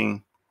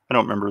painting. I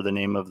don't remember the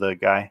name of the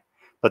guy,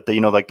 but the,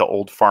 you know, like the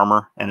old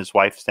farmer and his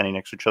wife standing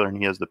next to each other, and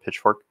he has the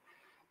pitchfork,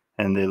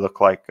 and they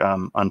look like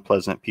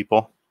unpleasant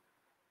people.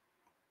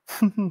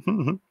 I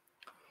don't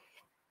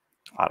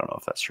know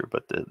if that's true,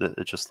 but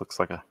it just looks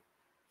like a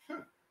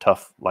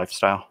tough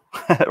lifestyle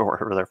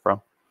wherever they're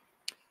from.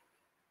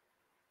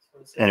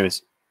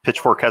 Anyways,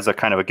 pitchfork has a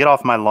kind of a get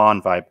off my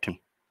lawn vibe to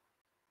me.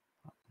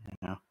 You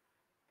know.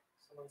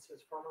 Someone says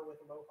farmer with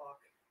a mohawk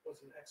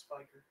was an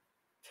ex-biker.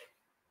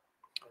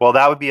 Well,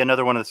 that would be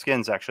another one of the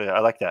skins, actually. I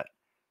like that.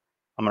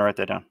 I'm gonna write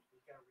that down.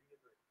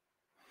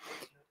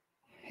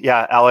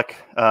 Yeah, Alec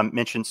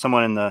mentioned,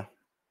 someone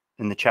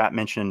in the chat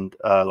mentioned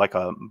like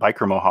a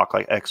biker mohawk,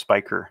 like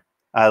ex-biker.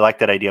 I like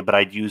that idea, but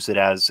I'd use it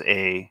as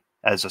a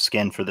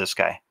skin for this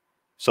guy.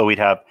 So we'd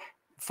have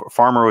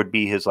farmer would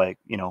be his, like,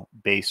 you know,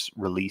 base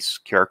release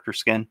character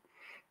skin,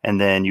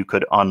 and then you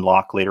could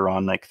unlock later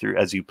on, like through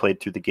as you played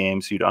through the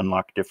games, you'd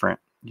unlock different,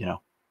 you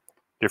know,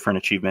 different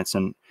achievements,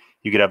 and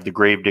you could have the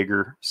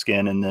gravedigger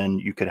skin, and then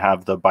you could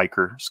have the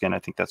biker skin. I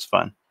think that's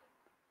fun.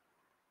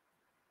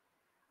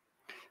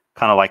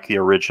 Kind of like the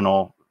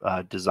original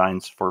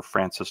designs for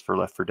Francis for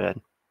Left 4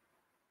 Dead,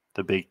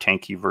 the big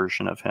tanky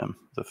version of him,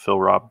 the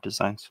Phil Robb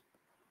designs.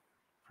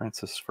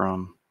 Francis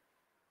from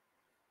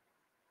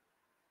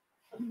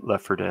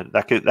Left 4 Dead.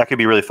 That could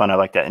be really fun. I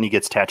like that. And he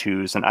gets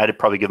tattoos, and I'd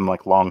probably give him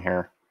like long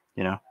hair,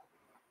 you know.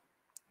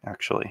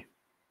 Actually.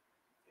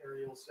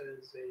 Ariel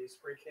says a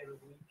spray can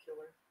of weed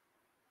killer.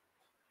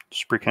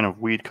 Spray can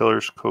of weed killer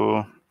is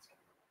cool.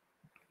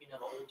 You know,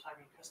 the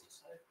old-timey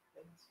pesticide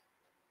things.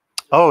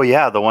 Oh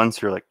yeah, the ones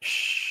who are like,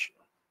 shh.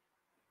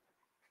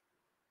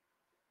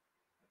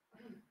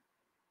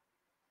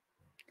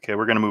 Okay,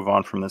 we're gonna move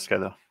on from this guy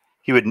though.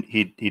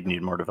 He'd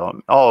need more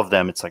development. All of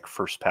them, it's like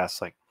first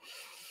pass, like,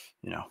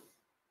 you know.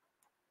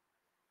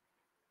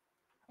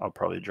 I'll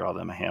probably draw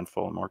them a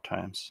handful more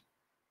times.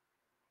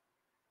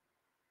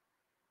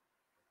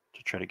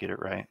 to try to get it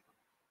right.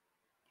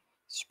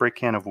 Spray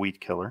can of weed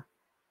killer.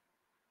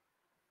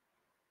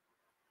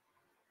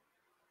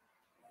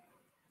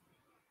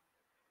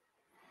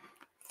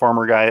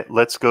 Farmer guy.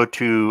 Let's go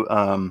to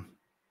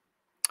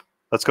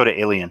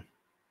alien.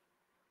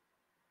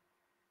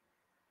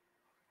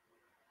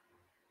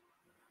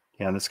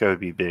 Yeah, this guy would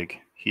be big.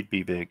 He'd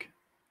be big.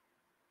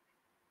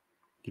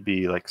 He'd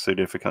be like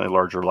significantly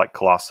larger, like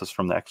Colossus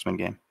from the X-Men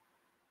game.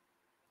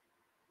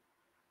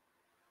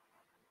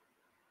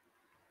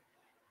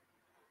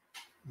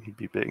 He'd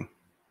be big.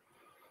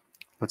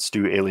 Let's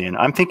do alien.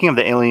 I'm thinking of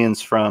the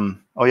aliens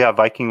from, oh yeah,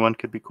 Viking one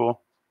could be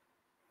cool.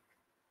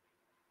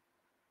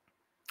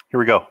 Here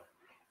we go.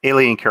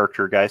 Alien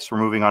character, guys. We're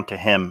moving on to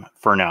him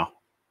for now.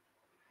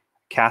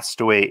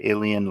 Castaway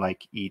alien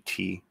like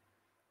E.T.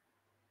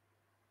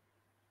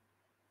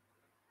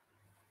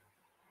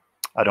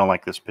 I don't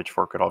like this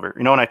pitchfork at all.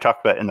 You know, when I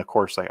talked about in the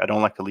course, like I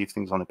don't like to leave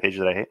things on the page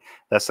that I hate.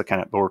 That's the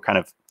kind of, but we're kind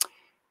of,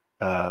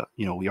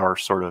 you know, we are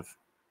sort of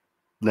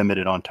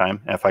limited on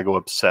time. And if I go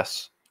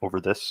obsess over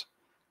this,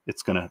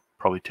 it's going to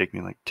probably take me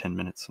like 10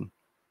 minutes and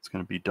it's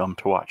going to be dumb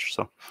to watch.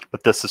 So,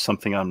 but this is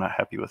something I'm not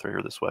happy with right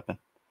here, this weapon.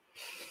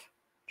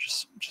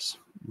 Just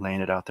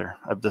laying it out there.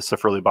 This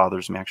stuff really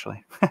bothers me,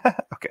 actually.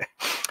 Okay.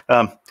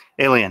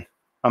 Alien.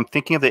 I'm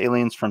thinking of the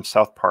aliens from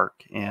South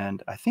Park,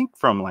 and I think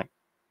from like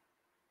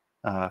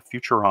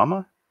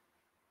Futurama.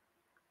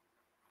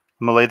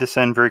 I'm going to lay this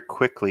in very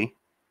quickly.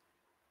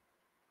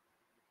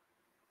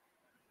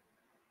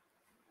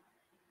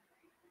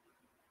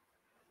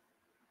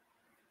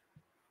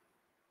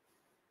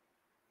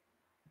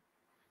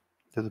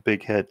 There's a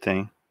big head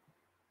thing.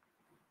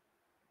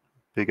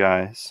 Big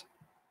eyes.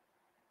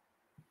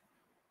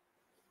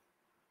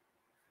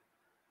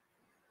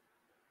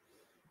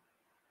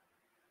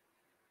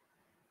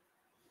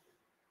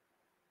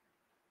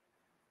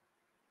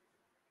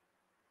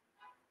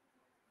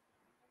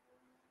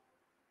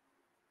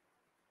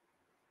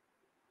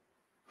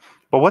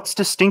 But what's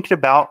distinct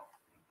about,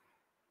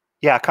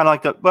 yeah, kind of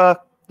like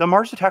the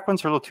Mars Attack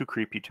ones are a little too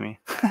creepy to me.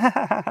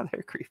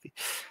 They're creepy.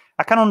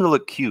 I kind of want them to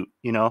look cute,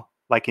 you know,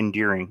 like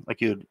endearing,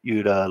 like you'd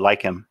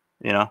like him,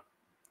 you know,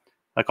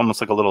 like almost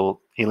like a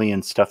little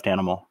alien stuffed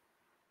animal.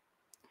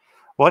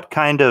 What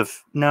kind of,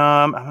 no,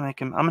 I'm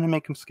gonna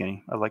make him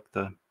skinny. I like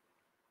the,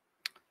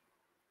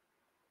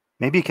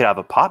 maybe he could have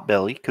a pot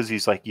belly because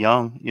he's like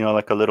young, you know,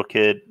 like a little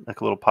kid,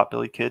 like a little pot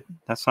belly kid.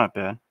 That's not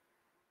bad.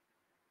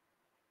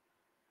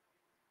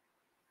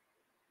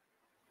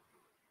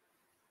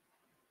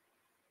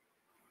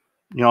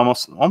 You know,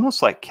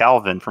 almost like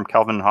Calvin from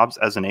Calvin and Hobbes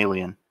as an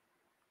alien.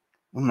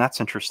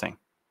 That's interesting.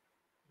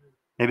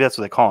 Maybe that's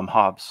what they call him,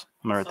 Hobbes.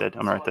 I'm gonna write that.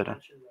 I'm gonna write that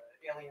down.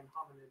 Alien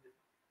hominid,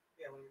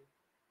 alien,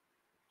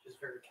 which is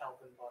very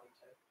Calvin body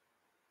type.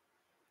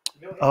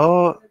 You know,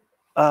 Oh,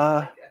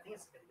 I think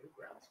it's the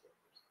Newgrounds.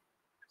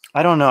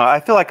 I don't know. I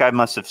feel like I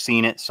must have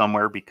seen it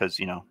somewhere because,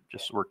 you know,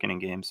 just working in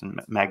games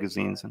and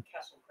magazines and.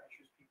 Castle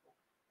Crashers people.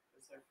 It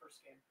was their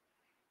first game.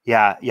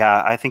 Yeah.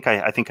 I think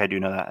I do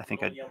know that. I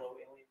think I. Yellow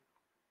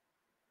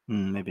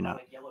alien. Maybe not.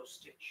 Like Yellow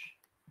Stitch.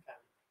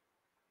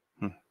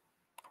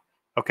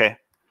 Okay.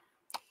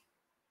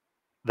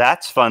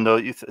 That's fun though.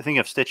 You think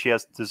of Stitch?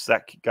 Does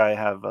that guy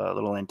have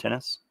little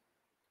antennas?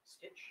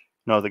 Stitch?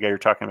 No, the guy you're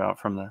talking about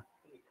from the.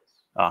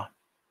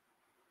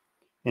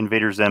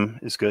 Invader Zim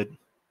is good.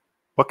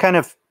 What kind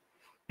of?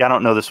 Yeah, I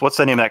don't know this. What's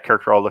the name of that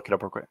character? I'll look it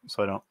up real quick.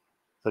 So I don't.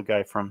 The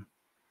guy from.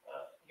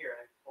 Here,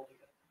 I hold it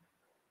up.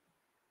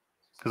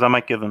 Because I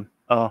might give him.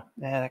 Oh,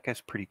 yeah, that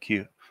guy's pretty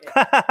cute.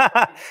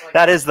 Yeah.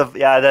 that is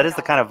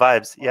the kind of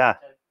vibes. Yeah,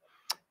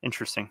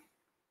 interesting.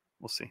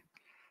 We'll see.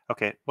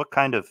 Okay, what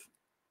kind of?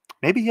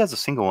 Maybe he has a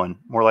single one,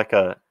 more like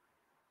a.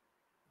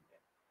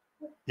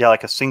 Yeah,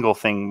 like a single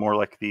thing, more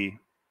like the.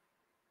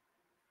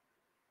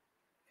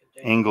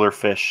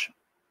 Anglerfish.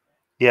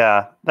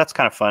 Yeah, that's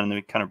kind of fun. And then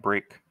we kind of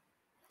break.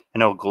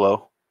 And it'll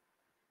glow.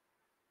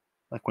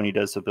 Like when he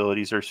does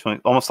abilities, or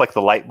almost like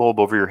the light bulb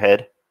over your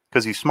head.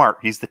 Because he's smart.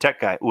 He's the tech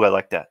guy. Ooh, I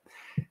like that.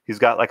 He's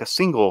got like a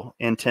single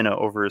antenna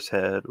over his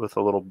head with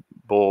a little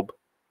bulb,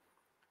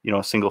 you know,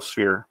 a single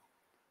sphere.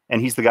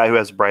 And he's the guy who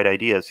has bright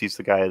ideas. He's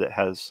the guy that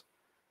has,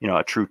 you know,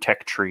 a true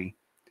tech tree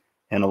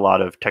and a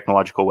lot of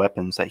technological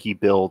weapons that he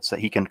builds that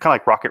he can, kind of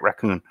like Rocket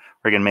Raccoon,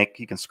 where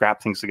he can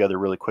scrap things together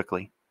really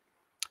quickly.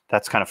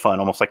 That's kind of fun,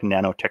 almost like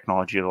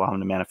nanotechnology to allow him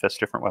to manifest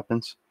different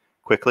weapons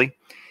quickly.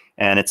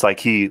 And it's like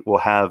he will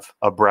have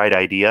a bright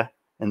idea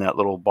and that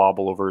little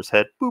bauble over his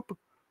head, boop,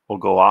 will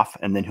go off,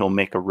 and then he'll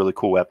make a really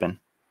cool weapon.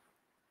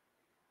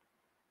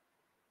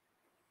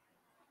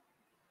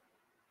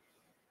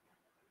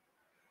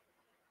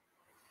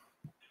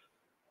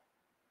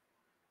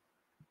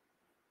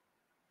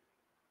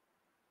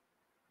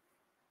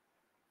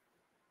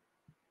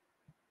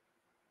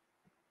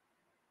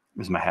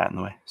 Is my hat in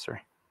the way?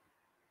 Sorry.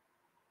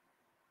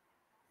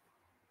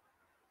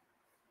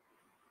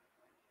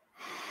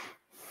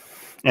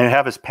 And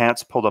have his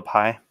pants pulled up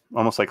high,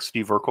 almost like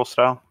Steve Urkel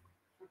style.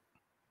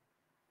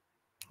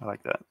 I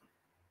like that.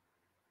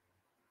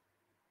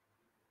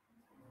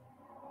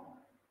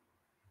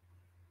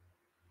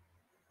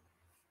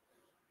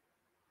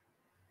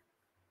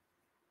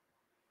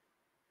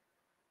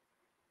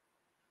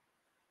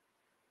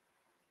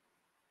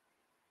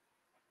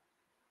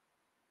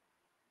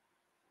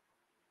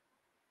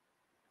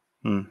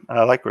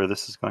 I like where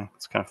this is going.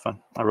 It's kind of fun.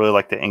 I really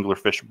like the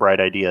anglerfish bright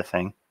idea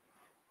thing.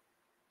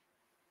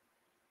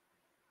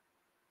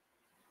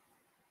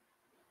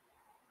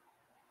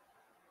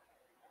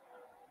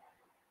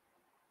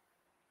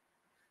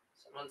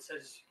 Someone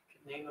says you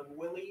could name him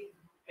Willie,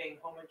 paying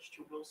homage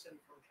to Wilson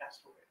from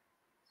Castaway.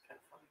 It's kind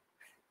of funny.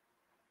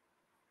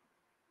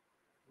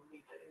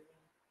 Willie Day.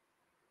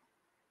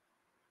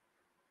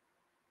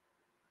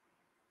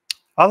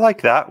 I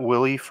like that,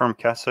 Willie from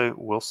Castaway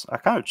Wilson. I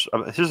kind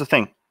of here's the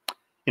thing,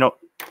 you know,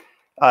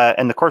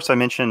 and the course I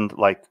mentioned,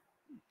 like,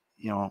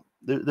 you know,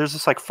 there's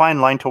this like fine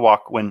line to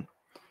walk when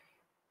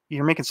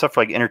you're making stuff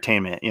for like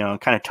entertainment, you know,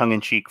 kind of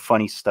tongue-in-cheek,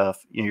 funny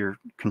stuff. You're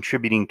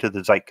contributing to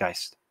the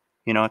zeitgeist.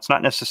 You know, it's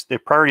not necessarily,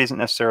 the priority isn't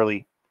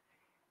necessarily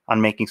on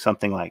making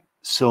something like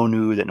so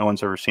new that no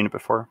one's ever seen it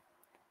before.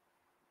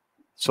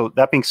 So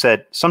that being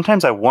said,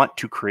 sometimes I want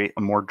to create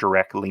a more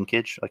direct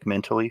linkage, like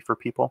mentally, for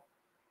people.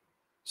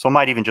 So I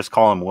might even just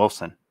call him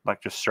Wilson,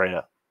 like just straight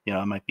up. You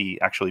know, it might be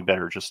actually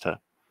better just to,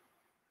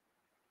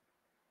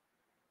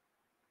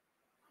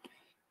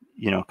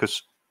 you know,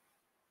 because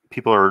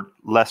people are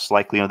less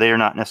likely, you know, they are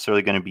not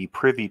necessarily going to be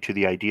privy to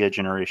the idea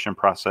generation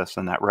process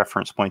and that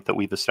reference point that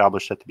we've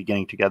established at the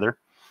beginning together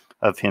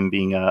of him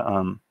being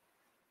a,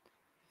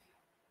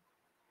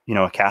 you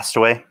know, a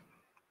castaway.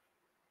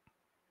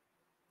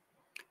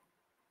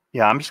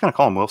 Yeah, I'm just going to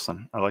call him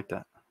Wilson. I like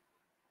that.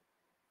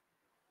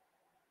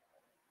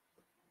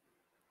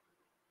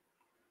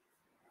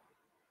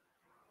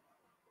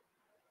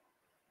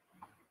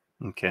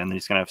 Okay, and then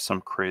he's going to have some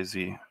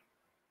crazy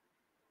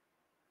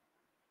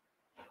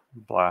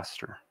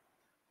blaster.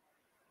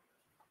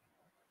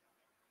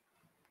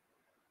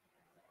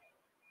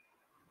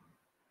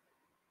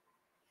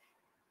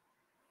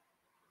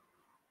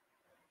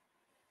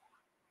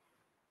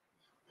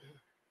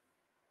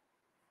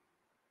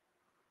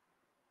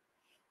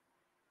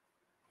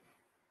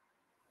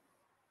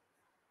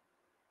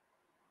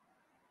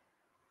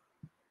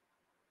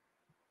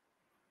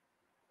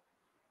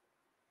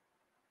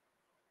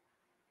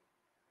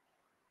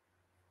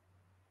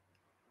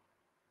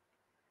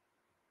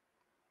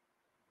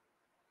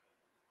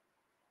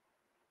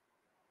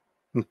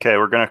 Okay,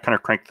 we're gonna kind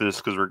of crank through this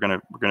because we're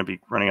gonna be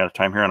running out of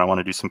time here, and I want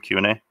to do some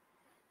Q&A.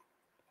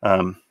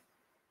 We're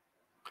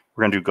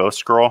gonna do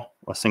Ghost Girl,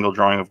 a single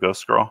drawing of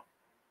Ghost Girl,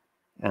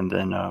 and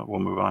then we'll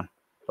move on.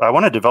 I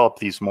want to develop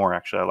these more.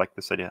 Actually, I like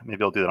this idea.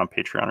 Maybe I'll do that on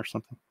Patreon or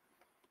something.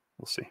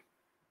 We'll see.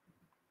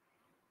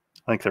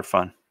 I think they're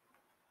fun.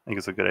 I think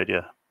it's a good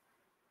idea.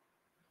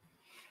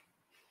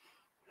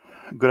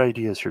 Good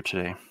ideas here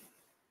today,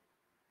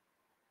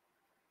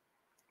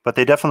 but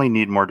they definitely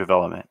need more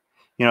development.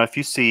 You know, if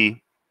you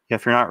see,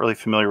 if you're not really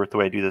familiar with the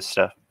way I do this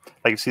stuff,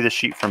 like you see this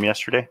sheet from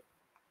yesterday.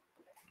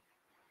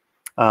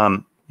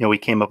 You know, we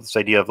came up with this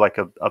idea of like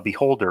a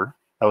beholder.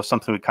 That was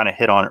something we kind of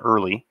hit on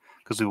early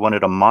because we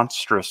wanted a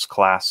monstrous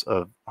class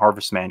of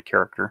Harvestman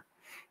character.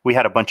 We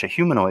had a bunch of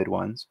humanoid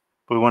ones,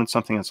 but we wanted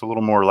something that's a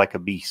little more like a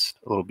beast,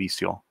 a little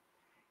bestial.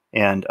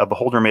 And a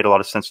beholder made a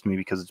lot of sense to me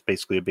because it's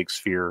basically a big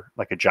sphere,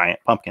 like a giant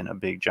pumpkin, a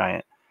big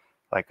giant,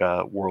 like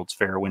a World's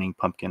Fair winning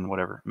pumpkin,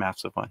 whatever,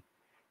 massive one.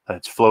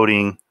 It's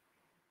floating,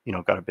 you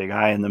know, got a big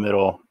eye in the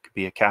middle. Could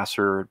be a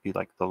casser, it'd be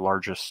like the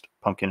largest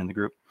pumpkin in the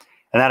group.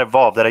 And that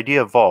evolved, that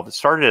idea evolved. It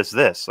started as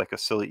this, like a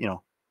silly, you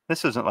know,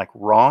 this isn't like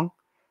wrong.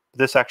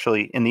 This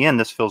actually, in the end,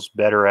 this feels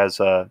better as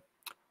a,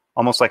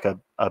 almost like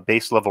a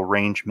base level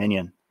range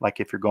minion.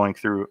 Like if you're going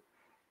through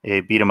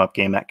a beat 'em up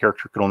game, that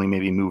character could only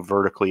maybe move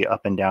vertically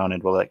up and down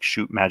and will like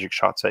shoot magic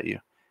shots at you.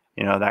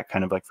 You know, that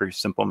kind of like very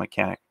simple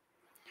mechanic.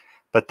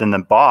 But then the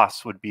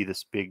boss would be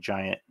this big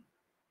giant,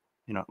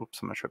 you know, oops,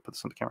 I'm not sure I put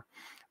this on the camera.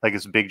 Like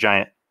this big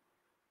giant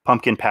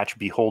pumpkin patch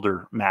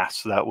beholder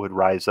mass that would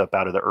rise up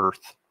out of the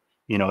earth.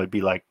 You know, it'd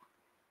be like,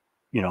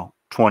 you know,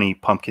 20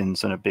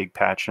 pumpkins in a big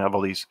patch and have all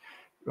these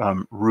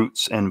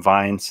roots and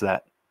vines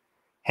that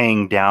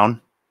hang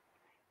down.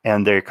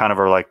 And they kind of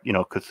are like, you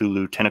know,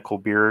 Cthulhu tentacle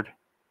beard.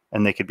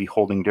 And they could be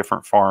holding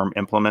different farm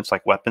implements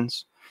like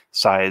weapons,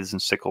 scythes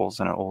and sickles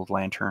and an old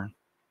lantern,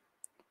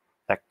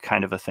 that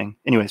kind of a thing.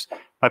 Anyways,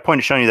 my point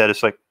of showing you that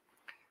is like,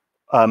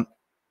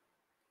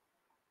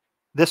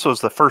 this was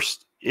the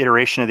first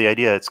iteration of the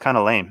idea. It's kind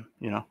of lame,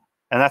 you know,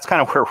 and that's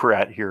kind of where we're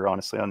at here,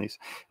 honestly, on these,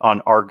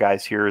 on our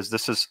guys here, is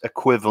this is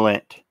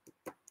equivalent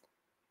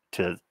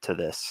to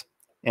this.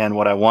 And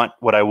what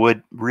I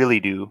would really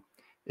do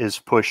is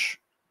push,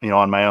 you know,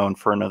 on my own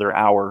for another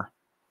hour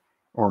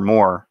or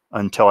more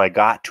until I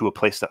got to a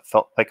place that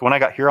felt like, when I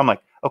got here, I'm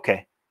like,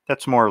 okay,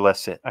 that's more or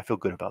less it. I feel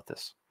good about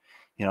this.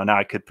 You know, now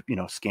I could, you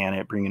know, scan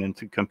it, bring it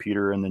into the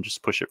computer, and then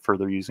just push it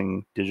further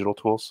using digital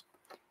tools.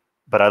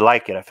 But I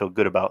like it. I feel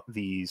good about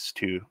these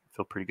two. I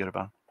feel pretty good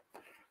about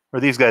them.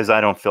 Or these guys,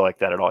 I don't feel like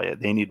that at all yet.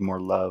 They need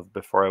more love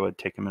before I would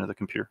take them into the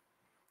computer.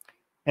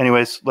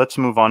 Anyways, let's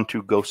move on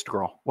to Ghost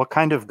Girl. What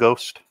kind of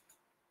ghost?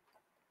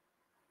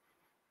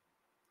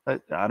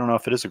 I don't know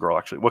if it is a girl,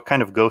 actually. What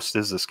kind of ghost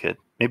is this kid?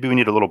 Maybe we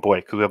need a little boy,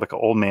 because we have like an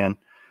old man.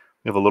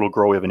 We have a little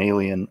girl. We have an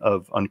alien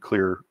of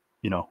unclear,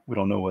 you know, we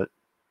don't know what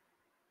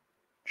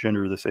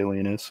gender this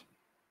alien is.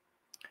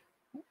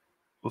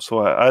 So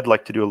I'd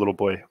like to do a little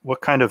boy.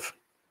 What kind of,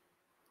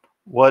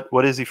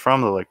 what is he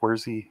from though? Like,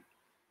 where's he?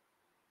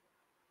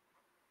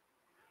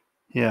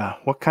 Yeah,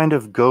 what kind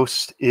of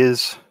ghost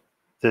is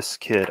this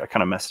kid? I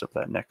kind of messed up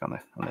that neck on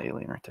the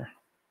alien right there.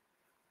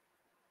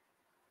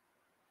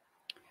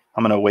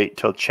 I'm gonna wait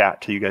till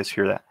chat till you guys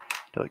hear that,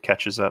 till it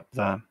catches up.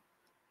 The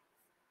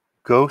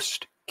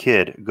ghost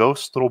kid,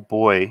 ghost little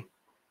boy,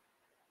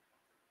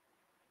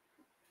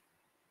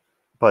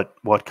 but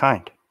what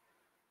kind?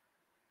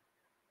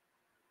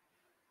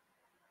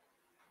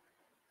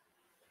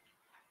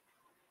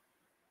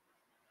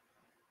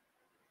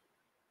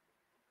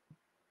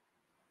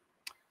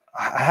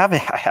 I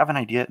have an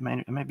idea. It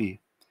might be,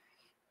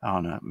 I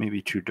don't know,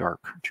 maybe too dark,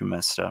 too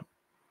messed up.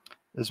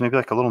 There's maybe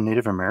like a little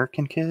Native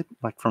American kid,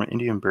 like from an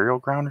Indian burial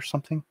ground or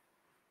something,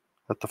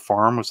 that the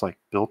farm was like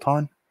built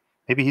on.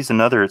 Maybe he's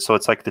another. So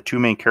it's like the two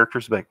main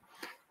characters, like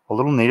a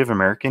little Native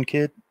American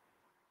kid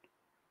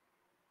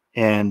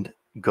and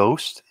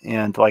ghost,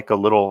 and like a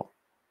little,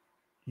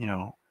 you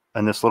know,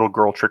 and this little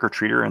girl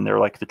trick-or-treater, and they're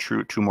like the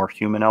two more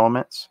human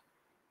elements.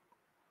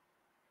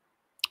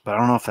 But I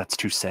don't know if that's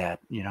too sad,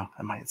 you know.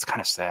 It's kind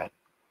of sad.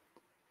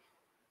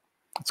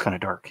 It's kind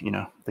of dark, you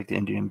know, like the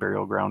Indian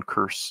burial ground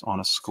curse on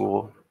a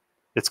school.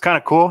 It's kind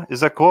of cool. Is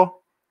that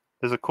cool?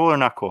 Is it cool or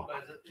not cool?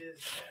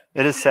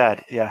 It is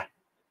sad, yeah.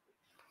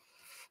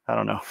 I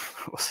don't know.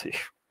 We'll see.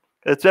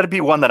 It's got to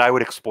be one that I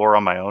would explore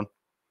on my own.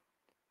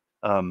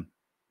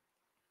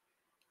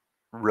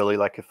 Really,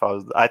 like if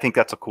I think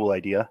that's a cool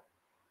idea,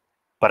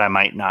 but I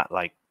might not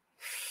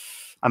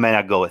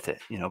go with it,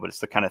 you know. But it's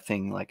the kind of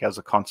thing, like as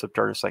a concept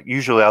artist, like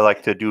usually I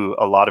like to do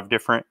a lot of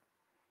different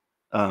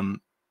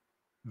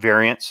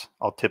variants.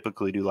 I'll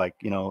typically do like,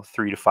 you know,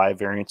 3 to 5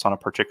 variants on a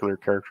particular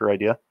character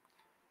idea.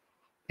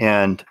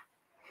 And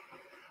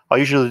I'll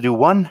usually do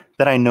one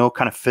that I know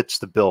kind of fits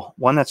the bill,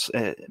 one that's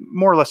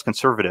more or less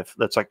conservative,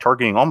 that's like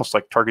almost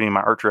like targeting my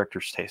art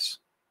director's taste.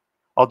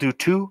 I'll do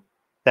 2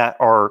 that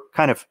are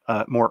kind of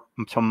more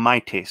to my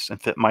taste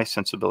and fit my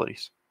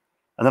sensibilities.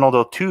 And then I'll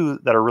do 2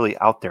 that are really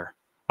out there,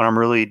 when I'm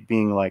really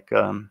being like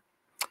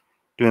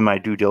doing my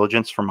due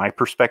diligence from my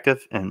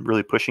perspective and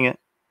really pushing it.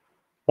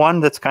 One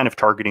that's kind of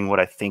targeting what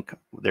I think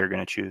they're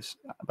going to choose,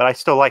 but I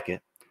still like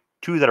it.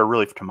 2 that are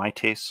really to my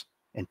taste,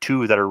 and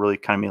 2 that are really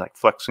kind of me like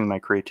flexing my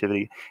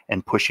creativity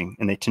and pushing,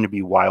 and they tend to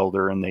be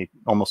wilder, and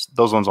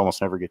those ones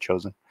almost never get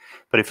chosen.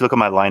 But if you look at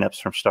my lineups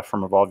from stuff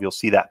from Evolve, you'll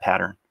see that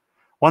pattern.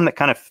 One that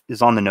kind of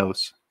is on the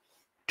nose,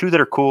 2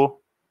 that are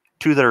cool,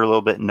 2 that are a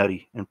little bit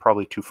nutty and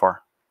probably too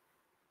far.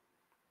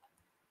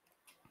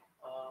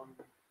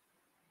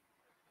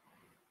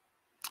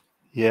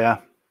 Yeah.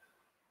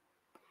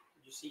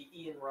 Did you see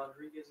Ian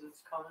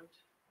Rodriguez's comment?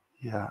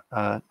 Yeah.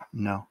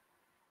 No.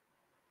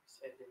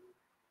 Said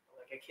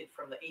like a kid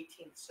from the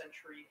 18th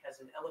century has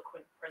an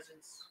eloquent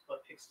presence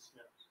but picks his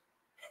nose.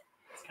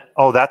 That's kind of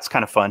oh, that's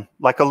kind of fun.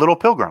 Like a little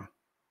pilgrim.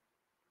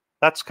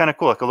 That's kind of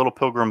cool. Like a little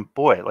pilgrim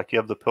boy. Like you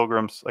have the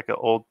pilgrims, like an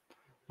old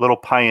little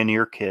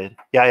pioneer kid.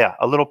 Yeah,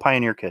 a little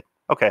pioneer kid.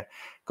 Okay.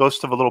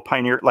 Ghost of a little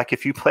pioneer. Like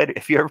if you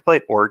ever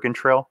played Oregon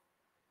Trail,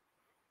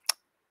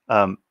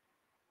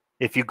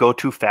 if you go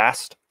too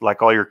fast,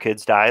 like all your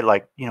kids die.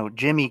 Like, you know,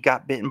 Jimmy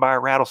got bitten by a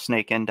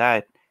rattlesnake and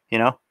died, you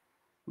know,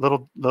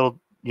 little,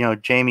 you know,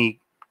 Jamie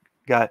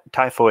got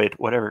typhoid,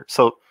 whatever.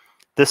 So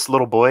this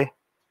little boy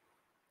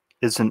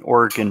is an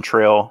Oregon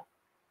Trail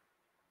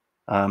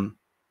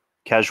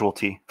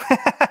casualty.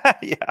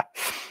 Yeah.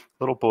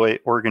 Little boy,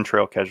 Oregon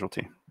Trail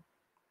casualty.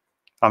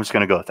 I'm just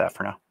going to go with that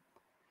for now,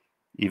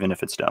 even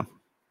if it's dumb.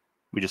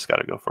 We just got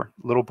to go for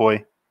it. Little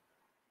boy,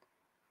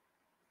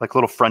 like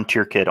little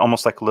frontier kid,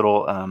 almost like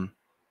little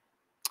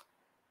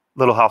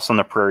House on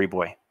the Prairie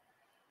boy.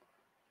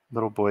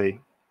 Little boy,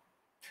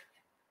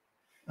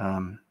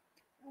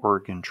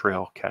 Oregon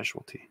Trail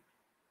casualty.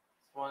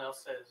 Someone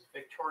else says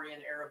Victorian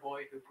era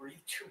boy who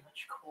breathed too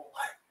much coal.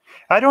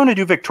 I don't want to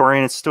do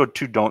Victorian. It's still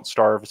too don't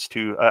starve. It's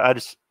too.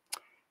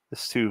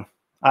 It's too.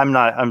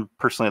 I'm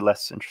personally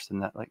less interested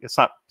in that. Like it's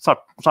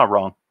not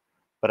wrong,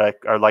 but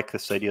I like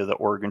this idea of the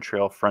Oregon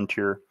Trail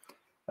frontier,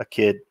 a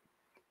kid.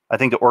 I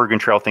think the Oregon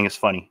Trail thing is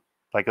funny.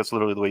 Like that's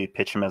literally the way you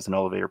pitch him as an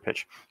elevator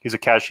pitch. He's a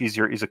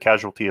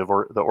casualty of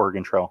the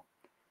Oregon Trail.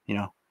 You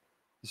know,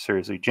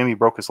 seriously, Jimmy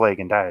broke his leg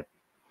and died.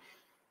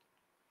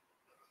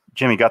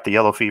 Jimmy got the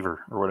yellow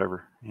fever or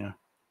whatever. You know,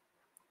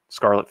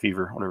 scarlet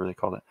fever, whatever they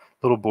called it.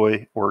 Little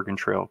boy, Oregon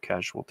Trail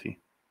casualty.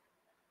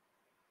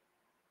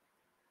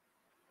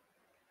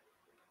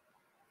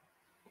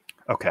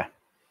 Okay.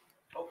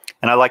 Oh.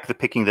 And I like the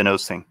picking the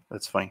nose thing.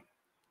 That's funny.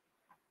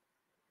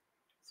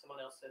 Someone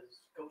else says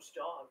ghost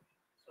dog.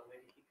 So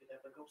maybe he could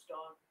have a ghost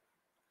dog.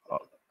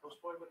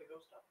 Ghost boy with a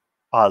ghost dog.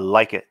 I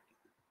like it.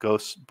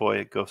 Ghost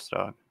boy, ghost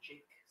dog.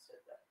 Jake said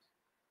that.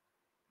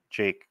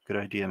 Jake, good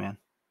idea, man.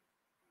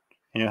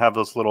 And you have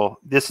those little,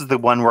 this is the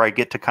one where I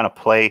get to kind of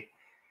play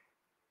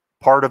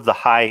part of the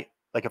high,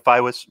 like if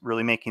I was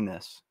really making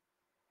this,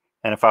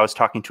 and if I was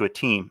talking to a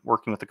team,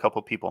 working with a couple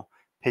of people,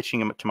 pitching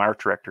them to my art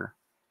director,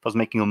 if I was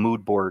making a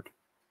mood board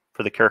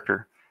for the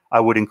character, I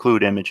would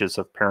include images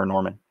of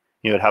Paranorman.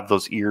 You know, it'd have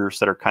those ears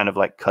that are kind of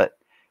like cut,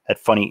 at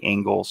funny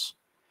angles.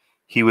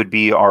 He would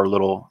be our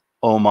little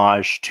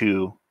homage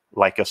to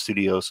Leica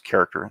Studios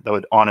character. That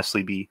would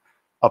honestly be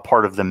a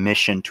part of the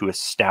mission to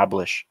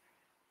establish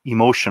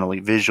emotionally,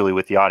 visually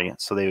with the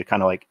audience. So they would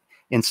kind of like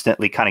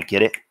instantly kind of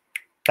get it.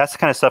 That's the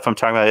kind of stuff I'm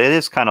talking about. It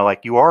is kind of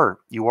like you are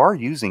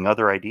using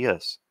other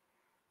ideas,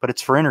 but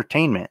it's for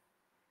entertainment.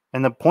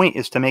 And the point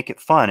is to make it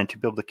fun and to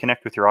be able to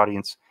connect with your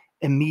audience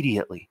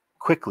immediately,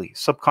 quickly,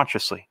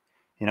 subconsciously.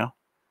 You know,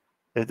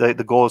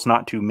 the goal is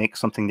not to make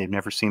something they've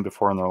never seen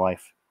before in their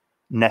life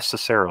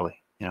necessarily.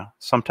 You know,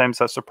 sometimes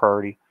that's a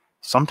priority.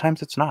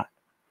 Sometimes it's not.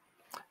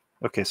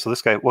 Okay, so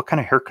this guy, what kind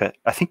of haircut?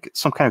 I think it's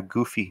some kind of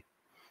goofy,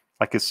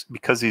 like it's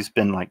because he's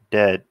been like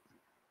dead.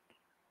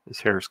 His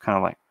hair is kind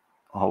of like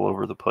all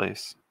over the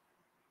place.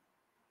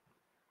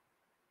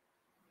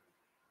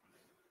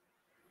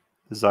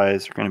 His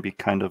eyes are going to be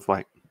kind of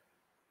like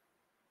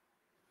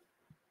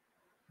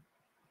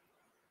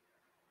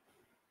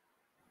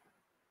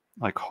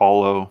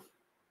hollow.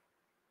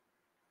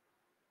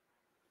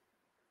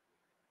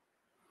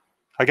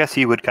 I guess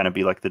he would kind of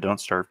be like the Don't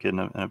Starve kid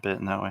in a bit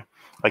in that way,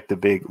 like the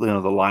big, you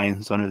know, the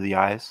lines under the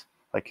eyes,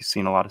 like you've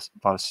seen a lot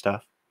of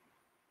stuff.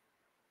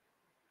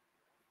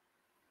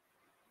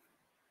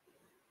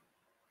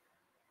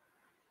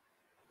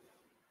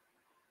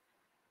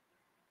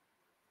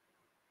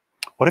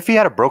 What if he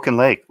had a broken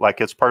leg? Like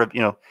it's part of,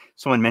 you know,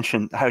 someone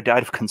mentioned how he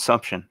died of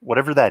consumption,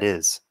 whatever that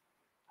is.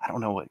 I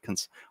don't know what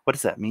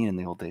does that mean in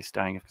the old days,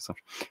 dying of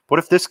consumption. What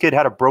if this kid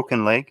had a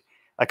broken leg,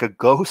 like a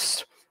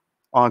ghost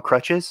on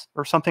crutches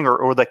or something,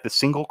 or like the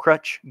single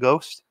crutch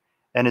ghost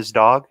and his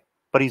dog,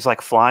 but he's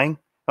like flying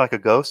like a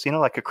ghost, you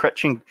know, like a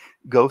crutching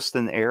ghost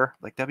in the air.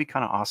 Like that'd be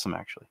kind of awesome,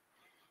 actually.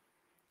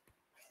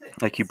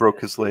 Like he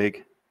broke his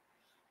leg.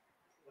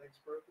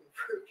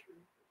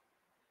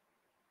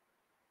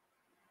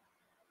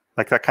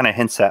 Like that kind of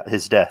hints at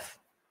his death,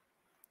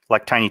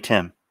 like Tiny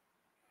Tim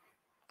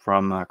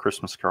from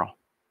Christmas Carol.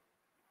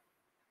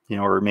 You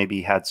know, or maybe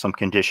he had some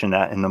condition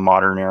that in the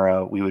modern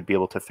era we would be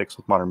able to fix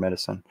with modern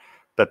medicine.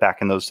 But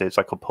back in those days,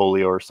 like a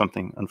polio or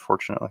something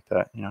unfortunate like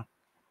that, you know.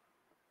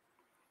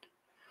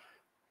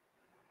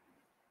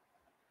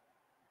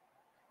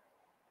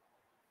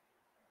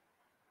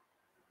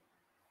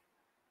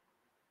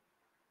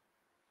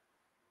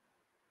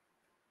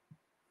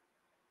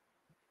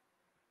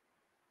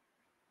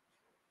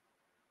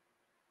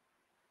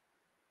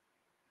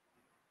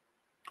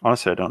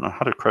 Honestly, I don't know how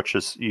to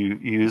crutches. You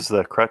use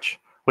the crutch.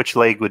 Which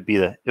leg would be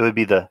it would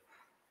be the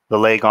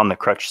leg on the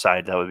crutch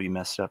side that would be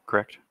messed up,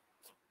 correct?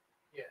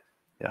 Yeah.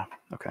 Yeah.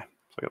 Okay.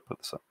 So I gotta put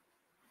this up.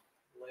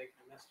 Leg,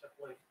 messed up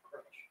leg,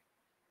 crutch.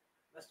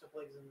 Messed up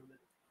legs in the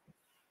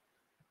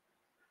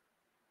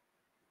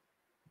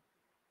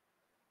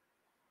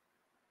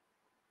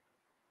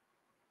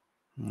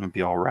middle. It'd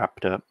be all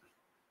wrapped up.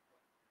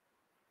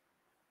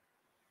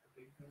 A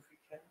big goofy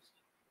cast.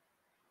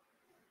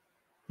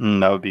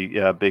 That would be,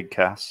 yeah, a big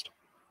cast.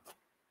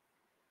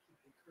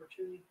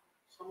 Cartoony,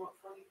 somewhat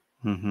funny.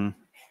 Mm-hmm.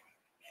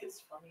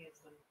 As funny as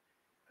the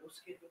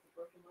ghost kid with the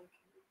broken leg.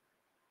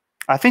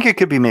 I think it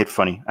could be made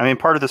funny. I mean,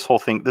 part of this whole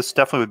thing, this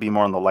definitely would be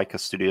more on the Leica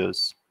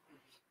Studios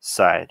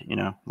side, you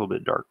know, a little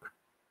bit dark.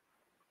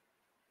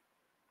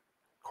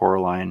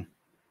 Coraline.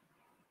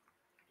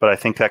 But I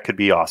think that could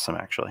be awesome,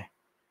 actually.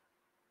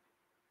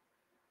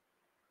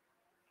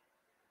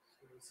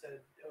 So he said,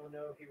 oh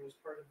no, he was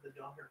part of the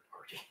Donner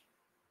Party.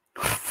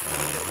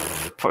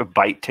 A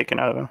bite taken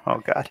out of him. Oh,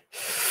 God.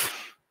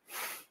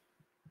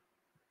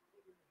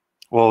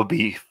 Well, it'd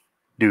be,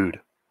 dude,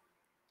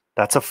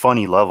 that's a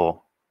funny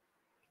level.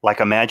 Like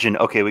imagine,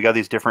 okay, we got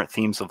these different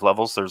themes of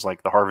levels. There's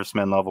like the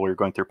Harvestman level where you're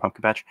going through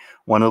Pumpkin Patch.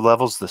 One of the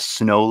levels, the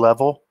snow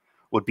level,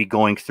 would be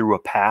going through a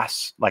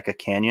pass, like a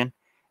canyon.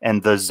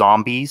 And the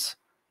zombies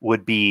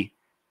would be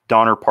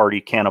Donner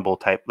Party cannibal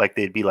type. Like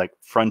they'd be like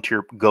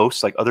frontier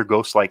ghosts, like other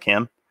ghosts like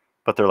him.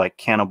 But they're like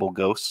cannibal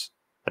ghosts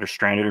that are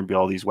stranded and be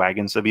all these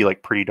wagons. It'd be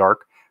like pretty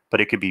dark.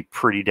 But it could be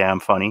pretty damn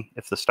funny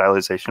if the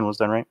stylization was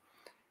done right.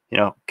 You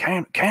know,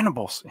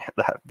 cannibals.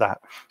 That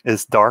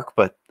is dark,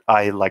 but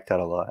I like that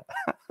a lot.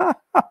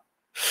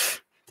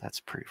 That's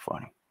pretty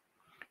funny.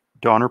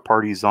 Donner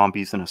Party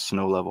zombies in a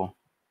snow level.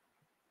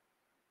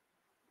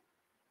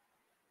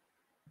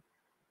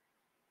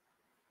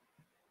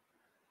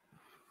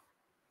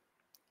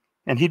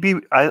 And he'd be,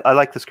 I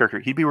like this character.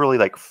 He'd be really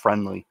like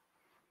friendly.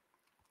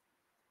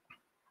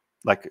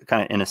 Like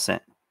kind of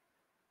innocent.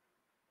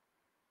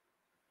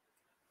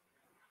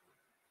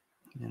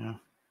 You know?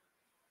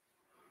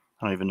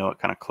 I don't even know what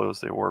kind of clothes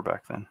they wore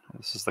back then.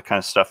 This is the kind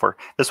of stuff where,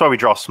 that's why we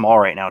draw small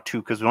right now too,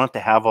 because we don't have to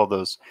have all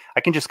those.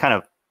 I can just kind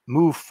of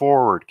move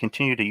forward,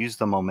 continue to use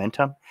the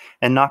momentum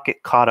and not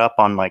get caught up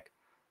on like,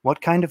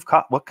 what kind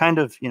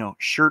of, you know,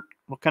 shirt,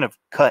 what kind of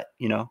cut,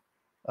 you know,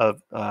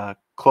 of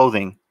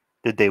clothing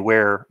did they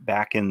wear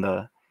back in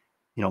the,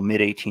 you know,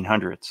 mid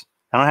 1800s?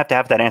 I don't have to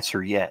have that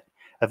answer yet.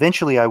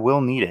 Eventually I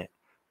will need it.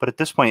 But at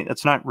this point,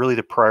 it's not really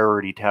the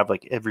priority to have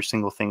like every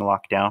single thing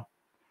locked down.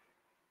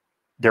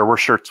 There were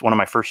shirts. One of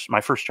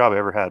my first job I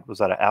ever had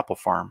was at an apple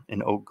farm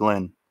in Oak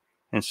Glen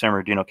in San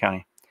Bernardino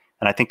County.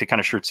 And I think the kind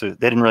of shirts, they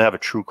didn't really have a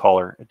true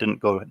collar. It didn't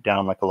go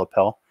down like a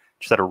lapel.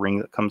 Just had a ring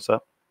that comes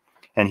up.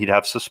 And he'd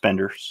have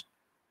suspenders.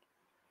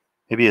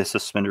 Maybe a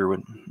suspender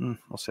would,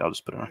 we'll see, I'll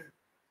just put it on.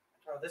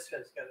 Oh, this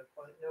guy's got a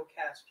point. No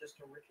cast, just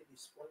a rickety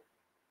splint.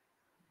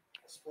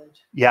 A splint.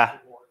 Yeah.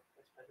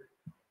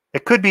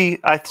 It could be,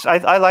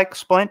 I like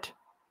splint.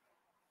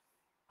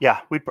 Yeah,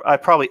 I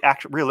probably,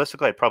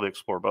 realistically, I'd probably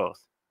explore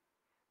both.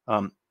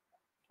 One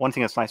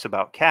thing that's nice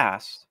about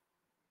cast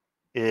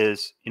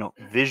is, you know,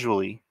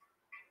 visually,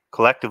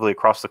 collectively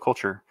across the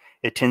culture,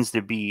 it tends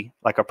to be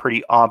like a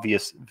pretty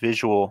obvious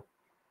visual,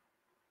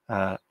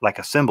 like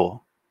a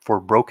symbol for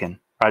broken.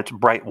 Right? It's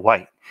bright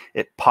white.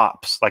 It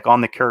pops like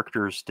on the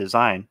character's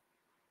design,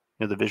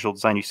 you know, the visual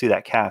design. You see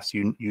that cast,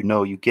 you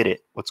know, you get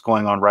it. What's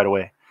going on right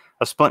away.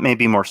 A splint may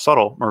be more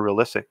subtle, more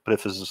realistic, but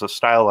if this is a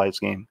stylized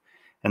game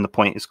and the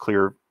point is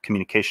clear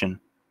communication,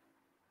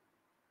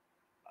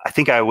 I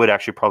think I would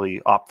actually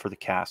probably opt for the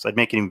cast. I'd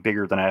make it even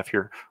bigger than I have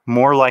here.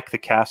 More like the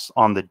cast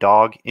on the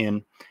dog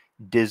in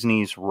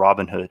Disney's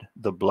Robin Hood,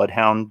 the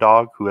bloodhound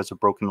dog who has a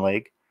broken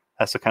leg.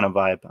 That's the kind of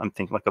vibe I'm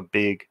thinking, like a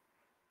big,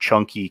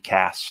 chunky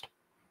cast.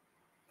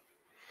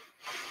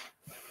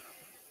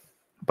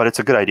 But it's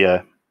a good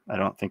idea. I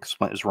don't think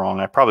splint is wrong.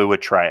 I probably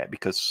would try it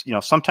because, you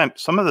know,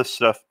 sometimes some of this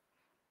stuff,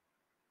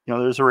 you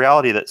know, there's a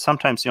reality that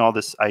sometimes, you know, all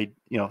this,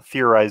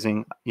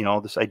 theorizing, you know,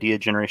 this idea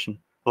generation,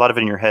 a lot of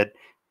it in your head,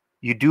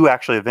 you do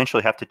actually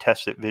eventually have to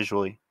test it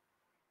visually.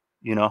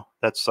 You know,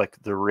 that's like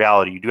the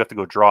reality. You do have to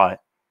go draw it.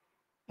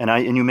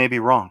 And you may be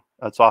wrong.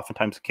 That's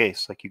oftentimes the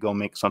case. Like you go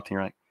make something,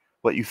 like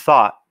what you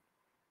thought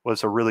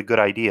was a really good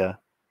idea,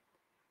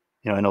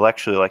 you know,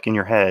 intellectually, like in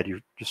your head,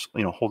 you're just,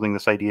 you know, holding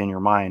this idea in your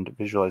mind,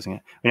 visualizing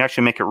it. When you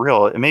actually make it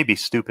real, it may be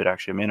stupid.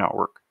 Actually, it may not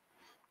work.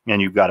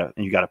 And you gotta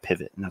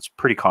pivot, and that's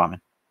pretty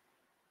common.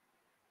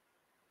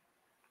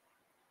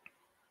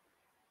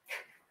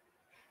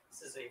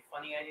 This is a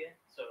funny idea.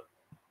 So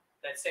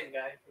that same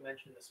guy who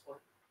mentioned the split,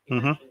 he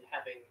mentioned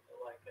having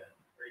like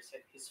where he said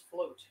his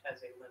float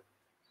has a limp.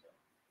 So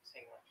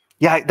saying like,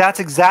 yeah, that's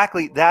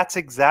exactly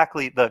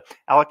the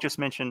Alec just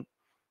mentioned.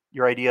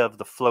 Your idea of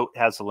the float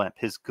has a limp,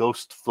 his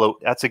ghost float.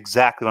 That's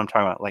exactly what I'm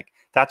talking about. Like,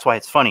 that's why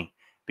it's funny,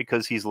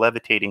 because he's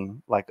levitating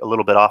like a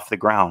little bit off the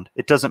ground.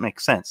 It doesn't make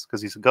sense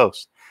because he's a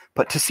ghost.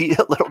 But to see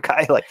a little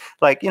guy like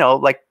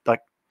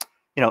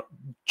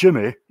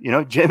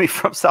Jimmy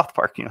from South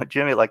Park,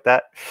 Jimmy, like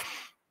that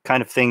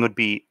kind of thing would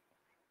be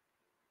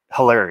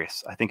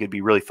hilarious. I think it'd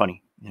be really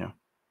funny,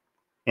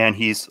 And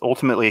he's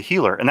ultimately a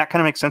healer, and that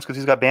kind of makes sense because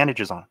he's got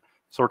bandages on.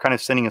 So we're kind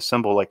of sending a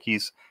symbol like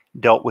he's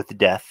dealt with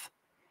death.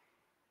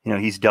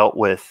 He's dealt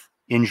with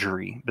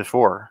injury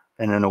before,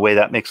 and in a way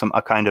that makes him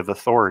a kind of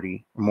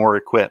authority, more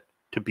equipped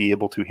to be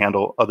able to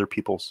handle other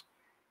people's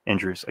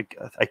injuries.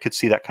 I could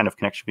see that kind of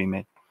connection being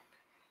made.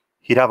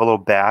 He'd have a little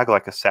bag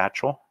like a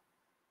satchel.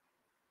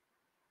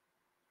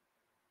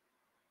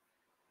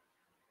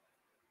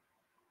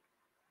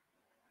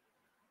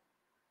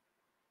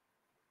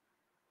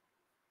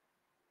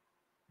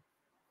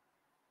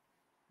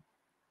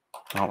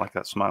 I don't like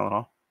that smile at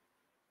all.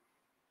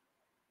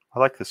 I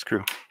like this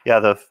crew.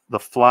 Yeah, the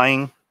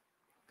flying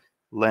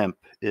limp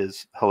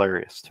is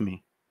hilarious to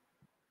me.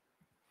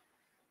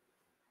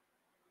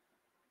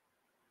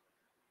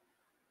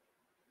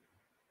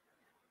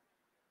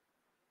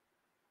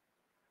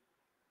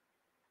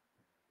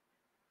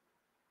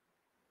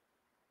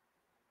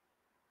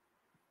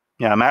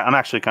 Yeah, I'm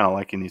actually kind of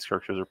liking these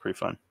characters. They're pretty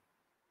fun.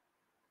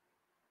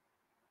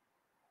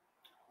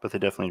 But they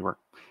definitely work.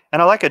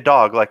 And I like a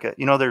dog. Like,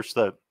 there's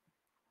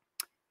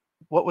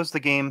what was the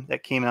game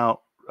that came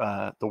out,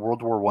 the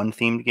World War I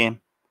themed game,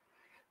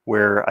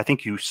 where I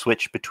think you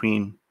switch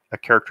between a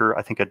character,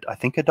 I think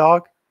a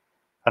dog.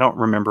 I don't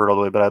remember it all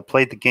the way, but I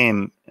played the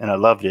game and I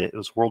loved it. It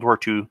was World War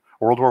II,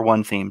 World War I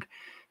themed,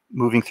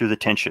 moving through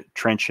the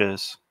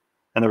trenches.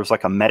 And there was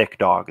like a medic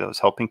dog that was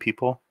helping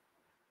people.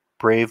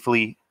 Brave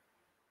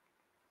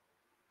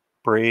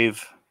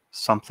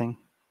something.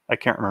 I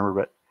can't remember,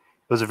 but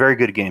it was a very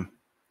good game.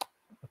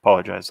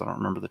 Apologize, I don't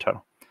remember the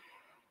title.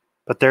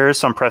 But there is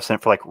some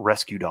precedent for like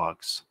rescue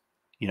dogs,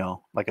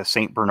 like a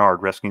Saint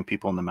Bernard rescuing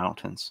people in the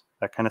mountains,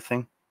 that kind of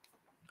thing.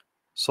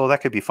 So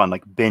that could be fun,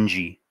 like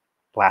Benji,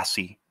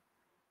 Lassie,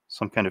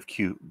 some kind of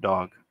cute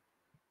dog,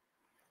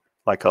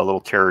 like a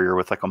little terrier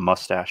with like a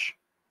mustache.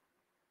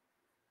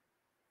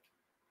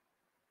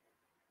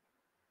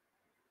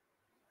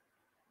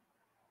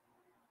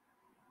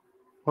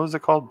 What was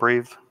it called?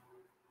 Brave?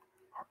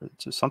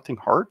 It's just something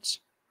Hearts?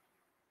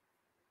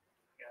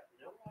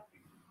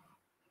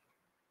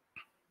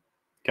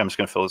 Okay, I'm just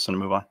going to fill this in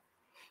and move on.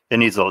 They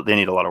need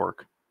a lot of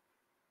work.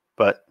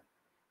 But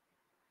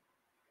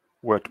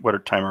what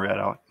time are we at,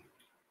 Alec?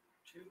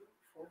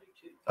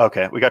 2:42.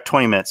 Okay, we got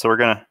 20 minutes, so we're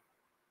gonna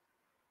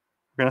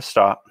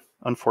stop.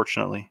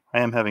 Unfortunately,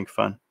 I am having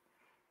fun.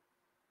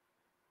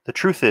 The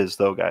truth is,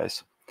 though,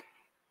 guys, at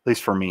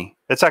least for me,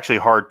 it's actually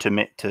hard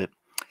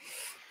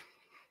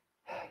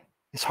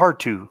it's hard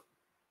to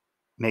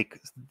make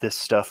this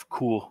stuff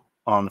cool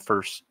on the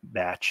first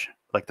batch,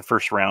 like the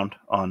first round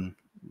on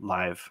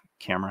live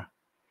camera.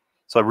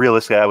 So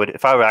realistically, I would,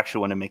 if I would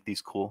actually want to make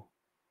these cool,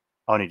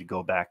 I'll need to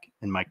go back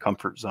in my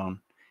comfort zone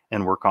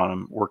and work on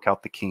them, work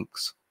out the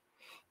kinks.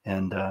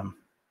 And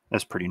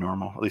that's pretty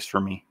normal, at least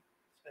for me.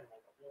 Spend like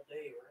a whole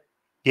day, right?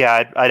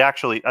 Yeah, I'd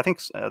actually, I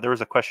think there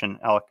was a question,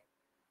 Alec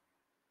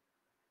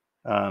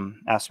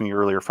asked me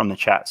earlier from the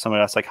chat.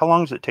 Someone asked, like, how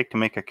long does it take to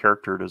make a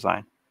character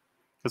design?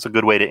 That's a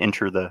good way to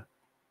enter the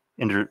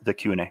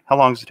Q&A. How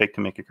long does it take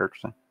to make a character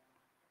design?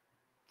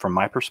 From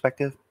my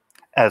perspective,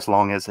 as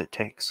long as it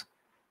takes.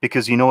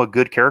 Because you know what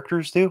good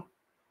characters do?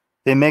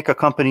 They make a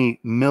company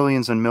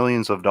millions and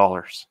millions of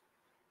dollars.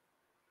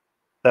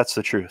 That's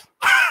the truth.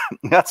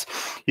 That's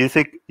you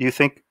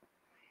think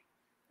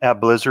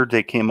at Blizzard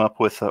they came up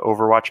with the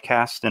Overwatch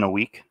cast in a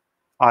week?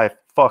 I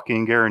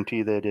fucking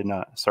guarantee they did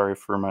not. Sorry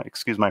for my,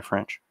 excuse my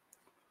French.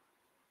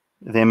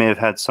 They may have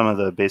had some of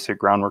the basic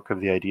groundwork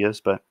of the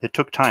ideas, but it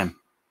took time.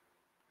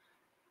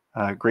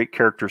 Great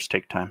characters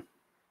take time.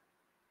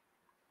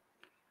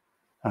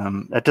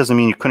 That doesn't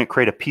mean you couldn't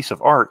create a piece of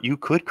art. You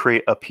could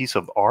create a piece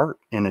of art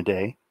in a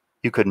day.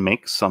 You could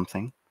make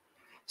something.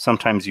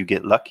 Sometimes you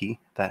get lucky.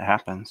 That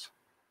happens.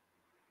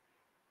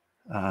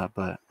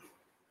 But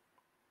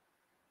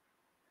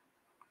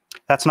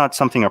that's not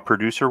something a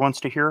producer wants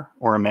to hear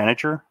or a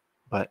manager,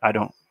 but I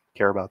don't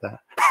care about that.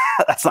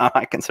 That's not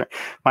my concern.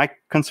 My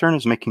concern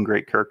is making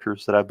great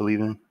characters that I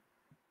believe in.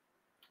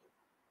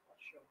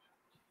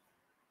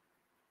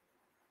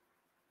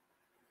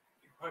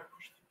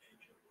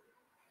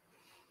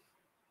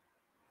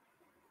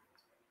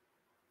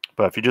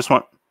 But if you just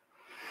want,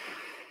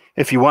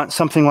 if you want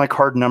something like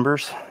hard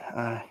numbers,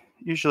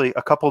 usually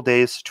a couple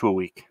days to a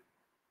week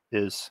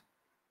is,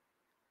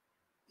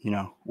 you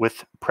know,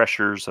 with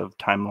pressures of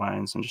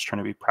timelines and just trying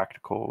to be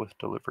practical with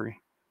delivery.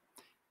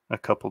 A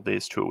couple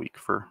days to a week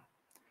for,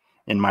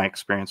 in my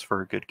experience,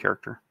 for a good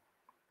character.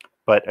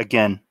 But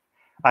again,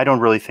 I don't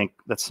really think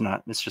that's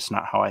not, it's just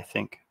not how I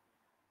think.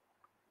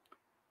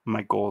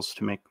 My goal is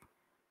to make,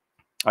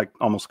 I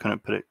almost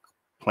couldn't put it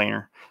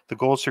plainer. The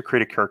goal is to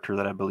create a character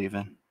that I believe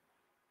in.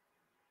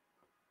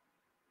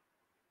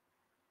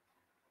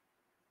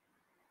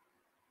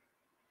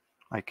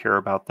 I care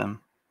about them.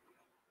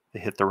 They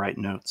hit the right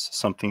notes.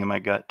 Something in my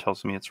gut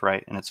tells me it's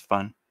right and it's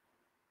fun.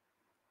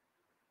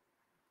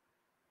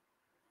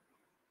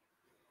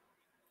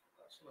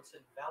 Someone said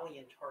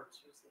Valiant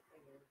Hearts was the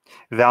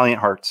thing. Valiant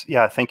Hearts.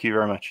 Yeah, thank you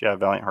very much. Yeah,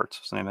 Valiant Hearts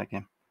was the name of that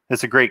game.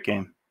 It's a great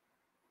game.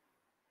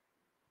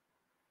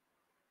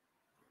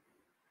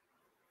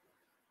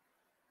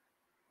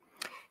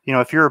 You know,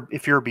 if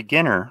you're a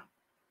beginner,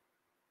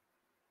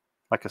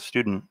 like a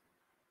student,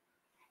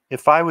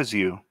 if I was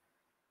you,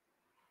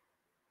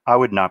 I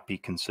would not be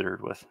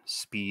considered with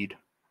speed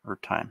or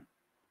time.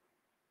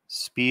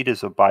 Speed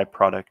is a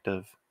byproduct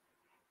of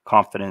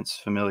confidence,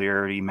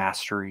 familiarity,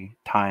 mastery,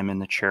 time in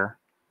the chair.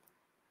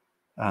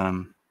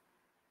 But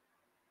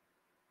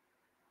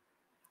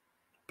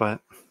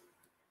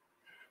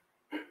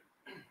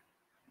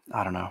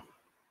I don't know.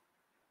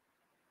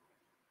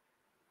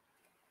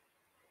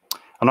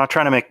 I'm not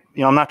trying to make,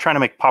 you know, I'm not trying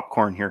to make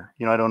popcorn here.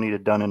 You know, I don't need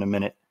it done in a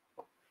minute.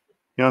 You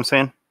know what I'm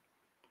saying?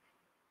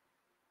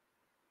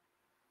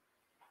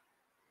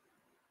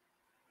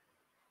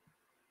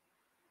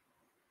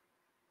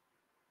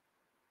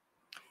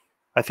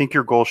 I think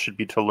your goal should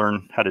be to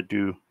learn how to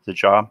do the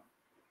job,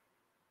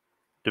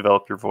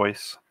 develop your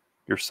voice,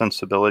 your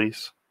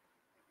sensibilities,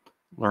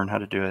 learn how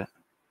to do it.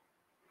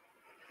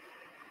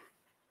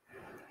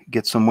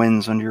 Get some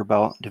wins under your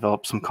belt,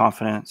 develop some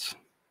confidence,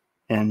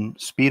 and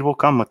speed will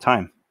come with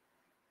time.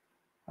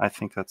 I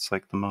think that's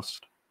like the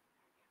most,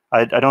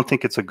 I don't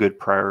think it's a good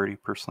priority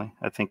personally.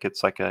 I think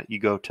it's like a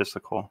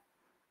egotistical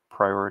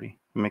priority.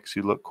 It makes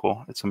you look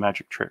cool. It's a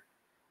magic trick.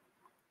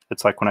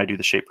 It's like when I do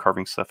the shape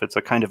carving stuff. It's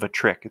a kind of a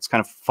trick. It's kind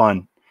of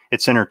fun.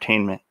 It's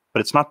entertainment, but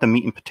it's not the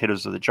meat and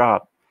potatoes of the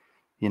job.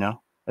 You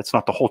know, it's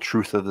not the whole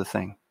truth of the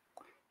thing.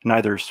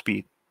 Neither is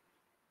speed.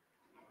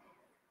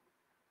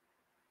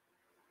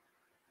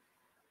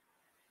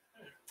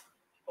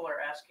 People are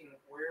asking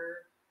where,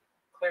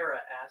 Clara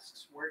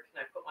asks, where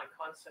can I put my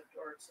concept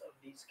arts of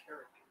these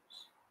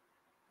characters?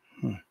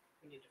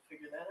 We need to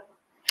figure that out.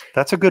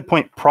 That's a good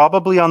point.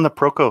 Probably on the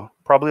Proco.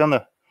 Probably on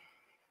the,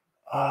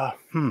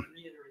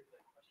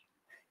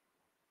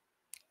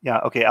 Yeah,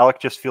 okay, Alec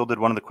just fielded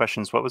one of the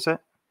questions. What was it?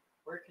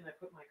 Where can I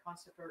put my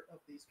concept art of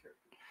these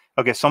characters?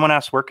 Okay, someone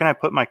asked, where can I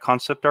put my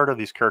concept art of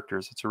these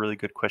characters? It's a really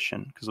good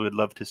question because we'd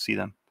love to see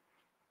them.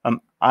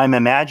 I'm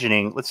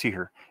imagining, let's see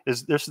here.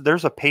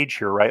 There's a page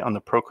here, right, on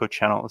the Proco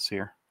channel. Let's see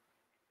here.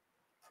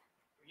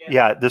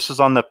 Yeah, this is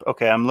on the,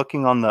 okay, I'm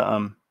looking on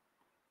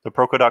the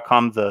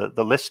Proco.com,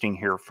 the listing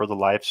here for the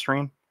live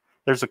stream.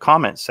 There's a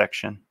comment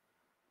section.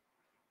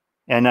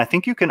 And I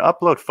think you can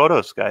upload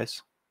photos,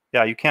 guys.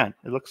 Yeah, you can.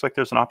 It looks like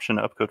there's an option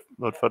to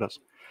upload photos.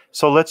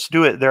 So let's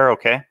do it there,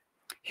 okay?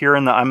 Here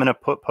in the, I'm going to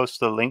post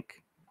the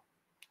link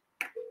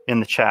in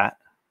the chat.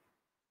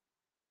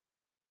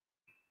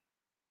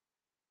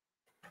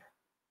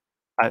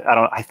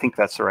 I think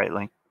that's the right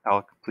link.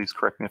 Alec, please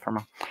correct me if I'm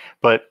wrong.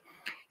 But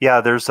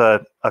yeah, there's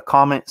a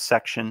comment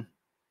section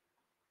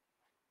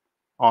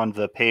on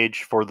the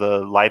page for the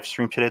live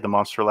stream today, the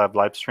Monster Lab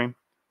live stream,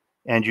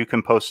 and you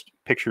can post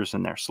pictures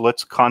in there. So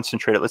let's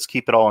concentrate it. Let's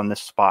keep it all in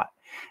this spot.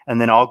 And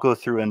then I'll go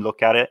through and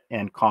look at it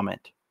and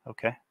comment.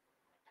 Okay.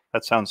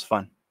 That sounds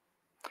fun.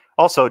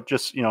 Also,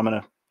 just, you know,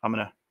 I'm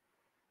gonna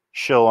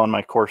chill on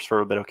my course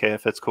for a bit. Okay.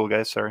 If it's cool,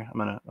 guys, sorry. I'm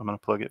gonna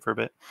plug it for a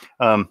bit.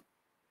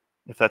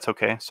 If that's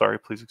okay, sorry,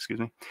 please excuse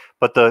me.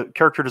 But the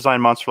character design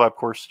Monster Lab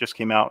course just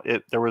came out.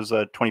 There was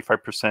a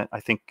 25%, I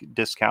think,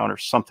 discount or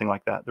something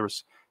like that. There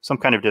was some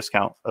kind of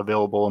discount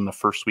available in the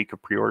first week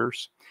of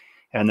pre-orders,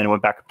 and then it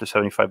went back up to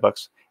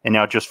 $75. And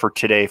now just for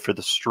today, for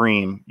the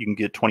stream, you can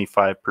get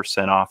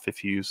 25% off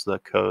if you use the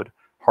code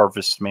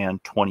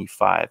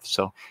Harvestman25.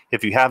 So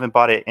if you haven't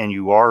bought it and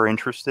you are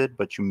interested,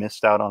 but you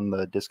missed out on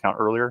the discount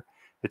earlier,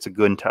 it's a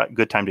good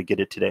time to get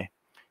it today.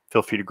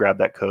 Feel free to grab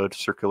that code,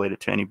 circulate it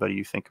to anybody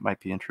you think might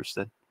be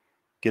interested.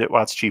 Get it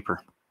while it's cheaper.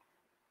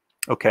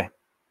 Okay.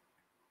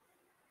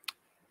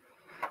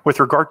 With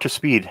regard to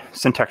speed,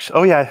 syntax.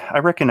 Oh yeah, I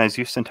recognize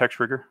you, syntax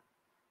rigger.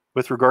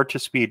 With regard to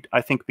speed,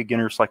 I think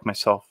beginners like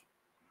myself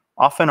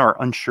often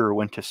are unsure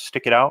when to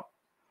stick it out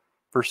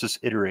versus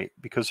iterate,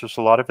 because there's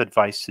a lot of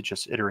advice to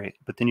just iterate,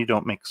 but then you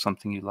don't make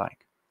something you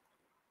like.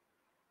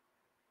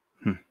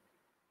 I'm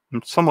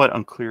somewhat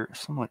unclear,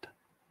 somewhat.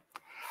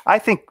 I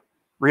think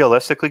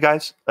realistically,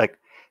 guys, like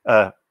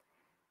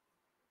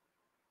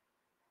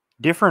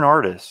different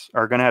artists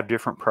are going to have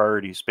different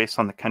priorities based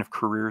on the kind of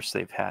careers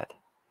they've had.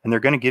 And they're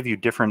going to give you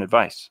different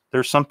advice.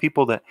 There's some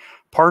people that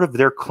part of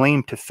their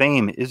claim to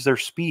fame is their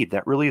speed.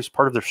 That really is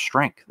part of their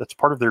strength. That's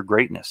part of their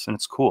greatness. And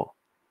it's cool.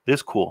 It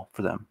is cool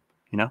for them,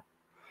 you know?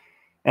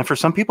 And for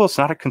some people, it's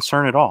not a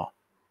concern at all.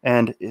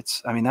 And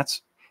it's, I mean,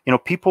 that's, you know,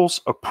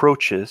 people's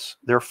approaches,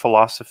 their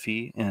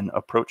philosophy and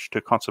approach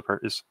to concept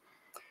art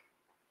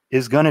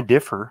is going to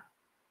differ,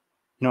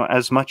 you know,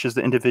 as much as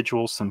the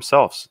individuals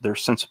themselves, their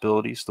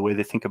sensibilities, the way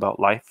they think about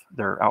life,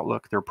 their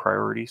outlook, their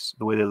priorities,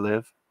 the way they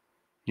live,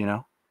 you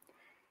know.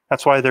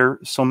 That's why there are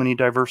so many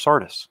diverse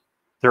artists.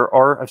 There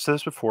are, I've said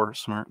this before,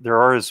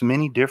 there are as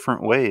many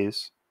different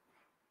ways,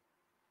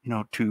 you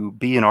know, to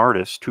be an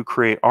artist, to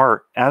create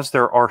art, as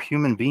there are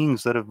human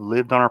beings that have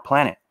lived on our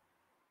planet.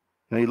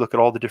 You know, you look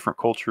at all the different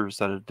cultures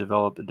that have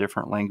developed a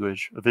different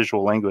language, a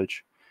visual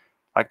language.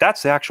 Like,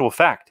 that's the actual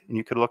fact. And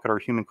you could look at our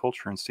human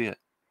culture and see it.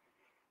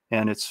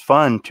 And it's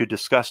fun to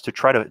discuss, to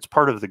try to, it's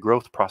part of the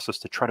growth process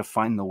to try to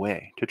find the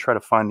way, to try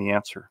to find the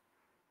answer.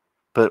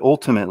 But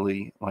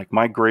ultimately, like,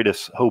 my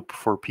greatest hope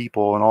for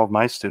people and all of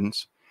my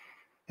students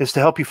is to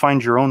help you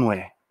find your own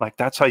way. Like,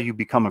 that's how you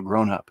become a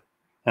grown-up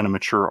and a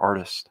mature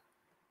artist,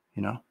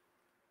 you know?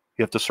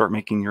 You have to start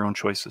making your own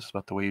choices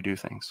about the way you do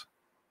things.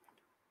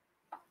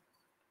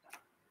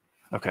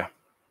 Okay.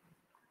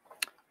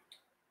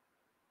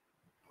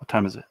 What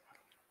time is it?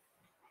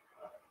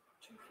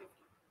 2:50.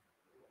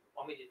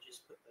 Want me to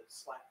just put the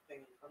Slack thing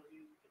in front of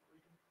you?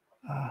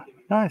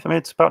 No, I mean,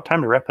 it's about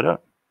time to wrap it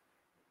up.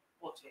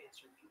 Well, to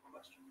answer a few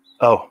questions.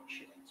 Oh.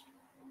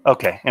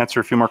 Okay. Answer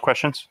a few more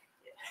questions?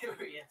 Yeah,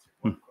 we answered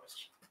one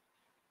question.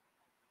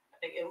 I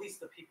think at least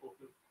the people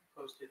who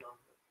posted on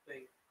the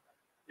thing,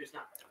 there's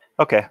not that many.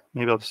 Okay.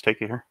 Maybe I'll just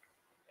take it here.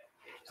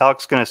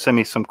 Alex is going to send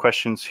me some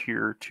questions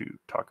here to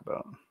talk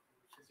about.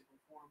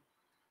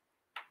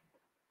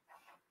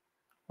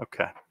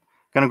 Okay.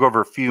 Going to go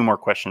over a few more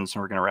questions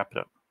and we're going to wrap it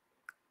up.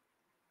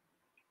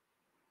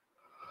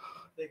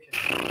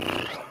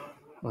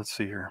 Let's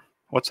see here.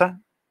 What's that?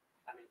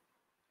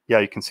 Yeah,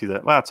 you can see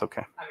that. Well, that's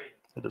okay.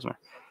 It doesn't matter.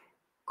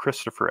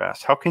 Christopher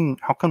asks, how can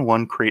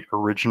one create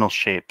original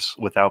shapes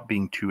without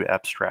being too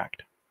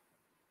abstract?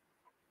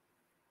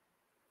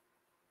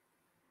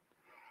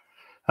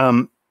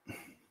 There's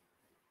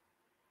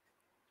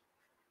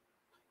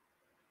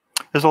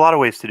a lot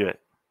of ways to do it,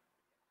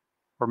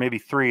 or maybe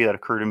three that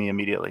occur to me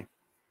immediately.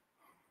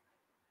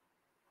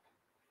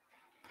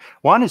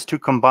 One is to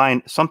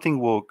combine something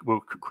will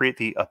create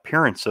the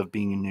appearance of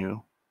being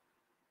new.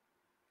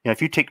 You know,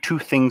 if you take two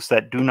things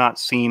that do not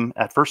seem,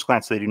 at first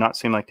glance, they do not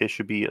seem like they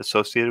should be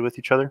associated with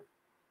each other,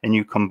 and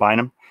you combine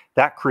them,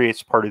 that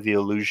creates part of the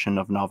illusion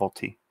of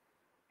novelty.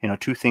 You know,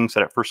 two things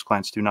that at first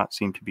glance do not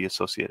seem to be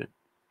associated.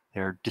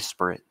 They're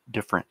disparate,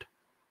 different.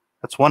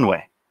 That's one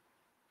way.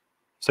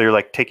 So you're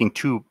like taking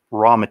two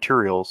raw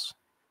materials.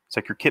 It's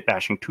like you're kit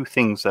bashing two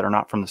things that are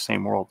not from the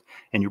same world,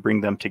 and you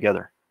bring them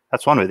together.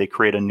 That's one way. They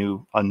create a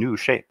new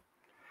shape.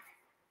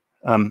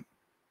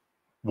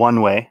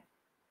 One way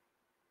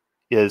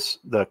is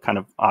the kind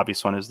of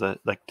obvious one, is the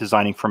like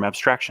designing from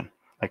abstraction.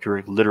 Like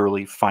you're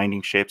literally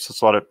finding shapes.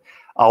 It's a lot of,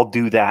 I'll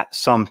do that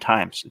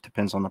sometimes. It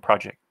depends on the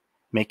project.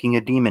 Making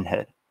a demon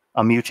head,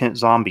 a mutant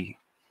zombie,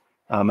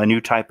 a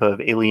new type of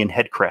alien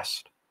head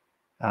crest.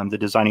 The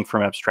designing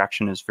from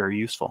abstraction is very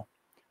useful.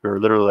 You're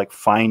literally like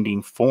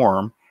finding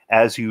form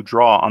as you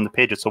draw on the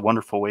page. It's a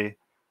wonderful way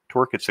to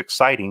work. It's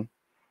exciting,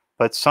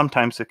 but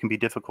sometimes it can be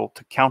difficult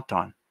to count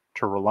on,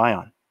 to rely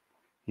on.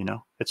 You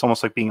know, it's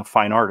almost like being a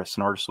fine artist,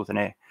 an artist with an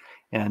A.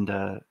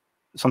 And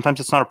sometimes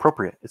it's not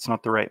appropriate. It's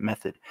not the right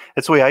method.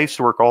 It's the way I used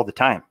to work all the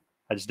time.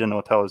 I just didn't know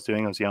what the hell I was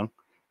doing. I was young.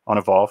 On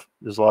Evolve,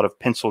 there's a lot of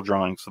pencil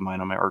drawings of mine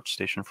on my art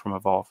station from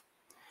Evolve.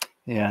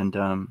 And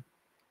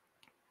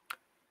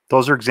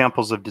those are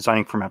examples of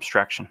designing from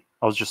abstraction.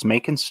 I was just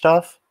making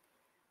stuff,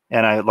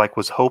 and I like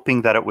was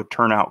hoping that it would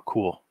turn out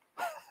cool.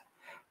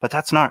 But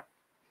that's not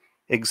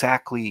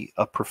exactly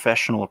a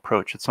professional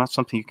approach. It's not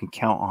something you can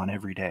count on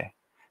every day.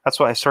 That's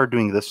why I started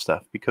doing this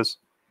stuff, because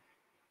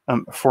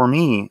for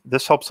me,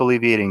 this helps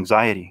alleviate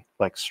anxiety,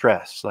 like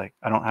stress. Like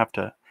I don't have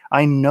to,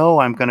 I know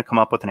I'm going to come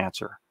up with an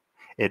answer.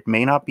 It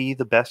may not be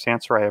the best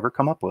answer I ever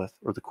come up with,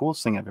 or the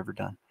coolest thing I've ever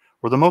done,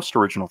 or the most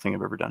original thing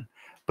I've ever done,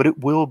 but it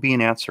will be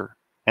an answer.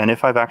 And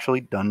if I've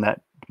actually done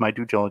that, my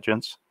due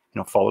diligence,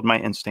 followed my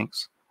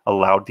instincts,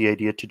 allowed the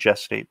idea to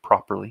gestate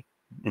properly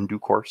in due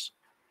course,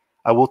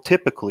 I will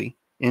typically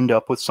end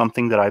up with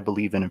something that I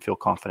believe in and feel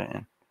confident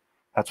in.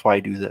 That's why I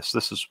do this.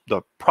 This is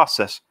the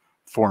process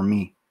for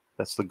me.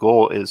 That's the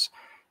goal, is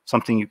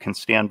something you can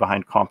stand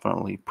behind,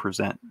 confidently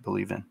present,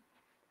 believe in.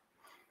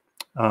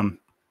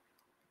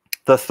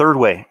 The third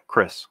way,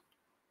 Chris,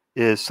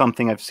 is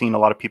something I've seen a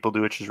lot of people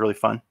do, which is really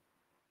fun.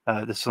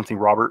 This is something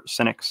Robert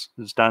Sinix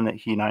has done that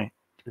he and I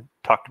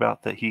talked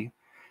about, that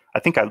I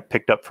think I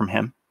picked up from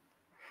him.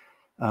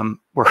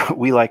 Where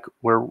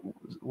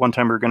one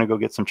time we were going to go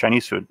get some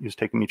Chinese food. He was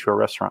taking me to a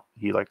restaurant.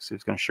 He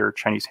was going to share a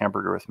Chinese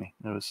hamburger with me.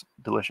 It was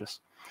delicious.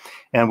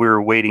 And we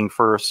were waiting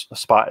for a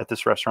spot at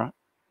this restaurant.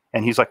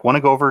 And he's like, want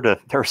to go over to,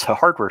 there's a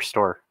hardware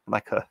store,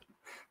 like a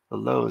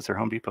Lowe's or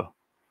Home Depot.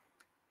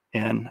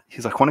 And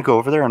he's like, want to go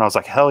over there? And I was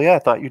like, hell yeah, I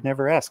thought you'd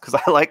never ask. Because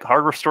I like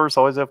hardware stores,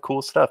 always have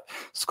cool stuff.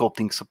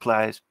 Sculpting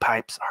supplies,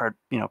 pipes,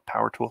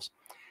 power tools.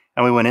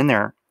 And we went in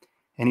there.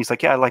 And he's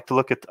like, yeah, I like to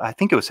look at, I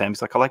think it was him.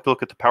 He's like, I like to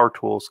look at the power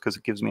tools because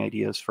it gives me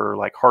ideas for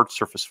like hard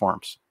surface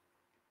forms,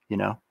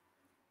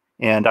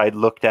 And I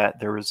looked at,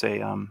 there was I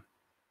can't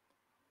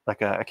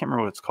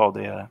remember what it's called.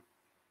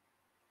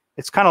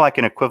 It's kind of like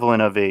an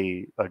equivalent of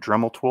a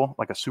Dremel tool,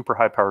 like a super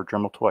high powered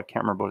Dremel tool. I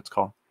can't remember what it's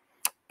called.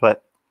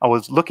 But I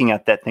was looking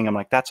at that thing. I'm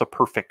like, that's a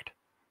perfect,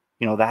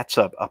 that's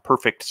a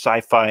perfect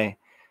sci-fi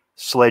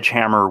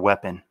sledgehammer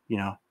weapon,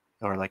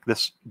 or like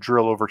this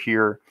drill over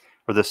here,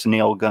 or this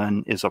nail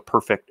gun is a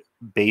perfect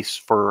base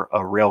for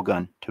a rail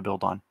gun to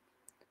build on.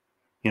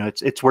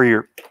 It's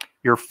where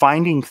you're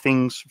finding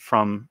things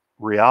from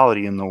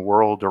reality in the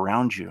world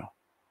around you,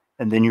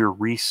 and then you're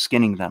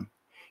reskinning them.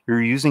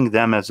 You're using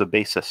them as a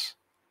basis.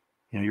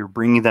 You're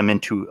bringing them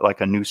into like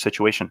a new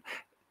situation.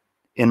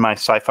 In my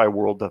sci-fi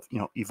world of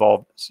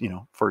Evolve,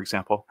 for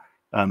example,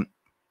 in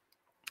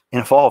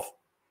Evolve,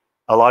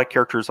 a lot of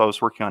characters I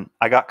was working on,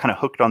 I got kind of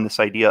hooked on this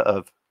idea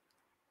of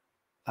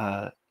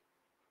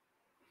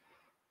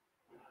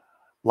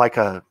like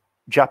a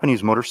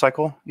Japanese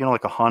motorcycle,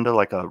 like a Honda,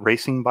 like a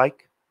racing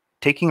bike,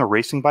 taking a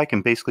racing bike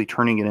and basically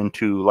turning it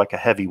into like a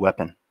heavy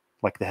weapon,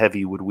 like the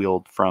heavy would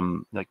wield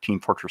from like Team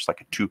Fortress,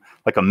 like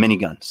a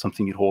minigun,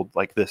 something you'd hold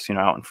like this,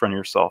 out in front of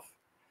yourself.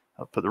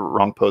 I'll put the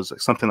wrong pose,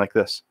 like something like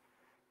this.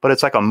 But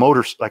it's like a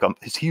motor,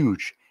 it's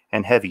huge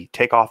and heavy.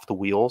 Take off the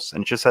wheels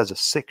and it just has a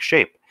sick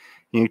shape.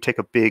 You take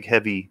a big,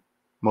 heavy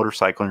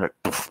motorcycle and you're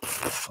like, poof,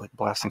 poof, like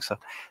blasting stuff.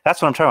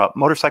 That's what I'm talking about.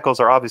 Motorcycles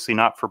are obviously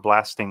not for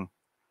blasting.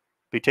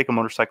 But you take a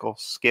motorcycle,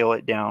 scale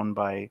it down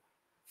by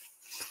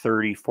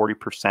 30,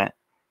 40%,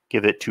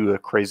 give it to a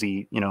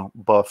crazy,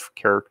 buff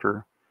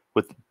character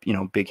with,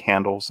 big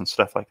handles and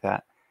stuff like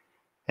that.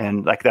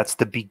 And like, that's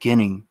the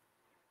beginning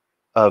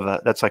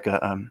of that's like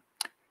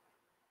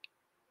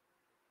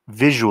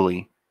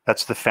visually,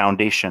 that's the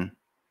foundation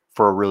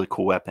for a really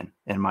cool weapon,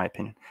 in my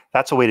opinion.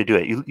 That's a way to do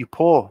it. You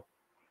pull,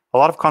 a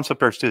lot of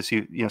concept artists do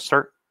this. You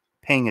start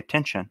paying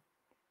attention,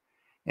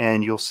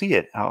 and you'll see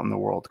it out in the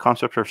world.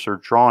 Concept artists are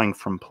drawing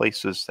from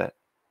places that,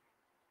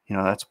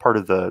 that's part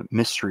of the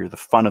mystery or the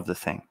fun of the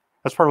thing.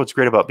 That's part of what's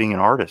great about being an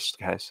artist,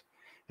 guys,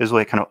 is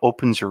like it kind of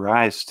opens your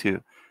eyes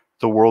to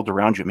the world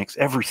around you. It makes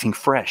everything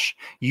fresh.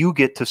 You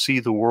get to see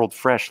the world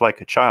fresh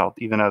like a child,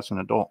 even as an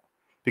adult,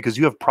 because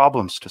you have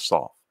problems to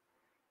solve.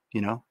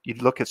 You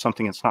look at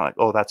something, it's not like,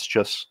 oh, that's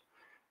just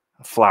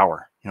a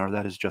flower, or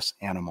that is just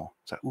animal.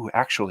 It's like, ooh,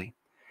 actually,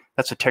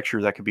 that's a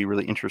texture that could be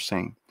really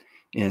interesting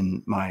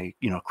in my,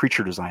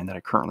 creature design that I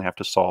currently have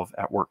to solve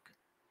at work,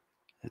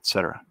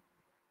 etc.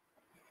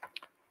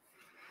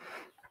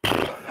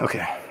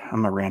 Okay,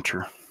 I'm a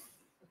ranter.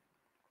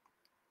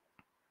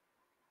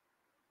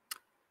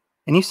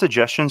 Any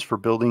suggestions for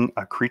building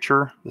a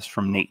creature? This is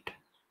from Nate.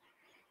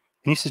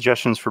 Any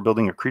suggestions for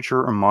building a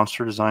creature or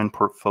monster design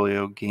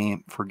portfolio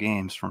game for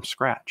games from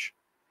scratch?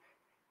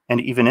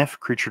 And even if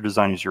creature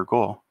design is your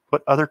goal,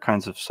 what other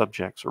kinds of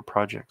subjects or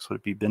projects would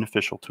it be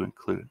beneficial to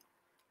include?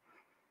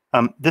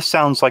 This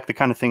sounds like the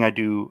kind of thing I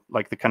do,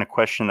 like the kind of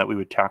question that we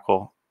would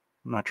tackle.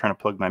 I'm not trying to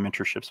plug my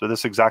mentorships, but this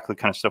is exactly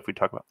the kind of stuff we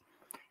talk about.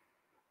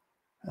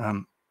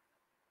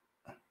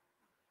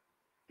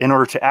 In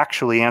order to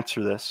actually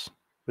answer this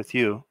with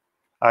you,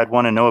 I'd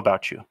want to know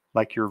about you,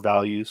 like your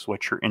values,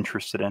 what you're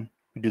interested in.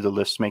 We do the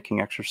list making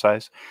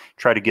exercise,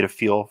 try to get a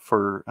feel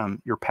for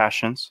your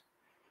passions,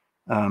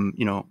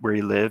 where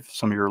you live,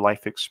 some of your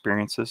life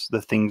experiences,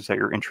 the things that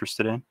you're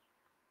interested in.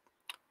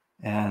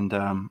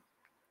 And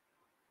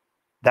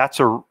that's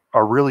a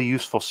really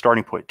useful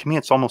starting point. To me,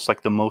 it's almost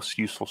like the most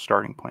useful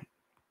starting point.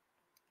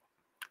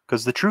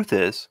 Because the truth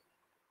is,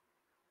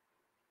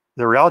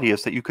 the reality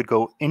is that you could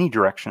go any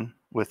direction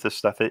with this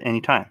stuff at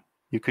any time.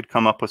 You could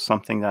come up with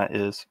something that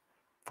is,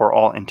 for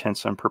all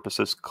intents and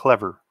purposes,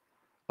 clever,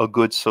 a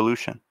good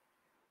solution.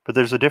 But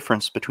there's a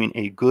difference between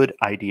a good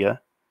idea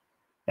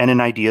and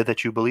an idea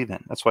that you believe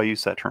in. That's why I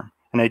use that term.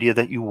 An idea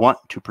that you want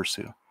to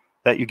pursue,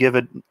 that you give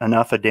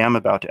enough a damn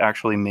about to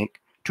actually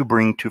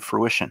bring to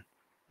fruition.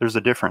 There's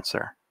a difference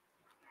there.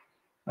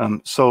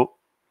 So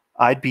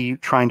I'd be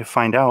trying to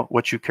find out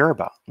what you care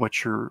about,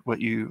 what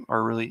you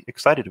are really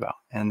excited about,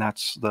 and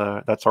that's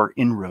our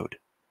inroad.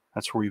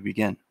 That's where we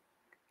begin.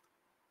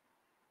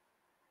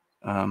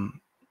 And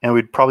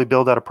we'd probably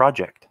build out a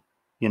project.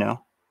 You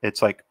know,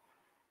 it's like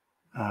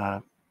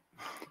I'm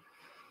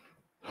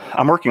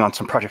working on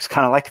some projects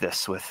kind of like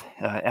this with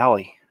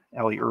Allie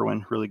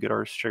Irwin, really good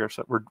artist. Check us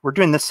out. We're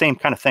doing this same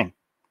kind of thing.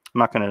 I'm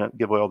not going to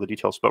give away all the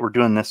details, but we're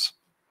doing this.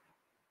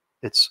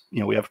 It's,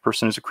 you know, we have a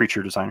person who's a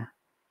creature designer.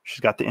 She's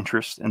got the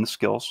interest and the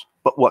skills,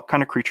 but what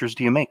kind of creatures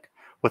do you make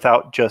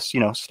without just, you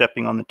know,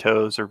 stepping on the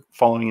toes or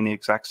following in the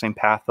exact same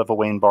path of a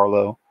Wayne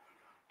Barlow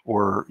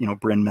or, you know,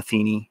 Bryn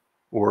Matheny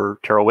or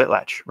Terrell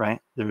Whitlatch, right?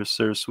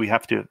 We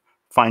have to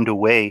find a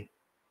way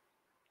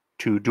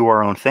to do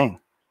our own thing.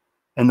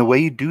 And the way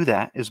you do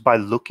that is by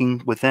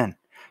looking within.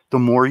 The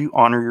more you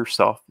honor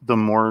yourself, the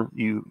more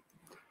you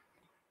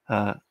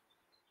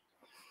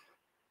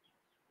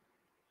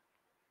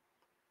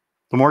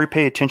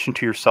pay attention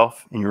to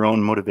yourself and your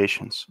own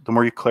motivations, the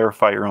more you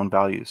clarify your own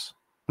values,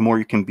 the more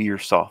you can be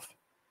yourself.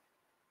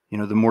 You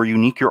know, the more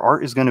unique your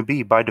art is going to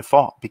be by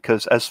default,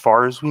 because as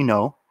far as we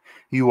know,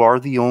 you are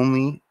the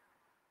only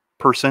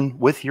person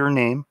with your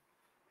name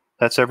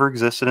that's ever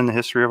existed in the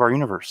history of our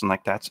universe. And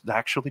like, that's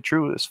actually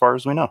true as far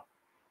as we know.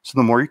 So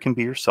the more you can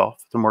be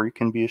yourself, the more you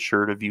can be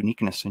assured of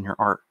uniqueness in your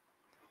art,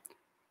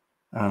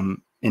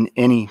 in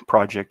any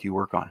project you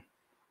work on.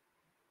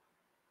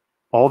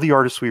 All the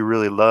artists we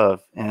really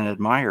love and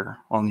admire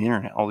on the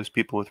internet, all these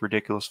people with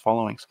ridiculous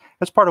followings,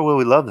 that's part of why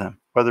we love them,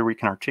 whether we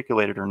can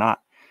articulate it or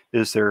not,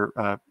 is they're,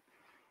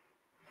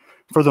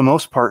 for the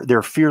most part,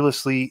 they're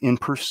fearlessly in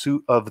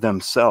pursuit of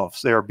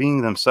themselves. They are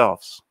being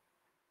themselves,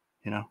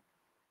 you know?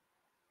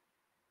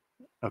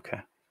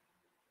 Okay.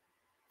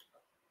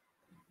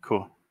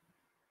 Cool.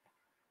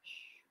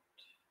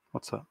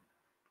 What's up?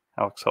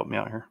 Alex, help me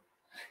out here.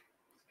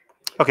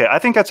 Okay, I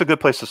think that's a good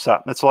place to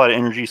stop. That's a lot of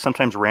energy.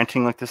 Sometimes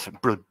ranting like this,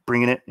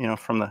 bringing it, you know,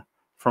 from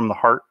the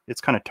heart.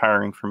 It's kind of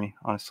tiring for me,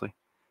 honestly.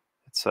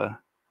 It's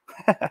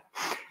I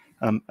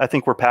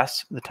think we're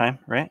past the time,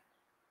 right?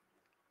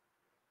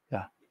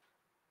 Yeah.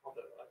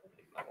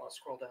 I want to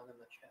scroll down in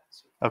the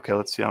chat. Okay,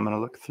 let's see. I'm going to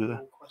look through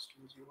the.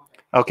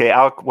 Okay,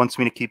 Alec wants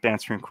me to keep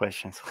answering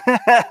questions.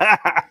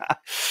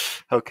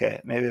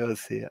 Okay, maybe let's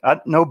see.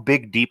 No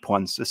big deep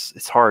ones.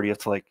 It's hard.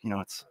 It's like, you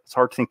know, it's a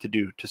hard thing to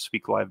do, to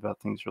speak live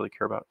about things you really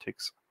care about. It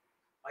takes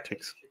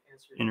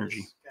energy.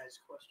 This guy's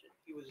question.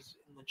 He was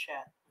in the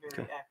chat,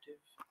 very active.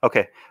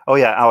 Okay. Oh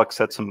yeah, Alex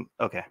said some.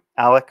 Okay,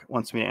 Alec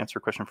wants me to answer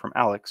a question from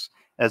Alex.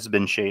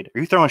 Esben Shade.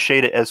 Are you throwing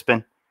shade at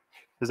Esben?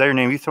 Is that your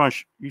name? You throwing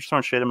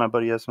shade at my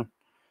buddy Esben?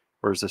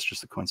 Or is this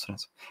just a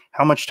coincidence?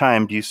 How much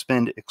time do you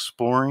spend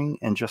exploring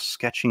and just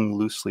sketching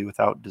loosely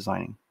without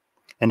designing?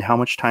 And how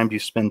much time do you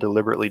spend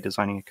deliberately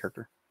designing a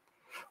character?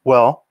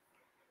 Well,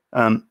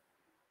 again,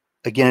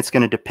 it's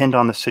going to depend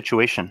on the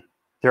situation.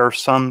 There are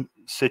some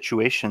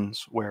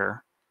situations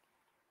where,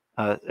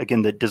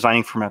 again, the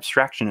designing from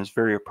abstraction is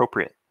very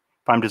appropriate.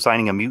 If I'm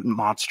designing a mutant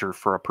monster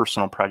for a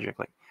personal project,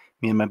 like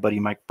me and my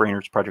buddy Mike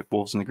Brainerd's project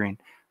Wolves in the Green,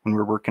 when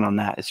we're working on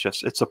that,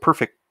 it's a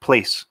perfect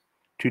place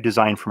to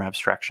design from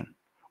abstraction.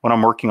 When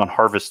I'm working on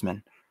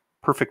Harvestman,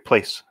 perfect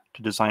place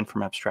to design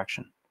from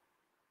abstraction.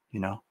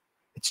 You know,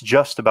 it's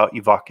just about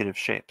evocative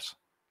shapes.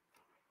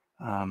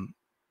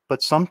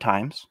 But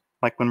sometimes,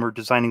 like when we're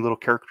designing little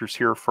characters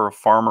here for a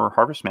farmer or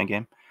Harvestman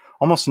game,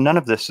 almost none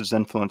of this is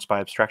influenced by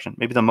abstraction.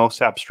 Maybe the most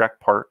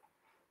abstract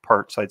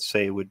parts I'd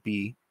say would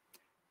be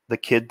the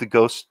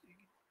ghost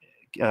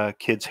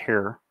kid's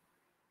hair.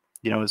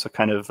 You know, is a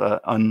kind of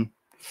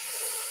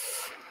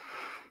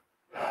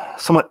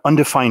somewhat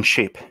undefined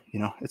shape.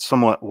 You know, it's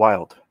somewhat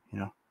wild. You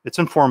know, it's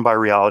informed by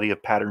reality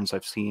of patterns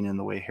I've seen in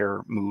the way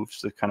hair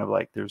moves. The kind of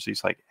like there's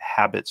these like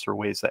habits or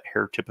ways that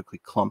hair typically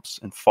clumps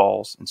and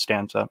falls and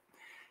stands up.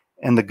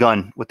 And the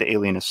gun with the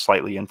alien is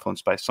slightly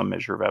influenced by some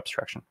measure of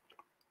abstraction.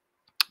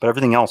 But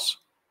everything else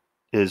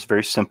is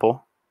very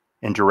simple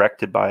and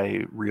directed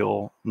by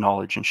real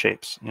knowledge and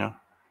shapes. You know.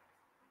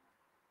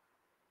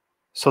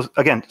 So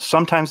again,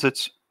 sometimes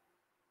it's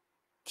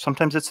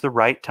the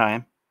right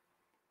time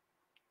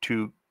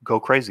to go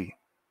crazy.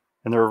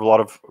 And there are a lot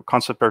of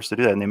concept artists that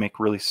do that, and they make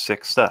really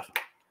sick stuff.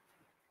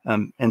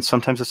 And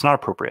sometimes it's not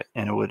appropriate,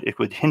 and it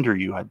would hinder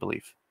you, I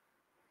believe.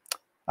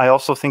 I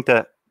also think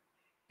that,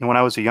 you know, when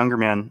I was a younger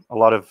man, I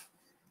don't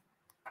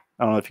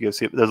know if you guys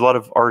see it, but there's a lot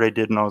of art I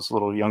did when I was a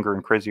little younger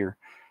and crazier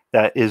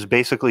that is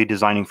basically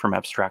designing from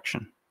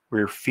abstraction, where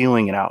you're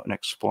feeling it out and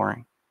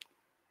exploring.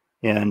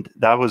 And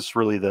that was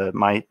really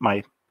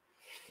my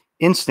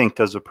instinct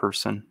as a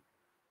person.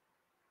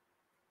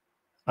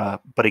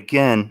 But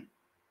again,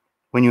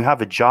 when you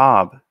have a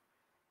job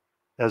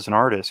as an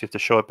artist, you have to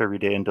show up every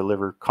day and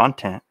deliver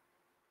content.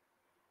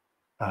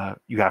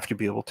 You have to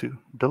be able to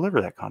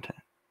deliver that content.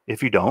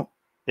 If you don't,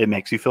 it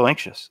makes you feel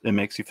anxious. It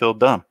makes you feel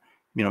dumb.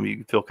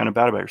 You feel kind of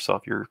bad about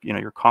yourself. Your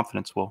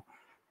confidence will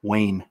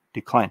wane,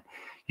 decline.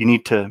 You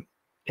need to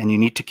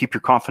keep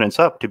your confidence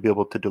up to be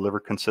able to deliver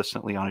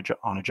consistently on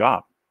a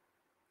job.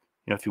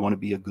 If you want to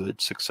be a good,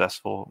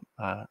 successful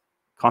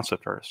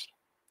concept artist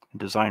and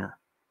designer.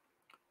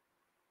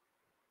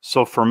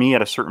 So for me,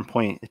 at a certain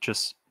point,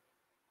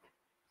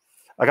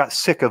 I got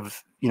sick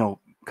of,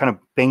 kind of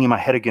banging my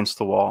head against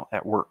the wall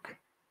at work.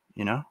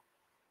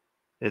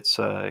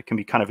 It can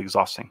be kind of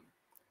exhausting.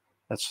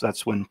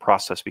 That's when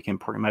process became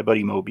important. My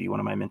buddy Moby, one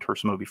of my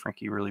mentors, Moby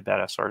Frankie, really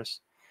badass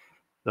artist.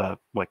 I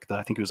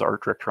think he was the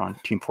art director on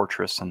Team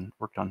Fortress and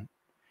worked on.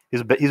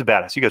 He's a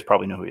badass. You guys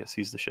probably know who he is.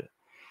 He's the shit.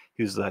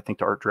 He was, I think,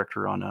 the art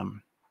director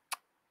on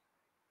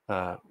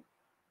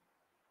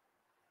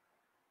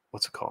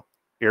what's it called?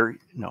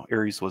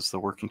 Ares was the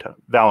working title.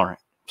 Valorant.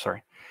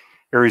 Sorry,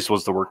 Ares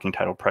was the working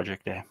title.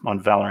 Project A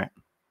on Valorant.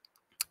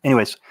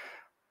 Anyways,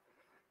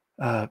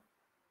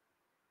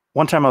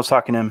 one time I was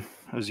talking to him.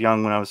 I was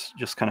young when I was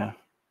just kind of,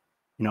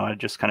 I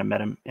just kind of met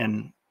him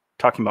and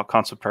talking about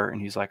concept art,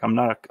 and he's like,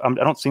 I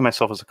don't see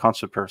myself as a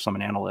concept artist. I'm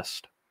an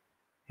analyst.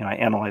 I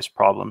analyze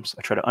problems.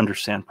 I try to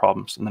understand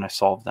problems, and then I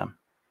solve them.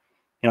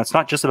 It's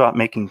not just about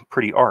making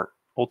pretty art.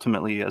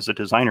 Ultimately, as a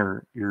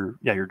designer,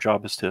 your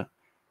job is to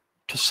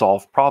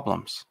solve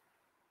problems,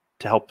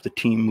 to help the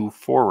team move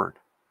forward,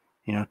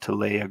 to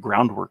lay a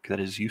groundwork that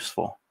is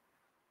useful.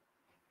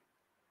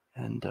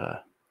 And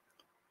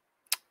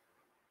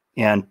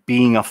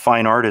being a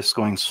fine artist,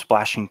 going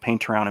splashing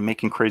paint around and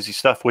making crazy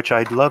stuff, which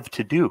I'd love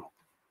to do,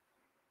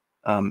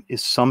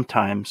 is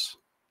sometimes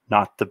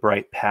not the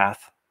right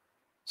path.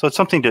 So it's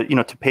something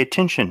to pay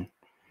attention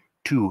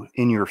to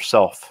in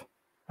yourself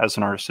as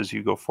an artist as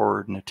you go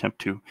forward and attempt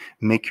to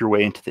make your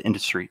way into the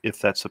industry, if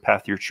that's the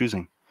path you're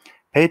choosing.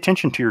 Pay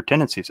attention to your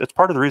tendencies. It's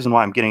part of the reason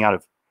why I'm getting out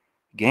of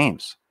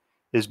games,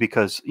 is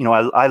because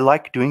I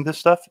like doing this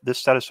stuff. This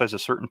satisfies a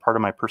certain part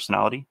of my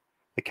personality,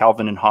 the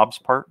Calvin and Hobbes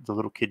part, the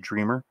little kid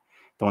dreamer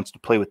that wants to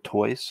play with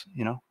toys,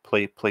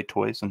 play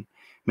toys and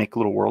make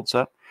little worlds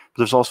up.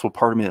 But there's also a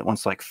part of me that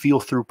wants to feel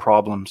through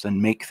problems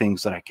and make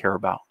things that I care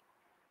about.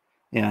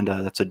 And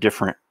that's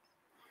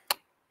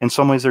in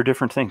some ways they're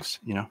different things,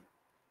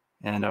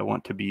 and I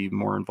want to be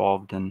more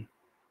involved in,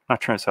 not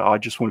trying to say, I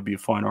just want to be a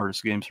fine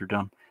artist, games are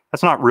dumb.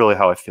 That's not really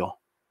how I feel.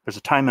 There's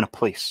a time and a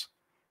place,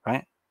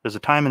 right? There's a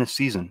time and a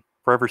season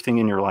for everything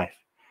in your life.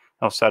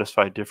 That'll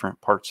satisfy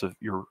different parts of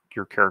your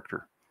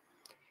character.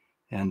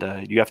 And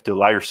you have to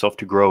allow yourself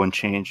to grow and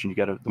change. And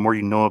the more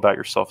you know about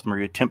yourself, the more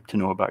you attempt to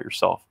know about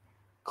yourself,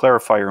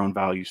 clarify your own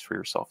values for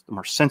yourself, the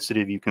more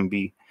sensitive you can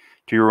be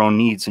to your own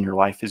needs in your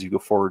life as you go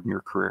forward in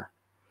your career.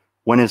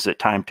 When is it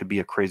time to be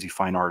a crazy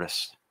fine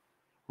artist?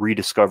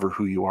 Rediscover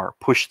who you are,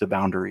 push the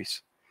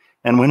boundaries.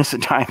 And when is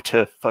it time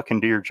to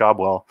fucking do your job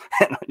well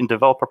and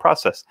develop a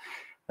process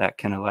that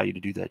can allow you to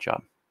do that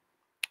job?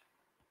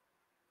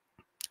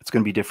 It's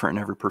going to be different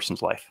in every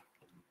person's life.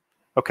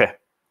 Okay,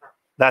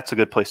 that's a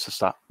good place to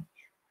stop.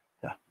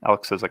 Yeah,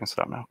 Alex says I can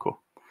stop now.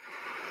 Cool.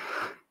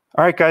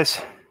 All right,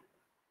 guys.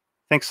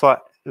 Thanks a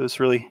lot. It was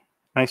really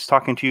nice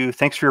talking to you.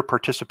 Thanks for your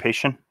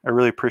participation. I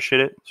really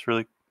appreciate it. It's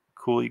really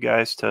cool, you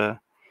guys, to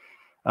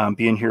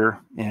be in here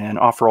and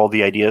offer all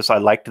the ideas. I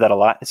liked that a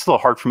lot. It's a little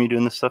hard for me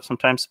doing this stuff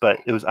sometimes, but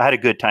I had a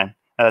good time.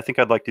 I think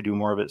I'd like to do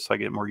more of it so I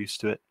get more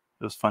used to it.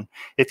 It was fun.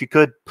 If you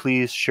could,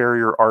 please share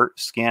your art,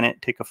 scan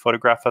it, take a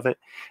photograph of it,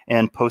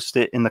 and post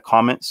it in the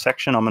comments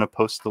section. I'm going to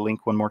post the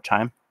link one more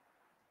time.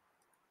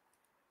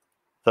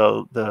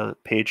 The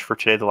page for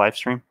today, the live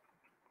stream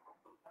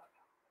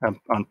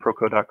on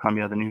proco.com.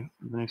 Yeah, the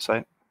new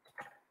site.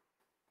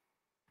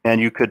 And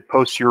you could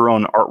post your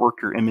own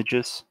artwork, your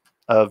images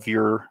of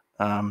your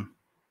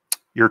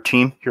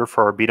team here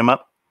for our beat 'em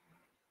up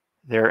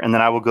there, and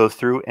then I will go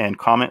through and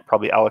comment.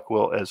 Probably Alec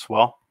will as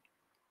well.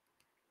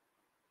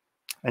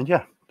 And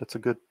yeah, that's a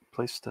good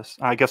place to.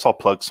 I guess I'll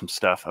plug some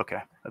stuff. Okay,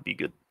 that'd be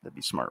good. That'd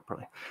be smart,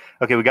 probably.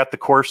 Okay, we got the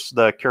course,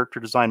 the Character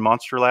Design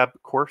Monster Lab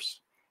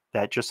course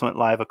that just went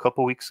live a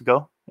couple weeks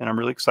ago, and I'm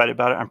really excited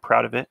about it. I'm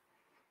proud of it.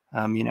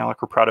 Me and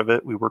Alec were proud of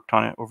it. We worked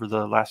on it over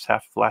the last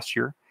half of last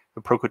year.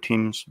 The Proco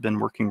team's been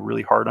working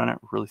really hard on it.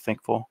 We're really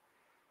thankful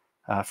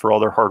for all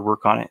their hard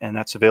work on it, and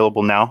that's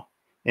available now.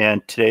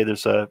 And today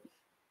there's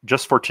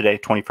just for today,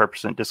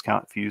 25%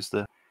 discount if you use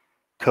the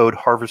code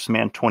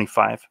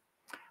Harvestman25.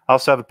 I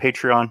also have a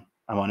Patreon.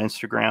 I'm on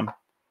Instagram.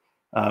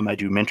 I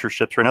do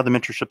mentorships. Right now the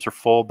mentorships are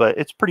full, but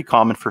it's pretty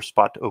common for a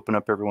spot to open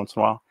up every once in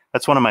a while.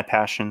 That's one of my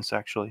passions,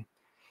 actually,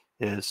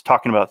 is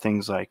talking about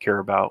things I care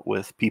about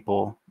with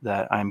people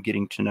that I'm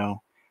getting to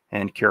know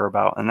and care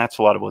about. And that's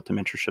a lot of what the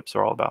mentorships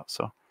are all about.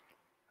 So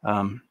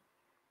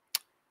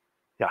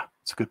yeah,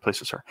 it's a good place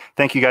to start.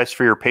 Thank you guys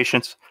for your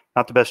patience.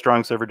 Not the best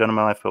drawings I've ever done in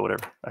my life, but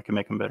whatever. I can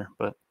make them better,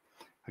 but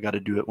I got to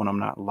do it when I'm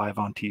not live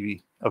on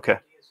TV. Okay.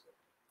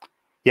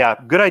 Yeah,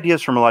 good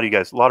ideas from a lot of you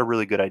guys. A lot of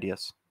really good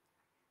ideas.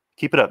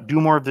 Keep it up. Do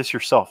more of this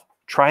yourself.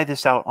 Try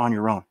this out on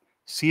your own.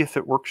 See if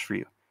it works for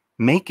you.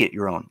 Make it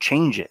your own.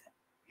 Change it.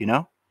 You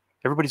know,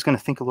 everybody's going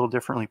to think a little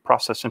differently,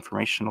 process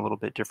information a little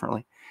bit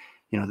differently.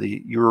 You know,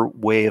 your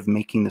way of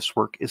making this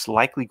work is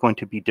likely going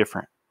to be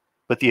different.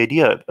 But the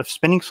idea of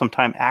spending some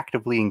time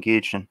actively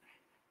engaged in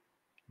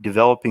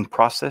developing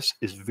process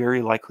is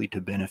very likely to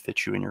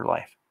benefit you in your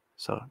life.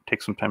 So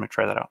take some time to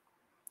try that out.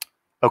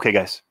 Okay,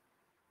 guys.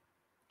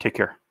 Take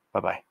care.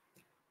 Bye-bye.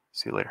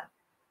 See you later.